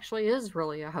 and it actually is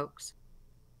really a hoax.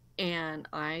 And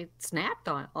I snapped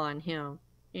on him.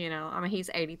 I mean, he's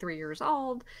 83 years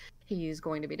old. He's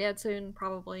going to be dead soon,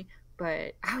 probably.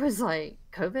 But I was like,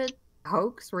 COVID?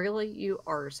 Hoax? Really? You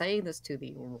are saying this to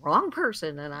the wrong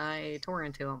person. And I tore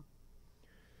into him.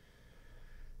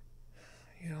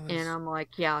 And I'm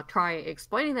like, yeah, try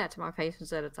explaining that to my patients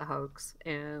that it's a hoax.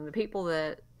 And the people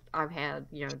that I've had,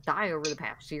 die over the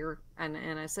past year. And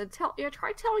I said,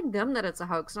 try telling them that it's a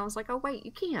hoax. And I was like, oh, wait,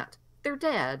 you can't. They're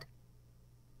dead.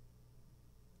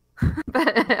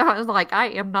 But I was like, I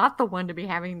am not the one to be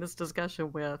having this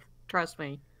discussion with. Trust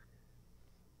me.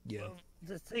 Yeah. Well,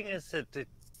 the thing is that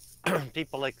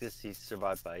people like this, he's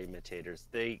survived by imitators.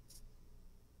 They're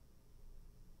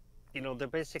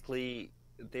basically,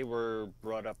 they were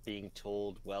brought up being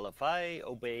told, well, if I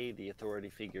obey the authority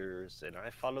figures and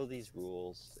I follow these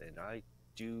rules and I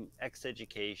do X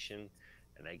education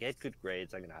and I get good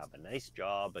grades, I'm going to have a nice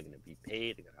job, I'm going to be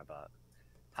paid, I'm going to have a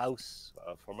house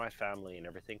for my family and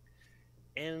everything.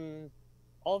 And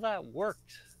all that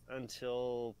worked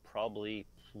until probably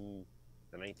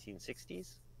the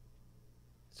 1960s.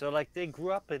 So like they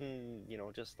grew up in,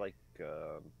 just like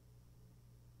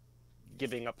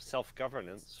giving up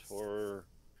self-governance for,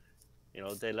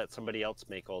 they let somebody else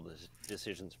make all the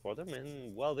decisions for them,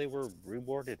 and well, they were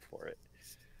rewarded for it.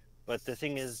 But the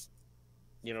thing is,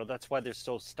 that's why they're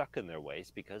so stuck in their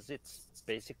ways, because it's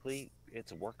basically,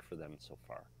 it's worked for them so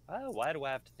far. Why do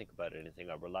I have to think about anything?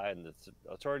 I rely on the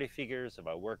authority figures. If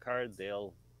I work hard,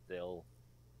 they'll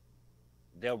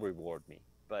reward me.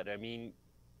 But I mean,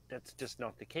 that's just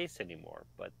not the case anymore.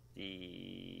 But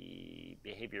the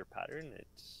behavior pattern,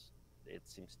 it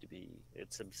seems to be,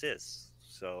 it subsists.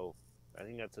 So I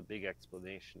think that's a big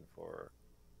explanation for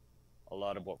a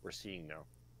lot of what we're seeing now.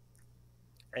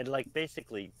 And like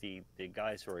basically the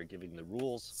guys who are giving the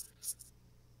rules,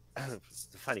 it's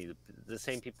funny, the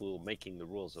same people making the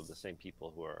rules are the same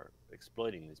people who are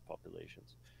exploiting these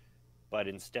populations. But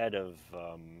instead of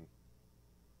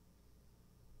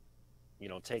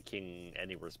taking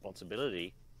any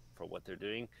responsibility for what they're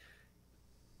doing,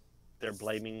 they're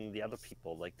blaming the other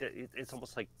people. Like it's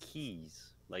almost like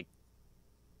keys. Like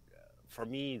for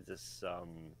me, this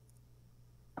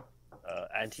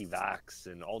anti-vax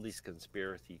and all these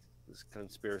conspiracy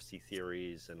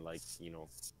theories and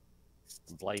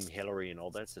blame Hillary and all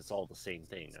that, it's all the same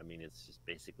thing. I mean, it's just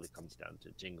basically comes down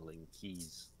to jingling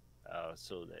keys,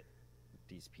 so that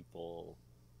these people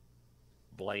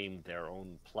blame their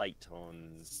own plight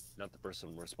on not the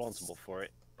person responsible for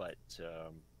it, but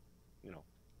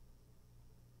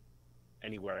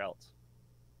anywhere else.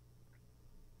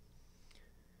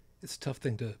 It's a tough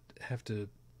thing to have to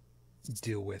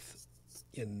deal with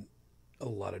in a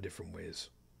lot of different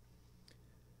ways.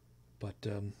 But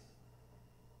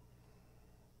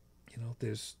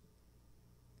there's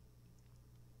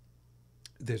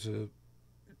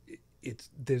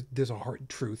a hard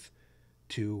truth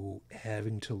to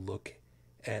having to look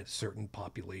at certain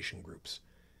population groups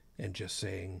and just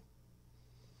saying,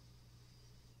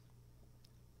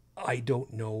 I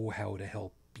don't know how to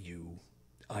help you.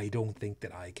 I don't think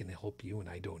that I can help you, and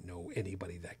I don't know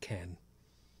anybody that can.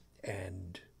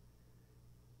 And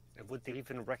would they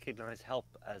even recognize help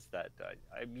as that?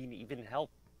 I mean, even help.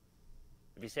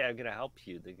 If you say, I'm going to help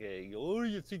you, they go, oh,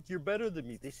 you think you're better than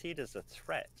me. They see it as a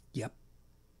threat. Yep.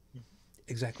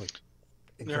 Exactly.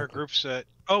 There are groups that,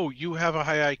 oh, you have a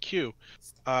high IQ.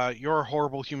 You're a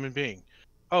horrible human being.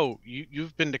 Oh,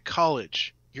 you've been to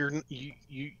college. You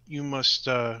must,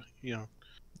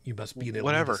 You must be an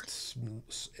whatever.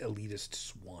 elitist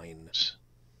swine.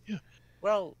 Yeah.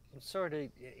 Well, sort of,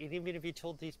 even if you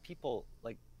told these people,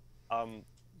 like,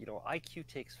 IQ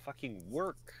takes fucking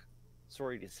work,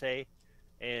 sorry to say,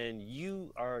 and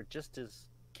you are just as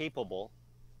capable,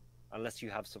 unless you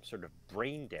have some sort of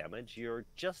brain damage, you're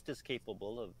just as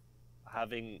capable of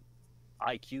having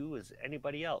IQ as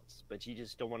anybody else, but you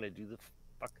just don't want to do the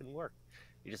fucking work.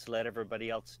 You just let everybody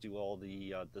else do all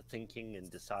the thinking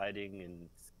and deciding and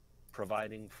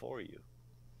providing for you.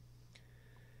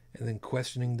 And then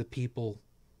questioning the people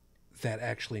that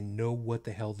actually know what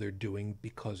the hell they're doing,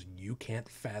 because you can't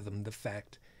fathom the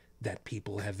fact that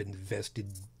people have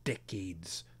invested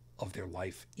decades of their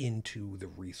life into the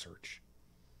research.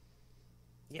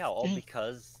 Yeah, all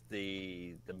because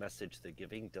the message they're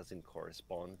giving doesn't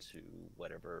correspond to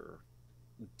whatever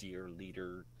dear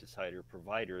leader, decider,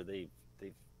 provider they've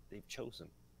chosen.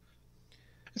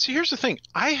 And see, here's the thing.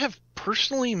 I have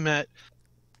personally met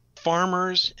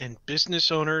farmers and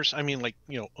business owners. I mean,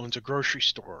 owns a grocery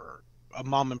store, a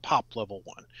mom and pop level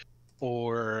one,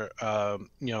 or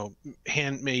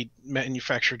handmade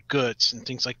manufactured goods and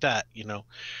things like that.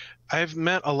 I've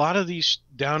met a lot of these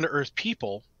down to earth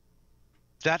people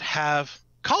that have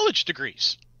college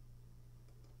degrees,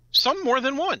 some more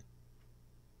than one,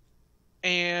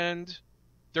 and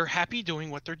they're happy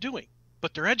doing what they're doing,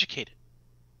 but they're educated.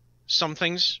 Some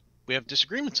things we have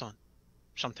disagreements on,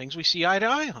 some things we see eye to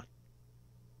eye on,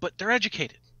 but they're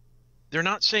educated. They're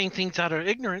not saying things out of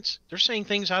ignorance. They're saying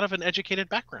things out of an educated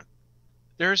background.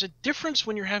 There's a difference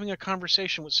when you're having a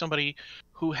conversation with somebody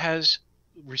who has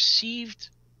received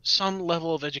some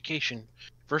level of education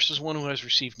versus one who has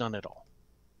received none at all.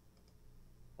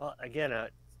 Well, again,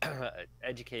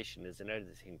 education is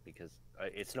another thing, because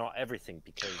it's not everything.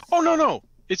 Because no,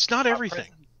 it's not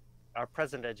everything. Our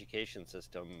present education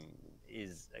system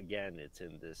is, again, it's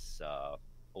in this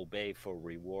obey for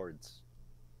rewards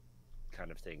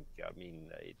kind of thing. I mean,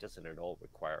 it doesn't at all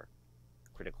require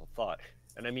critical thought.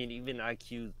 And I mean, even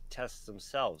IQ tests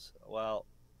themselves, well,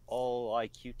 all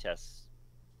IQ tests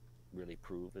really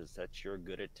prove is that you're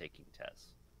good at taking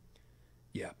tests.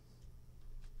 Yeah.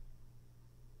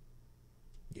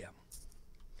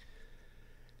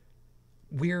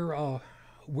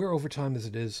 We're over time as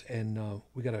it is, and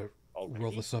we gotta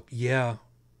roll this up. Yeah.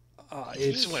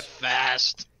 It went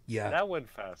fast. Yeah. That went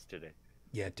fast today.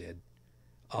 Yeah, it did.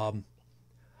 I'm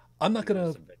not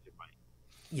gonna.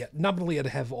 Yeah, normally I'd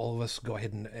have all of us go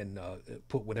ahead and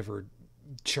put whatever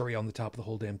cherry on the top of the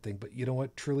whole damn thing, but you know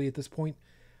what? Truly, at this point,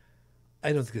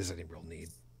 I don't think there's any real need.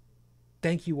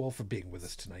 Thank you all for being with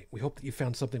us tonight. We hope that you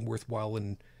found something worthwhile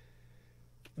in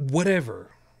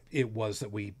whatever it was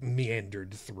that we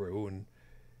meandered through, and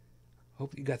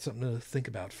hope you got something to think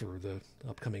about for the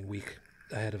upcoming week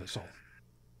ahead of us all.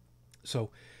 So,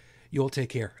 you all take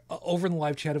care. Over in the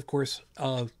live chat, of course,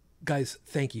 guys,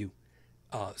 thank you.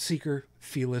 Seeker,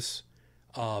 Felis,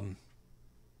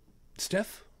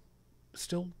 Steph,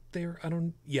 still there? I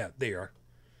don't... Yeah, they are.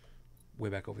 Way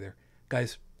back over there.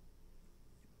 Guys,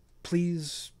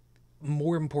 please,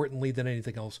 more importantly than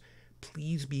anything else,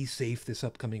 please be safe this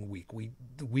upcoming week.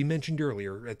 We mentioned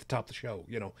earlier at the top of the show,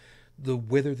 you know, the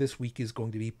weather this week is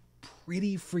going to be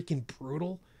pretty freaking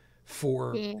brutal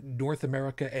for North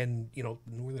America and, you know,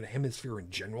 the Northern Hemisphere in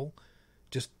general.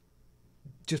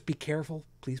 Just be careful.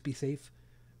 Please be safe.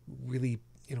 Really,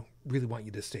 you know, really want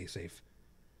you to stay safe.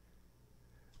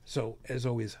 So, as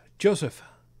always, Joseph,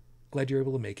 glad you're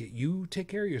able to make it. You take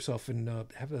care of yourself and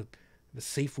have a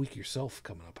safe week yourself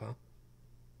coming up, huh?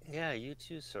 Yeah, you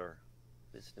too, sir.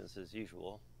 Business as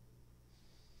usual.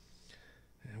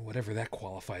 And whatever that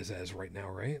qualifies as right now,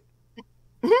 right?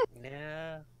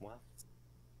 Yeah, well,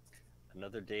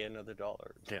 another day, another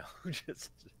dollar. No,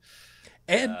 just...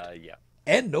 And yeah.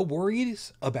 And no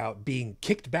worries about being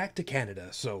kicked back to Canada.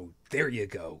 So there you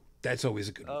go. That's always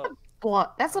a good one.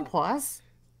 That's a plus.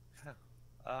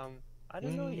 I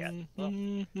don't know yet. Well,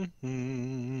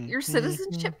 your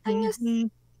citizenship thing is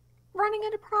running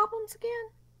into problems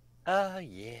again?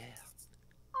 Yeah.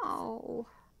 Oh.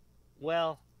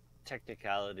 Well,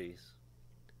 technicalities.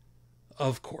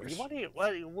 Of course.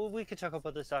 Well, we could talk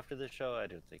about this after the show. I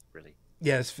don't think really.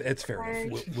 Yes, it's fair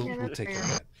enough. We'll take care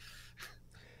of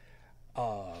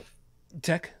that.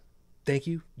 Tech, thank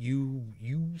you.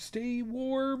 You stay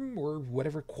warm or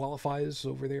whatever qualifies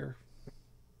over there.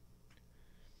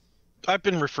 I've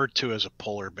been referred to as a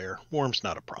polar bear. Warm's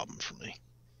not a problem for me.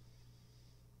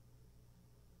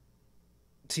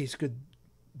 See, it's good.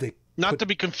 Not to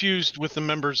be confused with the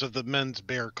members of the Men's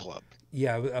Bear Club.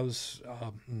 Yeah, I was.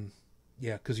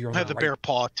 Yeah, because you're on. I have the bear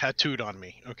paw tattooed on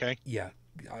me. Okay. Yeah,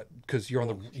 because you're on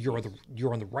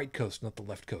the right coast, not the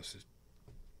left coast. It's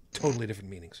totally different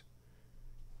meanings.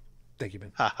 Thank you,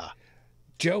 man. Haha.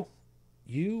 Joe,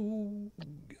 you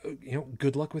know,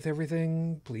 good luck with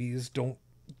everything. Please don't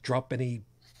drop any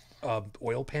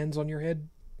oil pans on your head.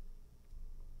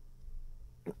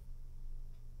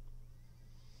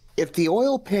 If the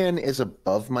oil pan is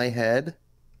above my head,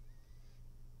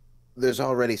 there's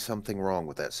already something wrong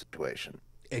with that situation.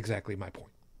 Exactly my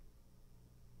point.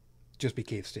 Just be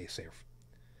safe, stay safe.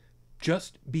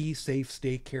 Just be safe,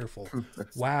 stay careful.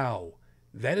 Wow.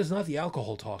 That is not the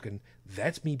alcohol talking.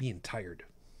 That's me being tired.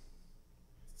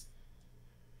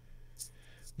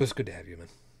 But it's good to have you, man.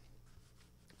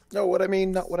 No, what I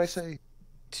mean, not what I say.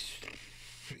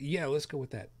 Yeah, let's go with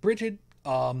that. Brigid,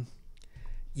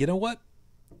 you know what?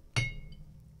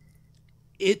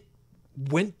 It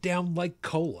went down like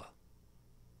cola.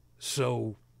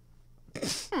 So,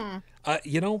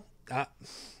 you know,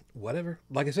 whatever.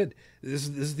 Like I said, this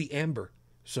is the amber.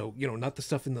 So, you know, not the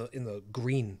stuff in the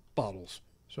green bottles.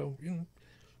 So, you know,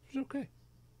 it's okay.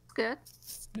 It's good.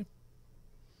 Yeah.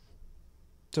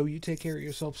 So you take care of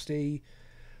yourself.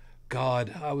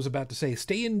 God, I was about to say,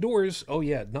 stay indoors. Oh,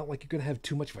 yeah, not like you're going to have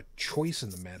too much of a choice in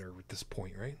the matter at this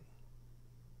point, right?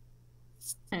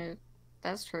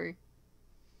 That's true.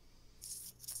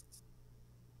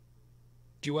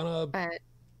 Do you want to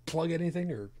plug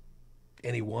anything or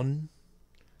anyone?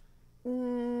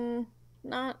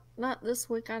 Not this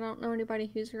week. I don't know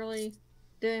anybody who's really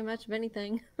doing much of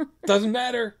anything. Doesn't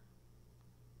matter.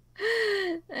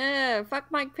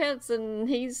 Fuck Mike Pence, and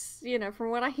he's, you know,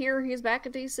 from what I hear, he's back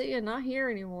at DC and not here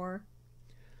anymore.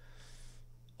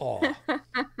 Oh.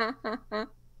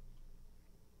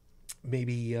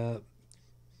 Maybe the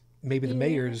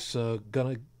mayor's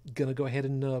gonna go ahead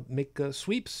and make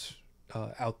sweeps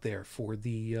out there for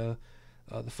the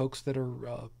folks that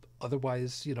are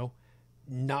otherwise, you know,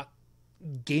 not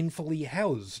gainfully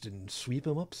housed, and sweep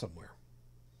them up somewhere.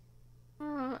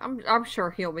 I'm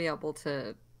sure he'll be able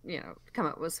to, you know, come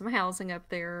up with some housing up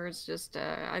there. It's just,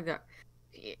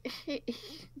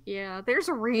 yeah, there's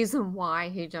a reason why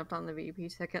he jumped on the VP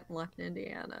ticket and left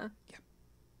Indiana. Yeah.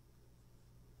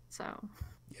 So,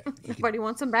 yeah, everybody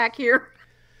wants him back here.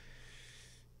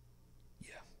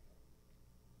 Yeah.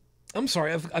 I'm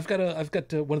sorry. I've got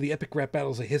one of the epic rap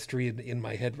battles of history in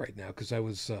my head right now, because I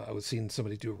was seeing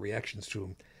somebody do reactions to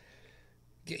him.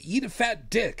 Yeah, eat a fat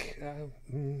dick. I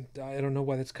don't know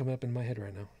why that's coming up in my head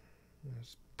right now.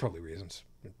 There's probably reasons.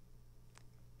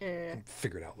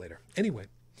 Figure it out later. Anyway,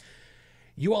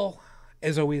 you all,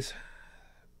 as always,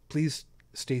 please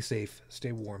stay safe,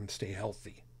 stay warm, stay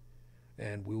healthy.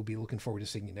 And we will be looking forward to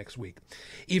seeing you next week.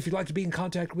 If you'd like to be in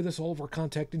contact with us, all of our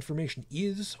contact information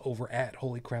is over at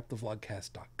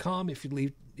holycrapthevlogcast.com. If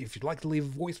you'd like to leave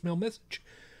a voicemail message,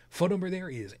 phone number there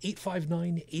is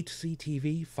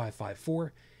 859-HCTV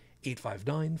 554,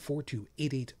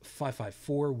 859-428-8554.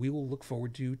 554. We will look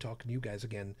forward to talking to you guys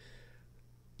again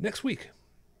next week.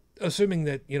 Assuming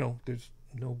that, you know, there's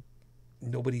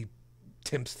nobody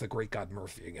tempts the great God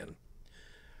Murphy again.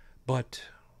 But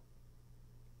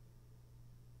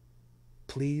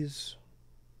please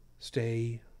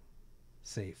stay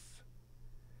safe.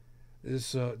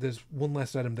 There's one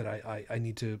last item that I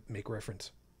need to make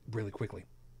reference really quickly.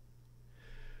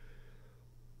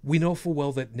 We know full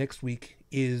well that next week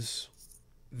is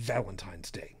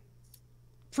Valentine's Day.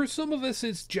 For some of us,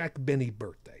 it's Jack Benny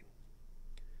birthday.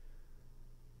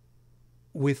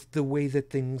 With the way that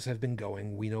things have been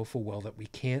going, we know full well that we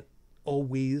can't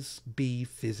always be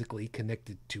physically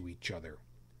connected to each other.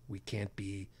 We can't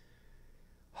be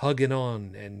hugging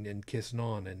on and kissing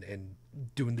on and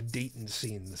doing the dating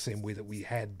scene the same way that we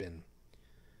had been.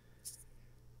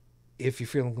 If you're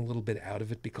feeling a little bit out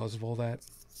of it because of all that,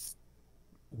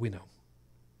 we know.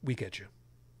 We get you.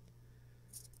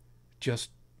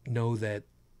 Just know that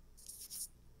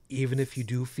even if you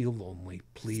do feel lonely,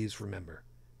 please remember,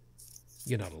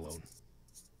 you're not alone.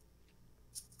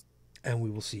 And we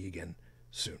will see you again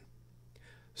soon.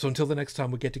 So until the next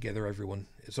time we get together, everyone,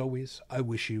 as always, I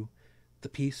wish you the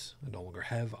peace I no longer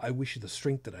have. I wish you the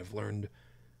strength that I've learned.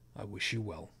 I wish you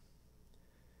well.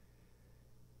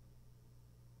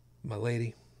 My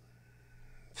lady,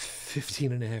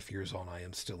 15 and a half years on, I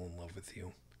am still in love with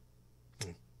you.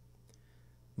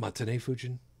 Matane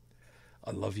Fujin,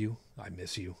 I love you. I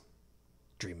miss you.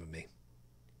 Dream of me.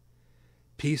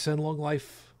 Peace and long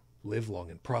life. Live long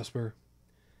and prosper.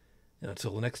 And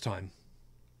until the next time,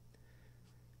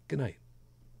 good night.